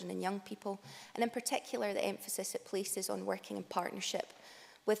Children and Young People, and in particular the emphasis it places on working in partnership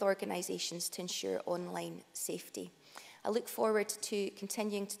with organisations to ensure online safety. I look forward to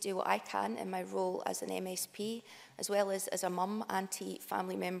continuing to do what I can in my role as an MSP, as well as a mum, auntie,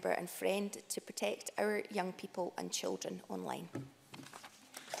 family member and friend to protect our young people and children online.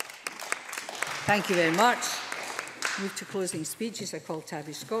 Thank you very much. Move to closing speeches. I call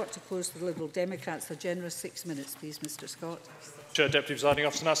Tabby Scott to close the Liberal Democrats. A generous 6 minutes, please, Mr Scott. Chair, Deputy Presiding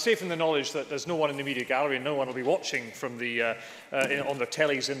Officer, now safe in the knowledge that there's no one in the media gallery and no one will be watching from the on the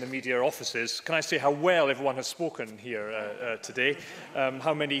tellies in the media offices. Can I say how well everyone has spoken here today?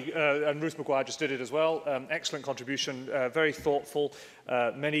 How many, and Ruth McGuire just did it as well. Excellent contribution, very thoughtful,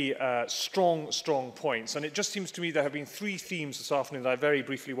 many strong points. And it just seems to me there have been three themes this afternoon that I very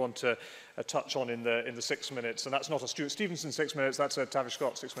briefly want to touch on in the 6 minutes. And that's not a Stuart Stevenson 6 minutes, that's a Tavish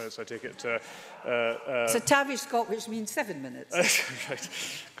Scott 6 minutes, I take it. It's a Tavish Scott, which means 7 minutes. Right.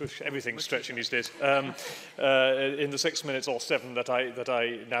 Good, everything's stretching these days. In the 6 minutes or 7 that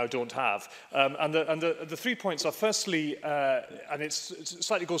I now don't have. And the 3 points are firstly, and it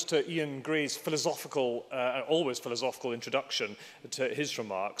slightly goes to Ian Gray's philosophical, always philosophical introduction to his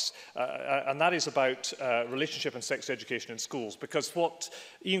remarks, and that is about relationship and sex education in schools. Because what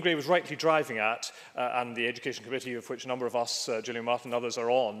Ian Gray was rightly driving at, and the Education Committee, of which a number of us, Gillian Martin and others, are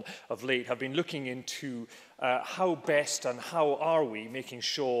on of late, have been looking into how best and how are we making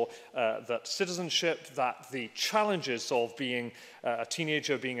sure that citizenship, that the challenges of being a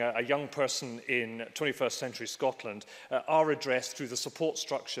teenager, being a young person in 21st century Scotland are addressed through the support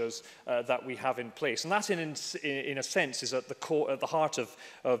structures that we have in place. And that, in a sense, is at the heart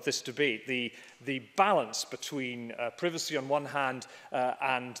of this debate. The balance between privacy on one hand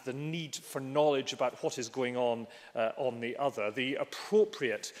and the need for knowledge about what is going on the other. The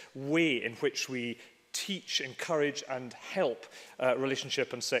appropriate way in which we teach, encourage and help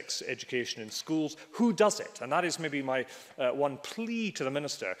relationship and sex education in schools. Who does it? And that is maybe my one plea to the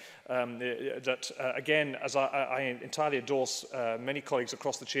Minister, that again, as I entirely endorse many colleagues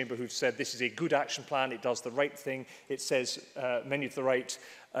across the chamber who've said this is a good action plan, it does the right thing, it says many of the right,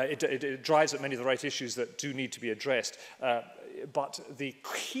 it drives at many of the right issues that do need to be addressed. But the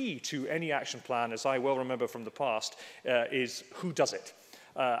key to any action plan, as I well remember from the past, is who does it?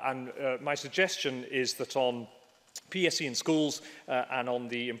 My suggestion is that on PSE in schools and on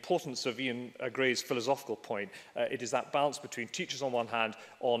the importance of Ian Gray's philosophical point, it is that balance between teachers on one hand,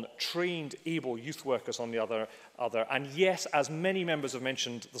 on trained, able youth workers on the other, and yes, as many members have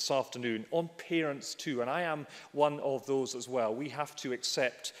mentioned this afternoon, on parents too, and I am one of those as well. We have to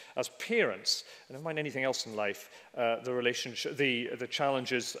accept as parents, and never mind anything else in life, the relationship, the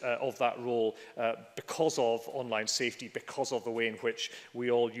challenges of that role because of online safety, because of the way in which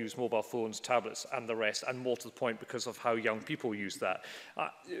we all use mobile phones, tablets and the rest, and more to the point, because of how young people use that.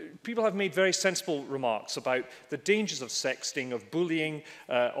 People have made very sensible remarks about the dangers of sexting, of bullying,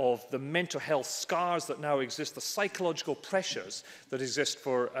 of the mental health scars that now exist, the psychological pressures that exist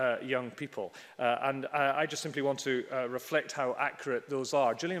for young people. And I just simply want to reflect how accurate those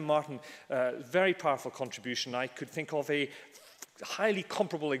are. Gillian Martin, very powerful contribution. I could think of a highly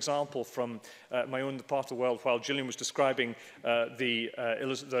comparable example from my own part of the world while Gillian was describing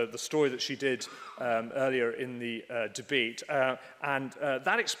the story that she did earlier in the debate. And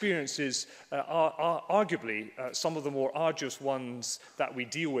that experience is arguably some of the more arduous ones that we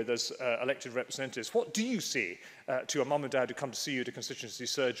deal with as elected representatives. What do you say to a mum and dad who come to see you at a constituency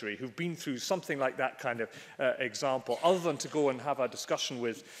surgery who've been through something like that kind of example, other than to go and have a discussion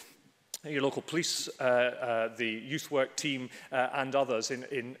with your local police, the youth work team and others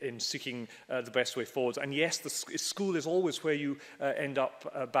in seeking the best way forward? And yes, the school is always where you end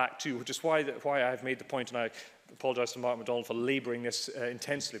up back to, which is why I've made the point, and I apologise to Mark McDonald for labouring this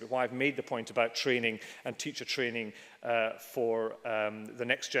intensely, but why I've made the point about training and teacher training for the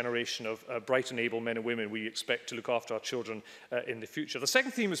next generation of bright and able men and women we expect to look after our children in the future. The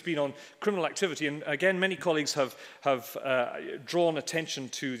second theme has been on criminal activity, and again many colleagues have drawn attention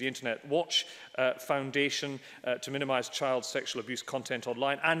to the Internet Watch Foundation to minimise child sexual abuse content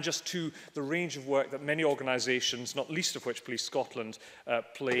online, and just to the range of work that many organisations, not least of which Police Scotland,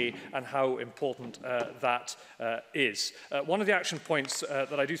 play, and how important that is. One of the action points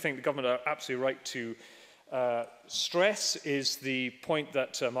that I do think the government are absolutely right to stress is the point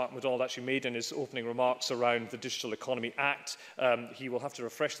that Mark McDonald actually made in his opening remarks around the Digital Economy Act. He will have to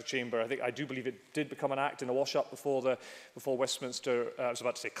refresh the chamber. I do believe it did become an act in a wash-up before Westminster, I was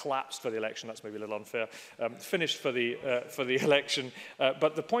about to say collapsed for the election, that's maybe a little unfair, finished for the election.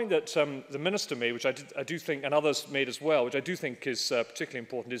 But the point that the Minister made, which I do think, and others made as well, which I do think is particularly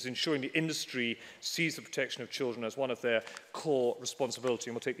important, is ensuring the industry sees the protection of children as one of their core responsibility,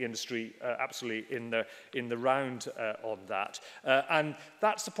 and we'll take the industry absolutely in the round on that. And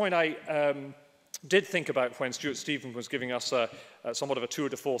that's the point I did think about when Stuart Stephen was giving us somewhat of a tour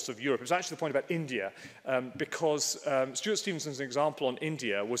de force of Europe. It was actually the point about India, because Stuart Stevenson's example on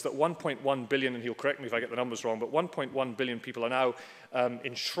India was that 1.1 billion, and he'll correct me if I get the numbers wrong, but 1.1 billion people are now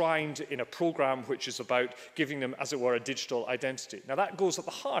enshrined in a programme which is about giving them, as it were, a digital identity. Now that goes at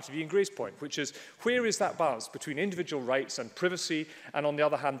the heart of Ian Gray's point, which is where is that balance between individual rights and privacy, and on the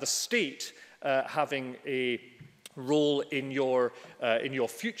other hand, the state having a role in your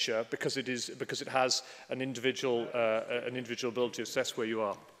future because it has an individual ability to assess where you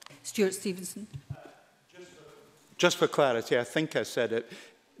are. Stuart Stevenson. Just for clarity, I think I said it,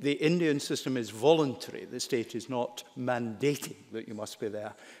 the Indian system is voluntary. The state is not mandating that you must be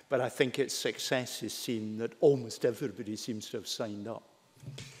there. But I think its success is seen that almost everybody seems to have signed up.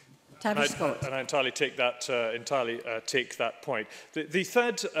 And I entirely take that point. The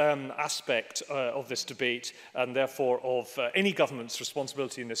third aspect of this debate, and therefore of any government's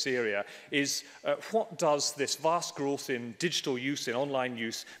responsibility in this area, is what does this vast growth in digital use, in online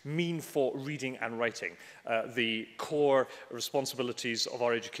use, mean for reading and writing, the core responsibilities of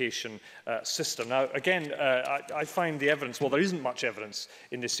our education system? Now, again, I find the evidence, well, there isn't much evidence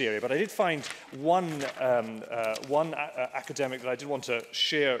in this area, but I did find one academic that I did want to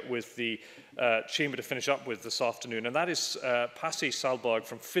share with the Chamber to finish up with this afternoon, and that is Pasi Salberg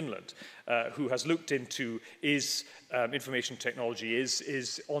from Finland, who has looked into is information technology,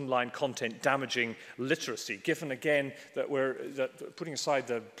 is online content damaging literacy, given again that putting aside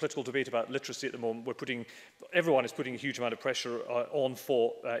the political debate about literacy at the moment, everyone is putting a huge amount of pressure on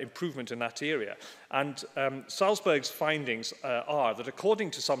for improvement in that area. And Salzberg's findings are that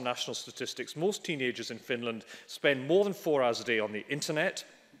according to some national statistics, most teenagers in Finland spend more than 4 hours a day on the internet,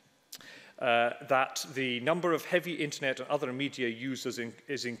 that the number of heavy internet and other media users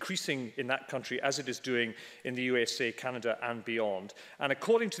is increasing in that country as it is doing in the USA, Canada and beyond. And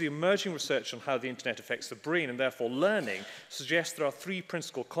according to the emerging research on how the internet affects the brain and therefore learning, suggests there are 3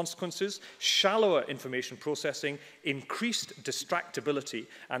 principal consequences: shallower information processing, increased distractibility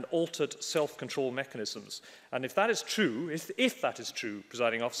and altered self-control mechanisms. And if that is true, if that is true,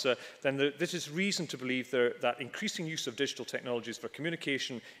 Presiding Officer, then this is reason to believe that increasing use of digital technologies for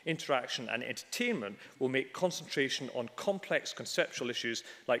communication, interaction and entertainment will make concentration on complex conceptual issues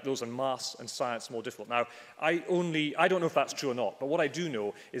like those in maths and science more difficult. Now, I don't know if that's true or not, but what I do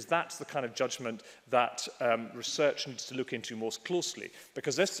know is that's the kind of judgment that research needs to look into most closely.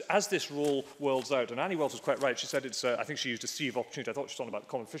 Because as this role whirls out, and Annie Wells was quite right, she said it's, I think she used a sea of opportunity. I thought she was talking about the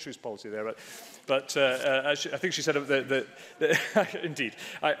common fisheries policy there, but I think she said, indeed,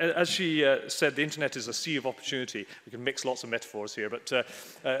 as she said, the internet is a sea of opportunity. We can mix lots of metaphors here, but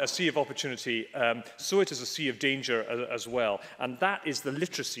a sea of opportunity, so it is a sea of danger as well. And that is the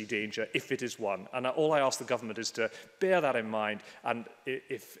literacy danger, if it is one. And all I ask the government is to bear that in mind, and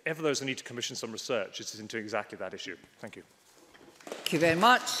if ever there's a need to commission some research, it is into exactly that issue. Thank you. Thank you very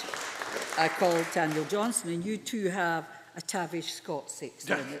much. I call Daniel Johnson, and you too have a Tavish Scott 6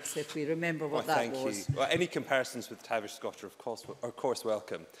 minutes, if we remember what that was. Thank you. Well, any comparisons with Tavish Scott are of course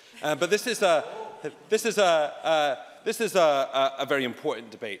welcome. But this is a very important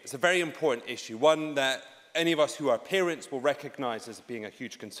debate. It's a very important issue, one that any of us who are parents will recognise as being a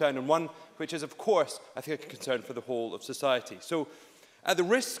huge concern, and one which is, of course, I think, a concern for the whole of society. So, at the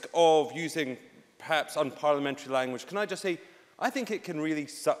risk of using perhaps unparliamentary language, can I just say, I think it can really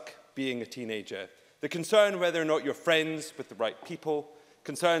suck being a teenager. The concern whether or not you're friends with the right people,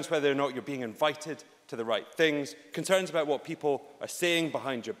 concerns whether or not you're being invited to the right things, concerns about what people are saying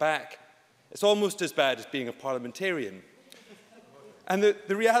behind your back. It's almost as bad as being a parliamentarian. And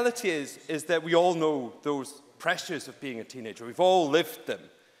the reality is that we all know those pressures of being a teenager. We've all lived them.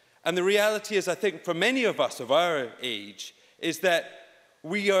 And the reality is, I think, for many of us of our age, is that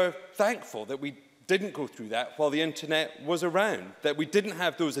we are thankful that we didn't go through that while the internet was around, that we didn't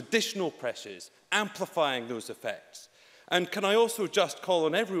have those additional pressures amplifying those effects. And can I also just call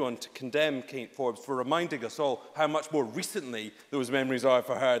on everyone to condemn Kate Forbes for reminding us all how much more recently those memories are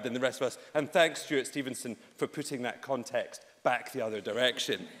for her than the rest of us. And thanks, Stuart Stevenson, for putting that context back the other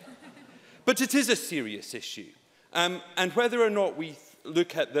direction. But it is a serious issue. And whether or not we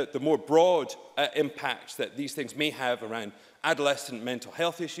look at the more broad impacts that these things may have around adolescent mental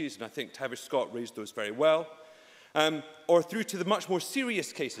health issues, and I think Tavish Scott raised those very well, or through to the much more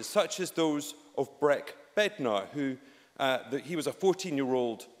serious cases, such as those of Breck Bednar, who he was a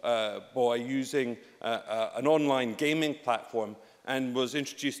 14-year-old boy using an online gaming platform and was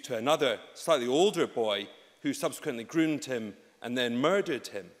introduced to another slightly older boy who subsequently groomed him and then murdered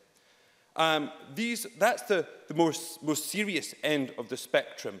him. That's the most serious end of the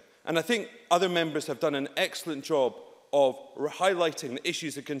spectrum. And I think other members have done an excellent job of highlighting the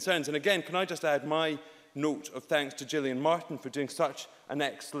issues and concerns. And again, can I just add my note of thanks to Gillian Martin for doing such an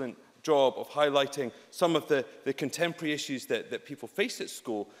excellent job of highlighting some of the contemporary issues that people face at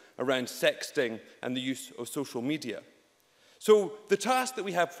school around sexting and the use of social media. So the task that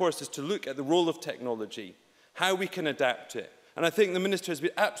we have for us is to look at the role of technology, how we can adapt to it. And I think the Minister has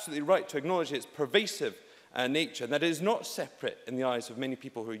been absolutely right to acknowledge its pervasive nature, and that it is not separate in the eyes of many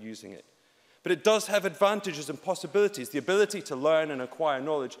people who are using it. But it does have advantages and possibilities. The ability to learn and acquire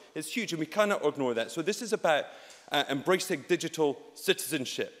knowledge is huge, and we cannot ignore that. So this is about embracing digital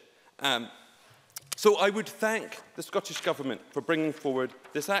citizenship. So I would thank the Scottish Government for bringing forward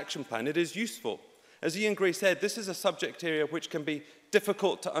this action plan. It is useful. As Ian Gray said, this is a subject area which can be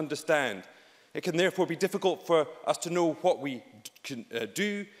difficult to understand. It can therefore be difficult for us to know what we can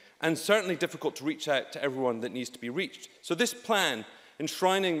do, and certainly difficult to reach out to everyone that needs to be reached. So this plan,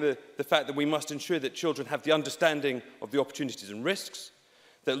 enshrining the fact that we must ensure that children have the understanding of the opportunities and risks,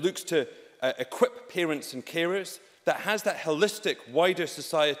 that looks to equip parents and carers, that has that holistic, wider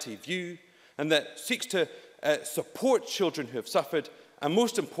society view, and that seeks to support children who have suffered, and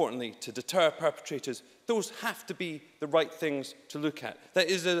most importantly, to deter perpetrators, those have to be the right things to look at. That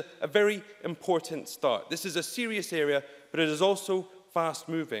is a very important start. This is a serious area, but it is also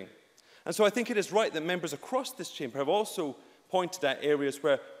fast-moving. And so I think it is right that members across this chamber have also pointed at areas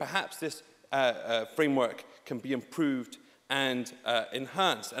where perhaps this framework can be improved and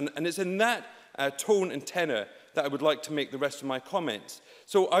enhanced. And it's in that tone and tenor that I would like to make the rest of my comments.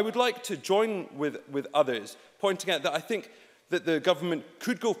 So I would like to join with others, pointing out that I think that the government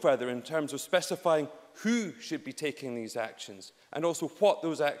could go further in terms of specifying who should be taking these actions and also what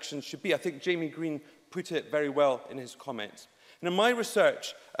those actions should be. I think Jamie Green put it very well in his comments. And in my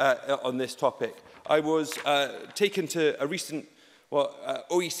research on this topic, I was taken to a recent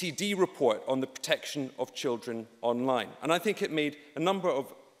OECD report on the protection of children online. And I think it made a number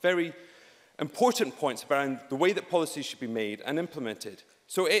of very important points around the way that policies should be made and implemented.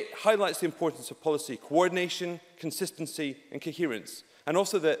 So it highlights the importance of policy coordination, consistency and coherence, and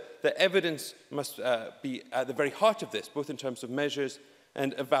also that the evidence must be at the very heart of this, both in terms of measures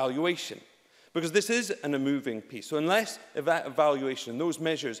and evaluation. Because this is a moving piece. So unless that evaluation and those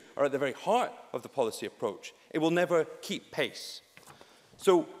measures are at the very heart of the policy approach, it will never keep pace.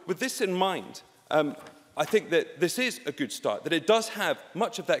 So with this in mind, I think that this is a good start, that it does have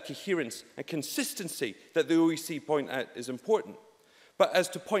much of that coherence and consistency that the OECD point out is important. But as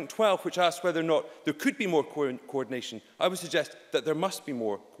to point 12, which asks whether or not there could be more coordination, I would suggest that there must be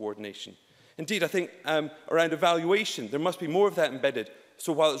more coordination. Indeed, I think around evaluation, there must be more of that embedded.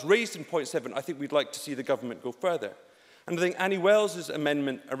 So while it's raised in point 7, I think we'd like to see the government go further. And I think Annie Wells's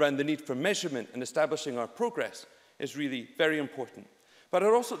amendment around the need for measurement and establishing our progress is really very important. But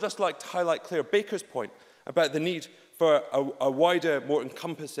I'd also just like to highlight Claire Baker's point about the need for a wider, more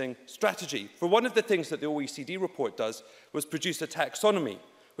encompassing strategy. For one of the things that the OECD report does was produce a taxonomy,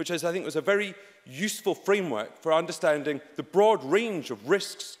 which I think was a very useful framework for understanding the broad range of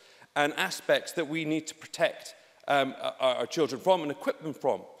risks and aspects that we need to protect our children from and equip them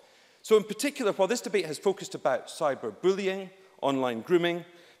from. So in particular, while this debate has focused about cyberbullying, online grooming,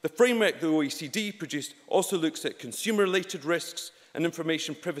 the framework the OECD produced also looks at consumer-related risks and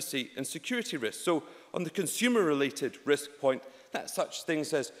information privacy and security risks. So on the consumer-related risk point, that's such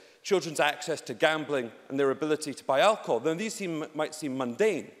things as children's access to gambling and their ability to buy alcohol. Now, these might seem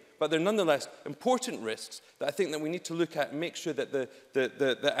mundane, but they're nonetheless important risks that I think that we need to look at and make sure that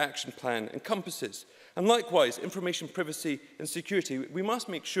the action plan encompasses. And likewise, information privacy and security, we must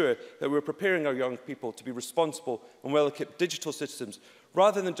make sure that we're preparing our young people to be responsible and well-equipped digital citizens,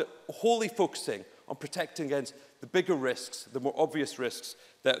 rather than wholly focusing on protecting against the bigger risks, the more obvious risks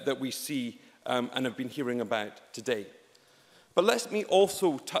that we see and have been hearing about today. But let me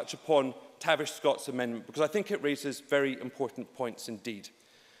also touch upon Tavish Scott's amendment, because I think it raises very important points indeed.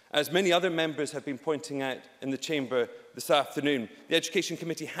 As many other members have been pointing out in the chamber this afternoon, the Education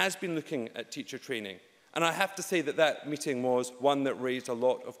Committee has been looking at teacher training. And I have to say that that meeting was one that raised a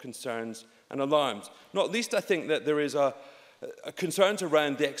lot of concerns and alarms. Not least, I think that there is concerns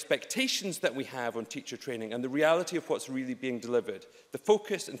around the expectations that we have on teacher training and the reality of what's really being delivered. The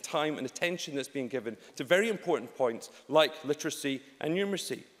focus and time and attention that's being given to very important points like literacy and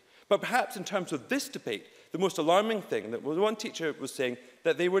numeracy. But perhaps in terms of this debate, the most alarming thing that one teacher was saying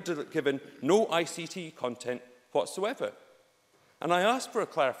that they were given no ICT content whatsoever. And I asked for a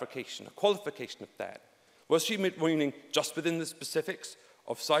clarification, a qualification of that. Was she meaning just within the specifics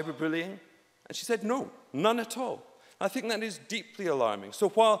of cyberbullying? And she said no, none at all. I think that is deeply alarming. So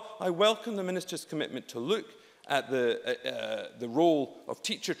while I welcome the Minister's commitment to look at the role of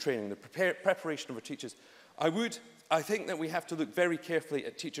teacher training, the preparation of our teachers, I think that we have to look very carefully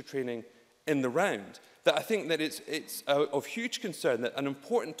at teacher training in the round. That I think that it's of huge concern that an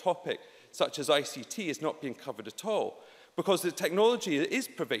important topic such as ICT is not being covered at all, because the technology is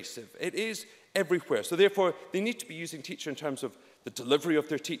pervasive, it is everywhere. So therefore, they need to be using teacher in terms of the delivery of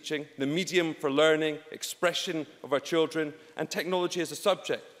their teaching, the medium for learning, expression of our children, and technology as a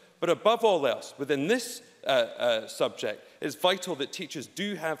subject. But above all else, within this subject, it's vital that teachers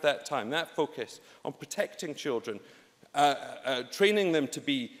do have that time, that focus on protecting children, training them to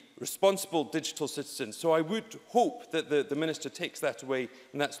be responsible digital citizens. So I would hope that the Minister takes that away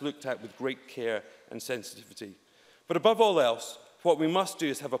and that's looked at with great care and sensitivity. But above all else, what we must do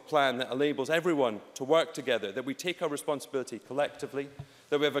is have a plan that enables everyone to work together, that we take our responsibility collectively,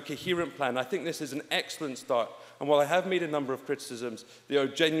 that we have a coherent plan. I think this is an excellent start. And while I have made a number of criticisms, they are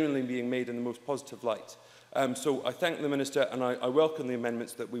genuinely being made in the most positive light. So I thank the Minister and I welcome the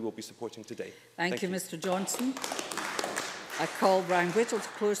amendments that we will be supporting today. Thank you, Mr Johnson. I call Brian Whittle to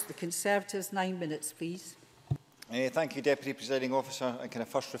close the Conservatives. 9 minutes, please. Thank you, Deputy Presiding Officer. And can I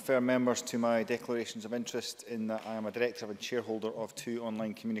first refer members to my declarations of interest in that I am a director and shareholder of 2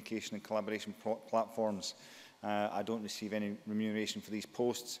 online communication and collaboration platforms. I don't receive any remuneration for these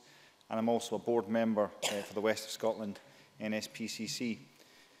posts, and I'm also a board member for the West of Scotland NSPCC.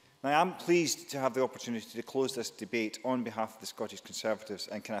 Now, I am pleased to have the opportunity to close this debate on behalf of the Scottish Conservatives,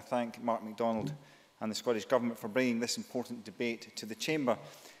 and can I thank Mark McDonald and the Scottish Government for bringing this important debate to the Chamber.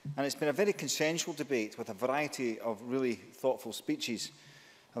 And it's been a very consensual debate with a variety of really thoughtful speeches.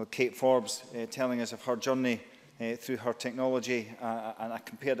 Kate Forbes telling us of her journey through her technology, and I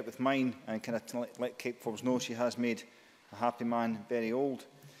compared it with mine, and kind of let Kate Forbes know she has made a happy man very old.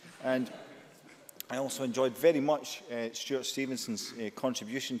 And I also enjoyed very much Stuart Stevenson's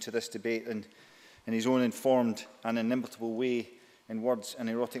contribution to this debate, and in his own informed and inimitable way, in words and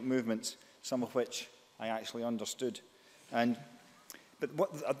erotic movements, some of which I actually understood. But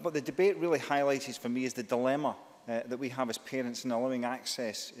what the debate really highlights for me is the dilemma that we have as parents in allowing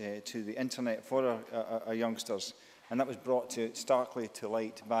access to the internet for our youngsters. And that was brought starkly to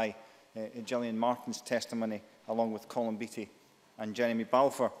light by Gillian Martin's testimony, along with Colin Beattie and Jeremy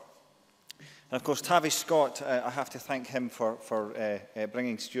Balfour. And of course, Tavish Scott, I have to thank him for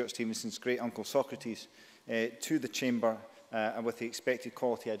bringing Stuart Stevenson's great uncle Socrates to the Chamber, and with the expected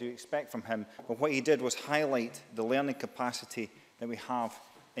quality I do expect from him. But what he did was highlight the learning capacity that we have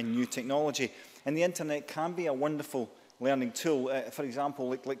in new technology. And the internet can be a wonderful learning tool. For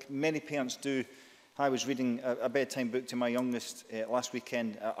example, like many parents do, I was reading a bedtime book to my youngest last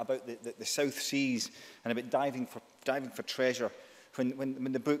weekend about the South Seas and about diving for treasure,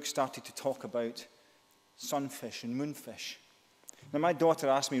 when the book started to talk about sunfish and moonfish. Now, my daughter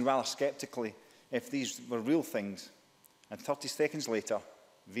asked me rather sceptically if these were real things. And 30 seconds later,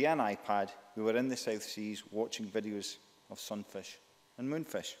 via an iPad, we were in the South Seas watching videos of sunfish and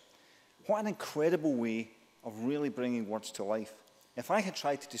moonfish. What an incredible way of really bringing words to life. If I had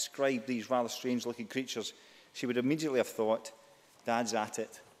tried to describe these rather strange-looking creatures, she would immediately have thought, Dad's at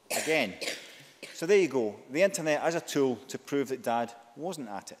it again. So there you go, the internet as a tool to prove that Dad wasn't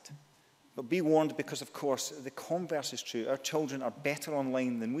at it. But be warned, because of course the converse is true. Our children are better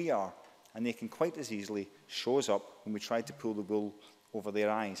online than we are, and they can quite as easily show us up when we try to pull the wool over their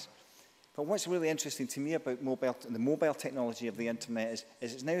eyes. But what's really interesting to me about the mobile technology of the internet is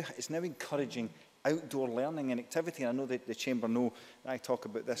it's now encouraging outdoor learning and activity. And I know that the Chamber know that I talk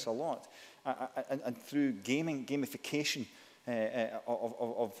about this a lot. And through gamification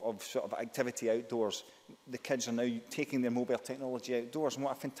of sort of activity outdoors, the kids are now taking their mobile technology outdoors, and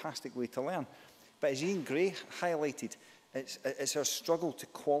what a fantastic way to learn. But as Ian Gray highlighted, it's our struggle to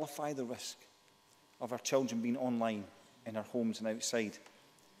qualify the risk of our children being online in our homes and outside.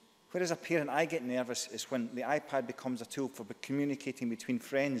 Where as a parent I get nervous is when the iPad becomes a tool for communicating between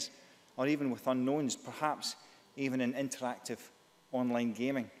friends or even with unknowns, perhaps even in interactive online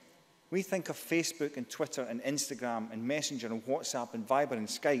gaming. We think of Facebook and Twitter and Instagram and Messenger and WhatsApp and Viber and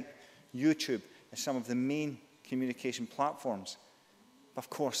Skype, YouTube as some of the main communication platforms. Of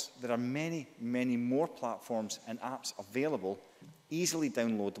course, there are many, many more platforms and apps available, easily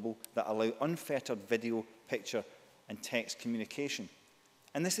downloadable, that allow unfettered video, picture and text communication.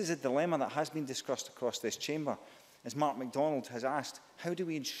 And this is a dilemma that has been discussed across this chamber. As Mark McDonald has asked, how do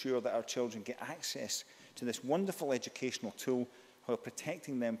we ensure that our children get access to this wonderful educational tool while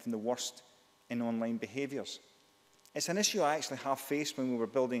protecting them from the worst in online behaviours? It's an issue I actually have faced when we were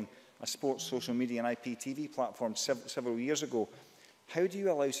building a sports, social media and IPTV platform several years ago. How do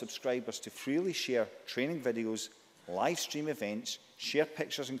you allow subscribers to freely share training videos, live stream events, share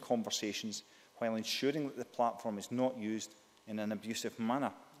pictures and conversations, while ensuring that the platform is not used in an abusive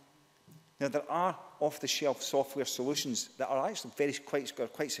manner? Now, there are off-the-shelf software solutions that are actually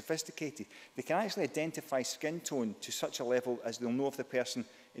quite sophisticated. They can actually identify skin tone to such a level as they'll know if the person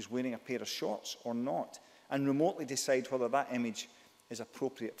is wearing a pair of shorts or not, and remotely decide whether that image is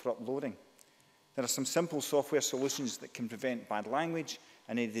appropriate for uploading. There are some simple software solutions that can prevent bad language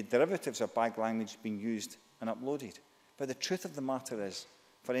and any derivatives of bad language being used and uploaded. But the truth of the matter is,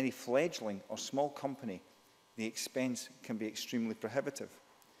 for any fledgling or small company, the expense can be extremely prohibitive.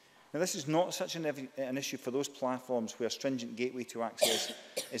 Now, this is not such an issue for those platforms where stringent gateway to access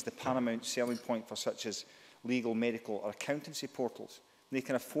is the paramount selling point for such as legal, medical or accountancy portals. They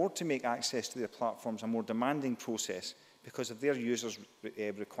can afford to make access to their platforms a more demanding process because of their users'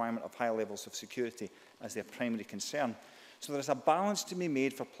 requirement of high levels of security as their primary concern. So there is a balance to be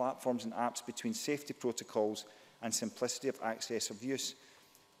made for platforms and apps between safety protocols and simplicity of access of use.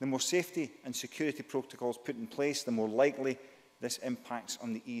 The more safety and security protocols put in place, the more likely this impacts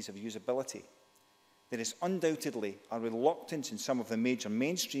on the ease of usability. There is undoubtedly a reluctance in some of the major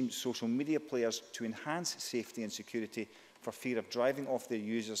mainstream social media players to enhance safety and security for fear of driving off their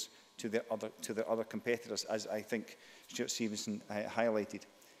users to their other competitors, as I think Stuart Stevenson highlighted.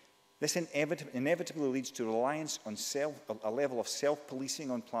 This inevitably leads to reliance on a level of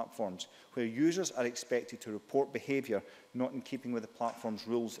self-policing on platforms, where users are expected to report behaviour not in keeping with the platform's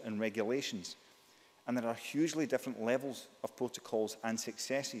rules and regulations. And there are hugely different levels of protocols and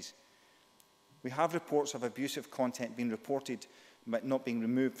successes. We have reports of abusive content being reported but not being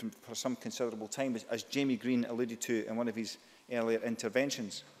removed for some considerable time, as Jamie Green alluded to in one of his earlier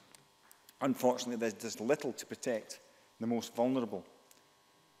interventions. Unfortunately, there's little to protect the most vulnerable.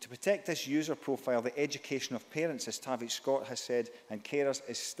 To protect this user profile, the education of parents, as Tavish Scott has said, and carers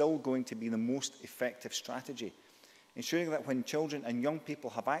is still going to be the most effective strategy. Ensuring that when children and young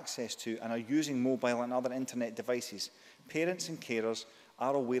people have access to and are using mobile and other internet devices, parents and carers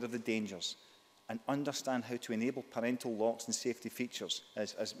are aware of the dangers and understand how to enable parental locks and safety features,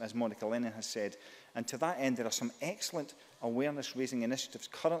 as Monica Lennon has said. And to that end, there are some excellent awareness-raising initiatives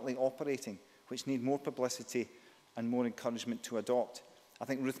currently operating, which need more publicity and more encouragement to adopt. I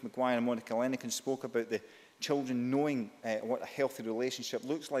think Ruth McGuire and Monica Lennigan spoke about the children knowing what a healthy relationship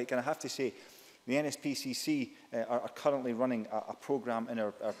looks like. And I have to say, the NSPCC are currently running a programme in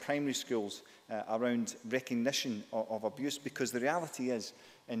our primary schools around recognition of abuse, because the reality is,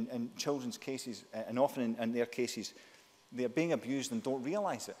 in children's cases, and often in their cases, they are being abused and don't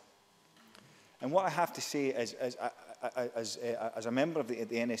realise it. And what I have to say is, as a member of the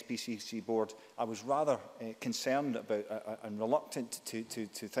NSPCC board, I was rather concerned about and reluctant to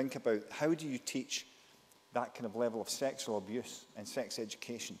think about how do you teach that kind of level of sexual abuse and sex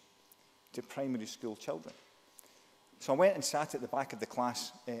education to primary school children. So I went and sat at the back of the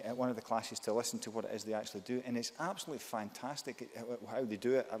class, at one of the classes, to listen to what it is they actually do, and it's absolutely fantastic how they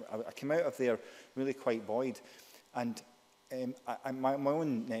do it. I came out of there really quite buoyed, and my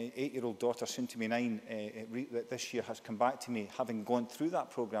own 8-year-old daughter, soon to be 9, this year has come back to me having gone through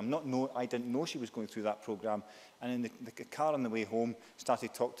that programme. I didn't know she was going through that programme, and in the car on the way home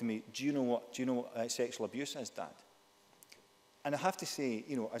started to talk to me, do you know what sexual abuse is, Dad? And I have to say,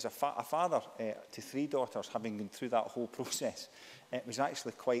 you know, as a father to 3 daughters, having gone through that whole process, it was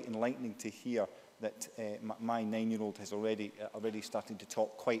actually quite enlightening to hear that my 9-year-old has already started to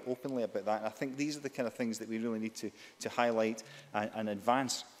talk quite openly about that. And I think these are the kind of things that we really need to highlight and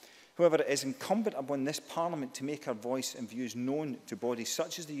advance. However, it is incumbent upon this Parliament to make our voice and views known to bodies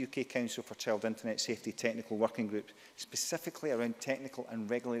such as the UK Council for Child Internet Safety Technical Working Group, specifically around technical and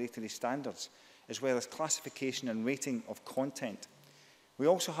regulatory standards, as well as classification and rating of content. We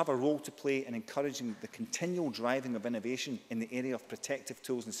also have a role to play in encouraging the continual driving of innovation in the area of protective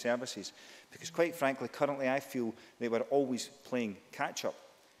tools and services, because quite frankly, currently I feel they were always playing catch-up.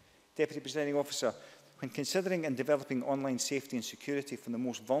 Deputy Presiding Officer, when considering and developing online safety and security for the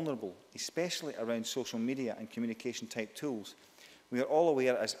most vulnerable, especially around social media and communication type tools, we are all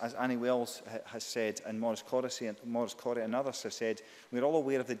aware, as Annie Wells has said, and Maurice Corrie and others have said, we are all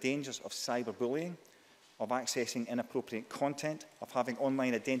aware of the dangers of cyberbullying, of accessing inappropriate content, of having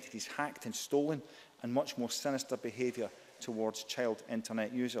online identities hacked and stolen, and much more sinister behaviour towards child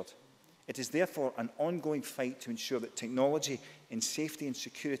internet users. It is therefore an ongoing fight to ensure that technology in safety and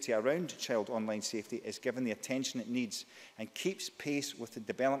security around child online safety is given the attention it needs and keeps pace with the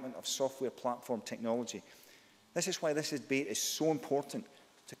development of software platform technology. This is why this debate is so important,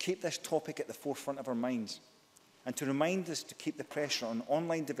 to keep this topic at the forefront of our minds, and to remind us to keep the pressure on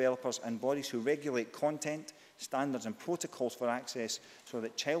online developers and bodies who regulate content, standards and protocols for access, so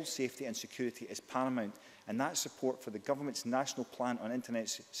that child safety and security is paramount. And that support for the Government's National Plan on Internet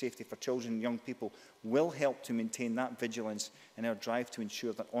Safety for Children and Young People will help to maintain that vigilance in our drive to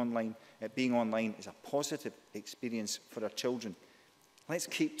ensure that being online is a positive experience for our children. Let's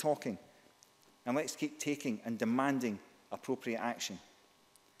keep talking, and let's keep taking and demanding appropriate action.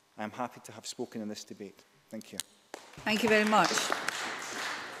 I am happy to have spoken in this debate. Thank you. Thank you very much.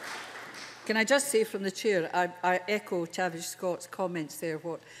 Can I just say from the Chair, I echo Tavish Scott's comments there,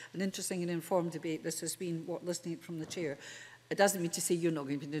 what an interesting and informed debate this has been, listening from the Chair. It doesn't mean to say you're not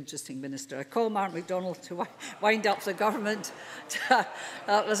going to be an interesting Minister. I call Mark McDonald to wind up the government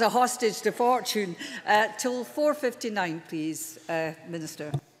as a hostage to fortune. Till 4:59, please,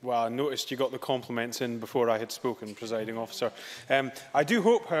 Minister. Well, I noticed you got the compliments in before I had spoken, Presiding Officer. I do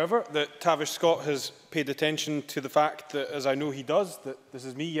hope, however, that Tavish Scott has paid attention to the fact that, as I know he does, that this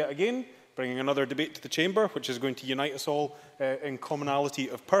is me yet again, bringing another debate to the Chamber, which is going to unite us all in commonality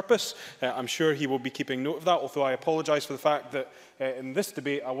of purpose. I'm sure he will be keeping note of that, although I apologise for the fact that in this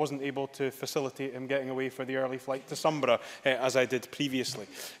debate I wasn't able to facilitate him getting away for the early flight to Sombra, as I did previously.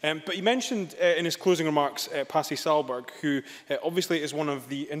 But he mentioned in his closing remarks Pasi Salberg, who obviously is one of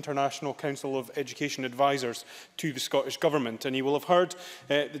the International Council of Education Advisors to the Scottish Government, and he will have heard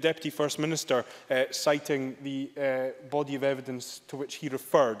the Deputy First Minister citing the body of evidence to which he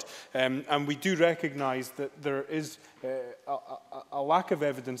referred. And we do recognise that there is a lack of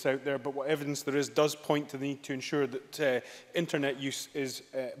evidence out there, but what evidence there is does point to the need to ensure that internet use is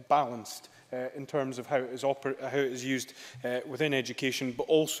balanced in terms of how it is used within education, but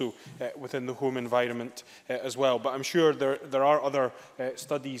also within the home environment as well. But I'm sure there are other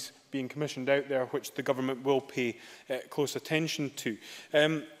studies being commissioned out there which the government will pay close attention to.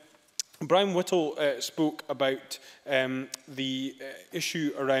 Brian Whittle spoke about the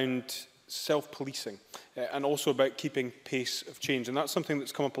issue around self-policing and also about keeping pace of change, and that's something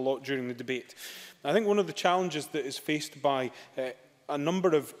that's come up a lot during the debate. I think one of the challenges that is faced by a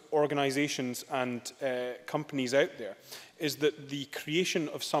number of organisations and companies out there is that the creation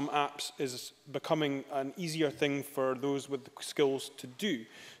of some apps is becoming an easier thing for those with the skills to do.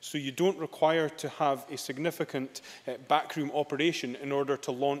 So you don't require to have a significant backroom operation in order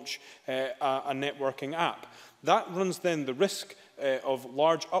to launch a networking app. That runs then the risk of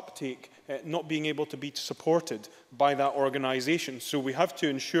large uptake not being able to be supported by that organisation. So we have to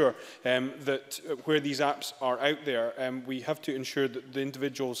ensure that where these apps are out there, we have to ensure that the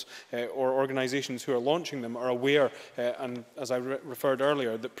individuals or organisations who are launching them are aware, and as I referred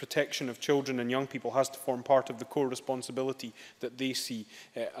earlier, that protection of children and young people has to form part of the core responsibility that they see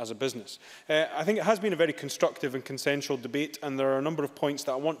as a business. I think it has been a very constructive and consensual debate, and there are a number of points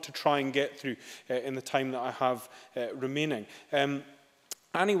that I want to try and get through in the time that I have remaining.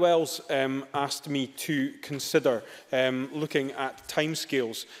 Annie Wells asked me to consider looking at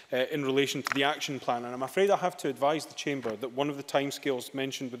timescales in relation to the action plan, and I'm afraid I have to advise the Chamber that one of the timescales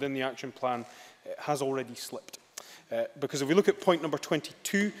mentioned within the action plan has already slipped. Because if we look at point number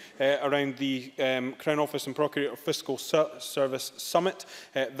 22 around the Crown Office and Procurator Fiscal Service Summit,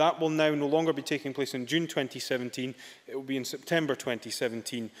 that will now no longer be taking place in June 2017, it will be in September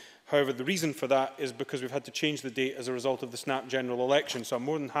 2017. However, the reason for that is because we've had to change the date as a result of the snap general election. So I'm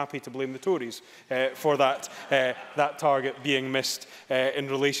more than happy to blame the Tories for that target being missed in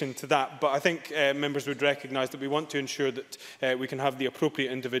relation to that. But I think members would recognise that we want to ensure that we can have the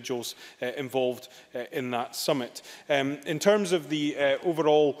appropriate individuals involved in that summit. In terms of the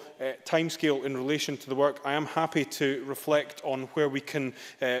overall timescale in relation to the work, I am happy to reflect on where we can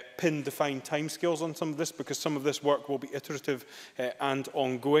pin defined timescales on some of this, because some of this work will be iterative and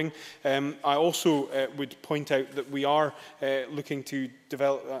ongoing. I also would point out that we are looking to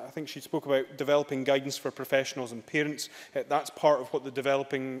develop, I think she spoke about developing guidance for professionals and parents. That's part of what the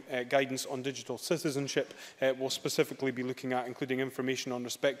developing guidance on digital citizenship will specifically be looking at, including information on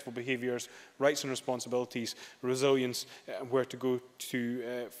respectful behaviours, rights and responsibilities, resilience, and where to go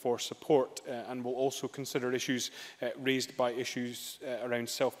to for support. And we'll also consider issues raised by issues around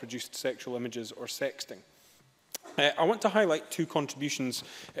self-produced sexual images or sexting. I want to highlight two contributions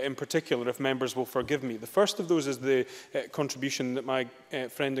in particular, if members will forgive me. The first of those is the contribution that my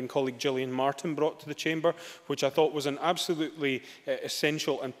friend and colleague Gillian Martin brought to the Chamber, which I thought was an absolutely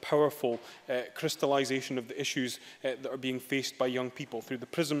essential and powerful crystallisation of the issues that are being faced by young people through the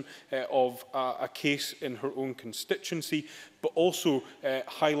prism of a case in her own constituency, but also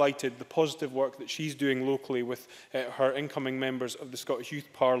highlighted the positive work that she's doing locally with her incoming members of the Scottish Youth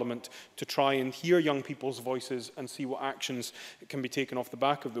Parliament to try and hear young people's voices and see what actions can be taken off the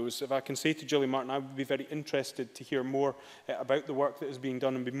back of those. If I can say to Gillian Martin, I would be very interested to hear more about the work that is being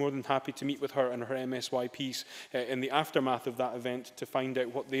done, and be more than happy to meet with her and her MSYPs in the aftermath of that event to find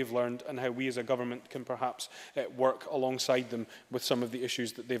out what they've learned and how we as a government can perhaps work alongside them with some of the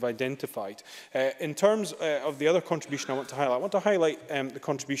issues that they've identified. In terms of the other contribution I want to highlight the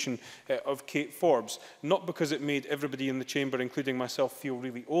contribution of Kate Forbes, not because it made everybody in the Chamber, including myself, feel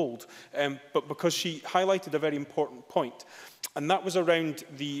really old, but because she highlighted a very important point. And that was around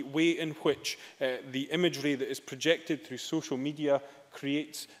the way in which the imagery that is projected through social media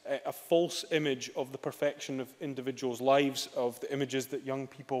creates a false image of the perfection of individuals' lives, of the images that young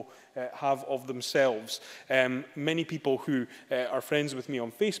people have of themselves. Many people who are friends with me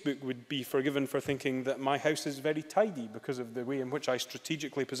on Facebook would be forgiven for thinking that my house is very tidy because of the way in which I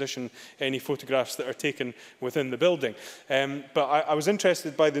strategically position any photographs that are taken within the building. But I was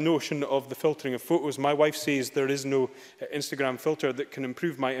interested by the notion of the filtering of photos. My wife says there is no Instagram filter that can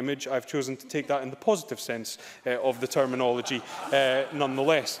improve my image. I've chosen to take that in the positive sense of the terminology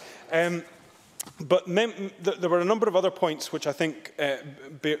nonetheless. But there were a number of other points which I think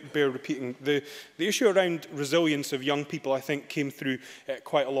bear repeating. The issue around resilience of young people, I think, came through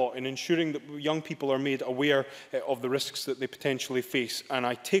quite a lot in ensuring that young people are made aware of the risks that they potentially face. And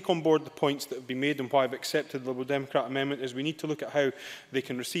I take on board the points that have been made, and why I've accepted the Liberal Democrat amendment is we need to look at how they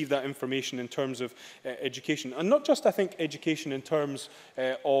can receive that information in terms of education. And not just, I think, education in terms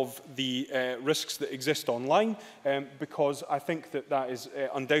of the risks that exist online, because I think that that is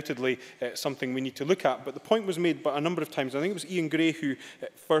undoubtedly something we need to look at. But the point was made by a number of times, I think it was Ian Gray who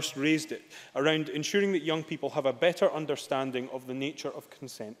first raised it, around ensuring that young people have a better understanding of the nature of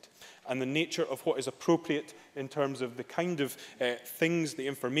consent and the nature of what is appropriate in terms of the kind of things, the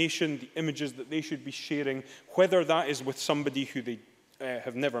information, the images that they should be sharing, whether that is with somebody who they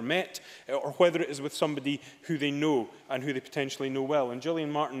have never met, or whether it is with somebody who they know and who they potentially know well. And Gillian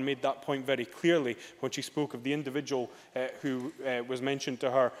Martin made that point very clearly when she spoke of the individual who was mentioned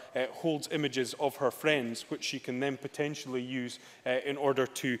to her holds images of her friends, which she can then potentially use in order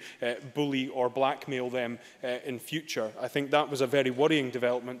to bully or blackmail them in future. I think that was a very worrying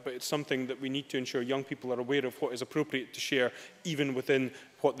development, but it's something that we need to ensure young people are aware of what is appropriate to share, even within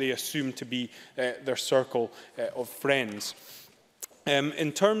what they assume to be their circle of friends.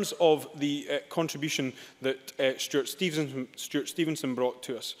 In terms of the contribution that Stuart Stevenson brought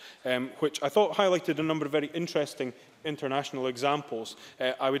to us, which I thought highlighted a number of very interesting international examples,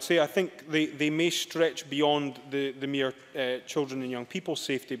 I would say I think they may stretch beyond the mere children and young people's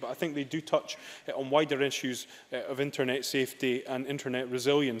safety, but I think they do touch on wider issues of internet safety and internet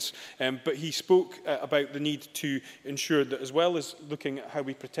resilience. But he spoke about the need to ensure that, as well as looking at how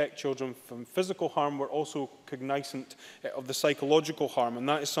we protect children from physical harm, we're also cognizant of the psychological harm, and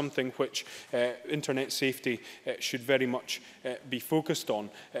that is something which internet safety should very much be focused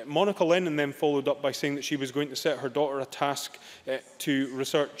on. Monica Lennon then followed up by saying that she was going to set her daughter a task to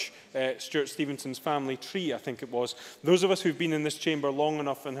research Stuart Stevenson's family tree, I think it was. Those of us who've been in this chamber long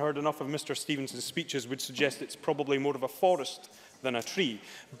enough and heard enough of Mr. Stevenson's speeches would suggest it's probably more of a forest than a tree.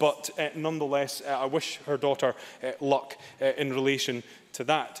 But nonetheless, I wish her daughter luck in relation to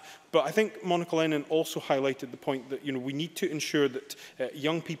that. But I think Monica Lennon also highlighted the point that we need to ensure that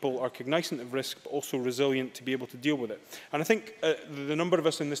young people are cognizant of risk, but also resilient to be able to deal with it. And I think the number of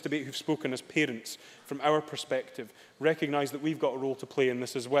us in this debate who've spoken as parents, from our perspective, recognise that we've got a role to play in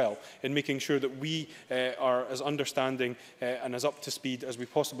this as well, in making sure that we are as understanding and as up to speed as we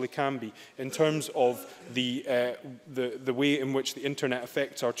possibly can be in terms of the way in which the internet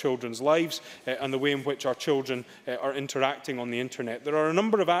affects our children's lives and the way in which our children are interacting on the internet. There are a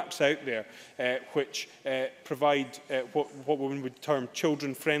number of apps out there which provide what one would term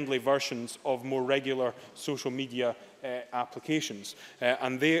children-friendly versions of more regular social media applications.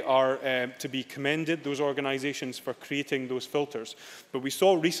 And they are to be commended, those organisations, for creating those filters. But we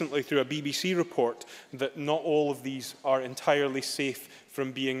saw recently through a BBC report that not all of these are entirely safe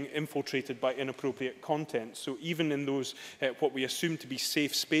from being infiltrated by inappropriate content. So even in those, what we assume to be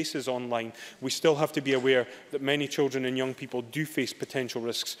safe spaces online, we still have to be aware that many children and young people do face potential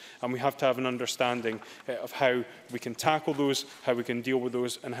risks, and we have to have an understanding of how we can tackle those, how we can deal with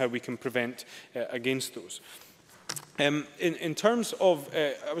those, and how we can prevent against those. In terms of,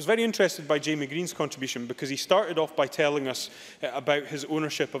 I was very interested by Jamie Green's contribution, because he started off by telling us about his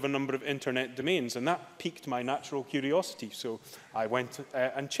ownership of a number of internet domains, and that piqued my natural curiosity. So I went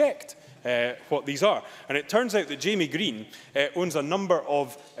and checked what these are. And it turns out that Jamie Green owns a number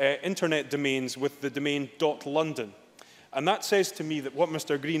of internet domains with the domain .london. And that says to me that what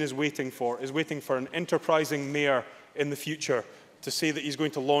Mr. Green is waiting for an enterprising mayor in the future to say that he's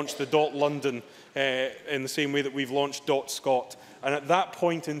going to launch the .london in the same way that we've launched .scot. And at that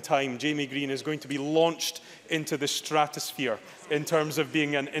point in time, Jamie Green is going to be launched into the stratosphere in terms of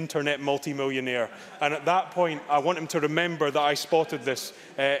being an internet multimillionaire. And at that point, I want him to remember that I spotted this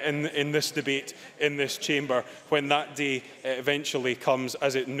in this debate, in this chamber, when that day eventually comes,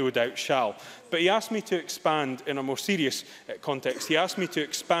 as it no doubt shall. But he asked me to expand in a more serious context. He asked me to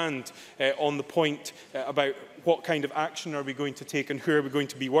expand on the point about what kind of action are we going to take and who are we going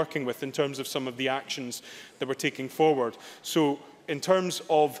to be working with in terms of some of the actions that we're taking forward. So in terms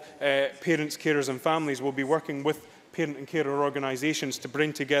of parents, carers and families, we'll be working with parent and carer organisations to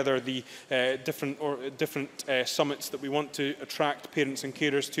bring together the different summits that we want to attract parents and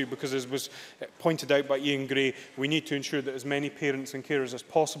carers to, because, as was pointed out by Ian Gray, we need to ensure that as many parents and carers as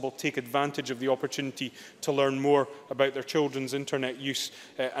possible take advantage of the opportunity to learn more about their children's internet use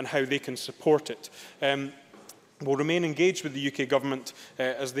and how they can support it. We'll remain engaged with the UK Government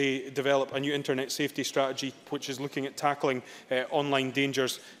as they develop a new internet safety strategy, which is looking at tackling online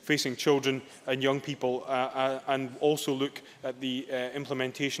dangers facing children and young people, and also look at the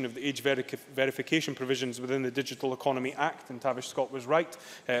implementation of the age verification provisions within the Digital Economy Act. And Tavish Scott was right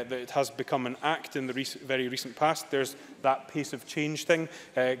that it has become an act in the very recent past. There's that pace of change thing,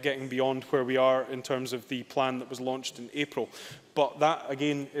 getting beyond where we are in terms of the plan that was launched in April. But that,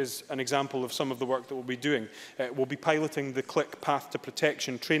 again, is an example of some of the work that we'll be doing. We'll be piloting the CLIC Path to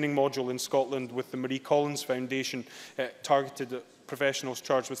Protection training module in Scotland with the Marie Collins Foundation, targeted at professionals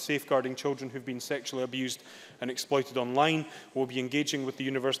charged with safeguarding children who've been sexually abused and exploited online. We'll be engaging with the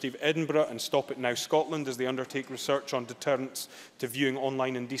University of Edinburgh and Stop It Now Scotland as they undertake research on deterrents to viewing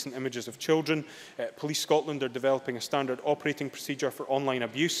online indecent images of children. Police Scotland are developing a standard operating procedure for online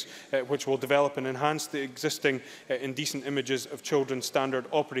abuse, which will develop and enhance the existing indecent images of children standard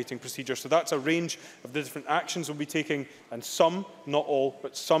operating procedure. So that's a range of the different actions we'll be taking, and some, not all,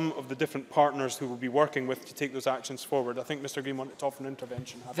 but some of the different partners who we'll be working with to take those actions forward. I think Mr Green wanted to offer an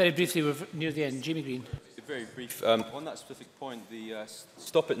intervention. Very briefly, we're near the end. Jamie Green. Very brief. On that specific point, the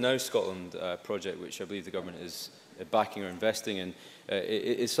Stop It Now Scotland project, which I believe the government is backing or investing in,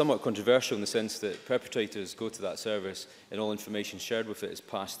 is somewhat controversial in the sense that perpetrators go to that service and all information shared with it is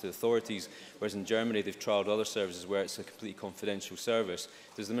passed to authorities, whereas in Germany they've trialled other services where it's a completely confidential service.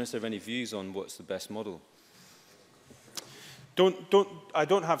 Does the Minister have any views on what's the best model? I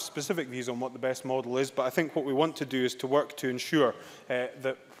don't have specific views on what the best model is, but I think what we want to do is to work to ensure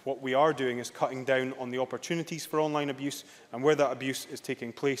that what we are doing is cutting down on the opportunities for online abuse, and where that abuse is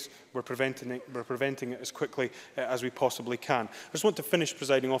taking place, we're preventing it as quickly as we possibly can. I just want to finish,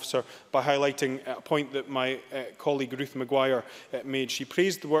 Presiding Officer, by highlighting a point that my colleague Ruth Maguire made. She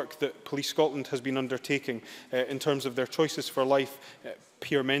praised the work that Police Scotland has been undertaking in terms of their Choices for Life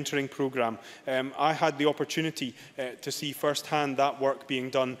peer mentoring programme. I had the opportunity to see firsthand that work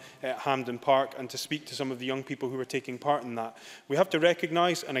being done at Hampden Park and to speak to some of the young people who were taking part in that. We have to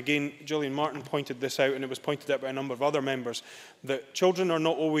recognise, and again Gillian Martin pointed this out and it was pointed out by a number of other members, that children are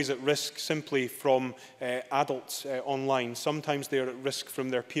not always at risk simply from adults online. Sometimes they are at risk from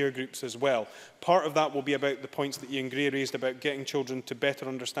their peer groups as well. Part of that will be about the points that Ian Gray raised about getting children to better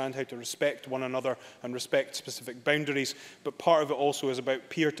understand how to respect one another and respect specific boundaries, but part of it also is about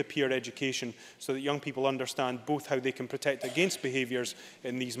peer-to-peer education, so that young people understand both how they can protect against behaviours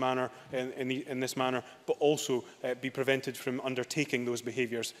in this manner, but also be prevented from undertaking those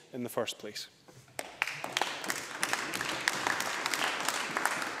behaviours in the first place.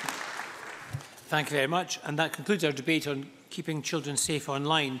 Thank you very much. And that concludes our debate on keeping children safe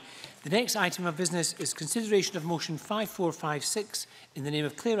online. The next item of business is consideration of motion 5456 in the name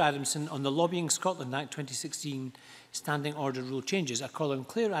of Claire Adamson on the Lobbying Scotland Act 2016 Standing Order Rule Changes. I call on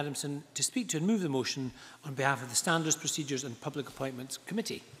Claire Adamson to speak to and move the motion on behalf of the Standards, Procedures and Public Appointments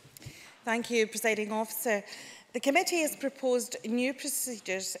Committee. Thank you, Presiding Officer. The committee has proposed new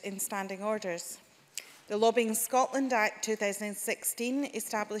procedures in standing orders. The Lobbying Scotland Act 2016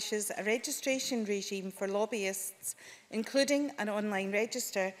 establishes a registration regime for lobbyists, including an online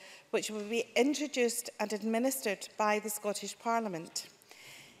register, which will be introduced and administered by the Scottish Parliament.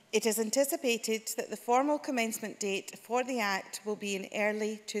 It is anticipated that the formal commencement date for the Act will be in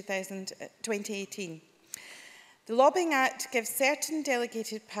early 2018. The Lobbying Act gives certain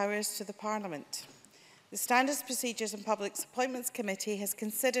delegated powers to the Parliament. The Standards, Procedures and Public Appointments Committee has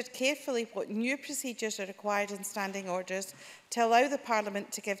considered carefully what new procedures are required in standing orders to allow the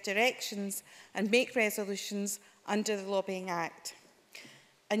Parliament to give directions and make resolutions under the Lobbying Act.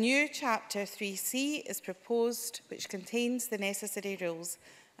 A new Chapter 3C is proposed, which contains the necessary rules,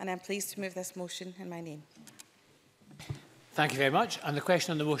 and I am pleased to move this motion in my name. Thank you very much. And the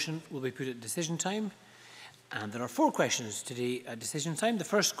question on the motion will be put at decision time. And there are 4 questions today at decision time. The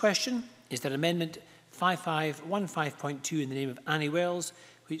first question is that Amendment 5515.2 in the name of Annie Wells,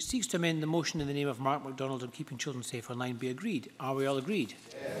 which seeks to amend the motion in the name of Mark McDonald on keeping children safe online, be agreed. Are we all agreed?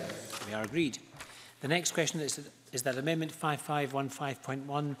 Yes. We are agreed. The next question is that Amendment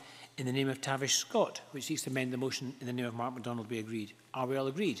 5515.1 in the name of Tavish Scott, which seeks to amend the motion in the name of Mark McDonald, be agreed. Are we all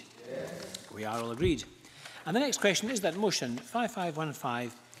agreed? Yes. We are all agreed. And the next question is that motion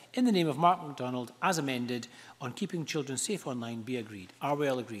 5515 in the name of Mark McDonald, as amended, on keeping children safe online, be agreed. Are we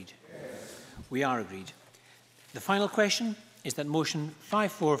all agreed? Yes. We are agreed. The final question is that motion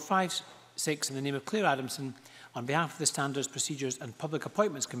 5456 in the name of Claire Adamson on behalf of the Standards, Procedures and Public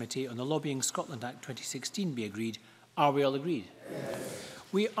Appointments Committee on the Lobbying Scotland Act 2016 be agreed? Are we all agreed? Yes.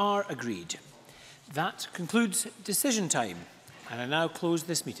 We are agreed. That concludes decision time, and I now close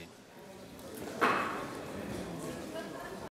this meeting.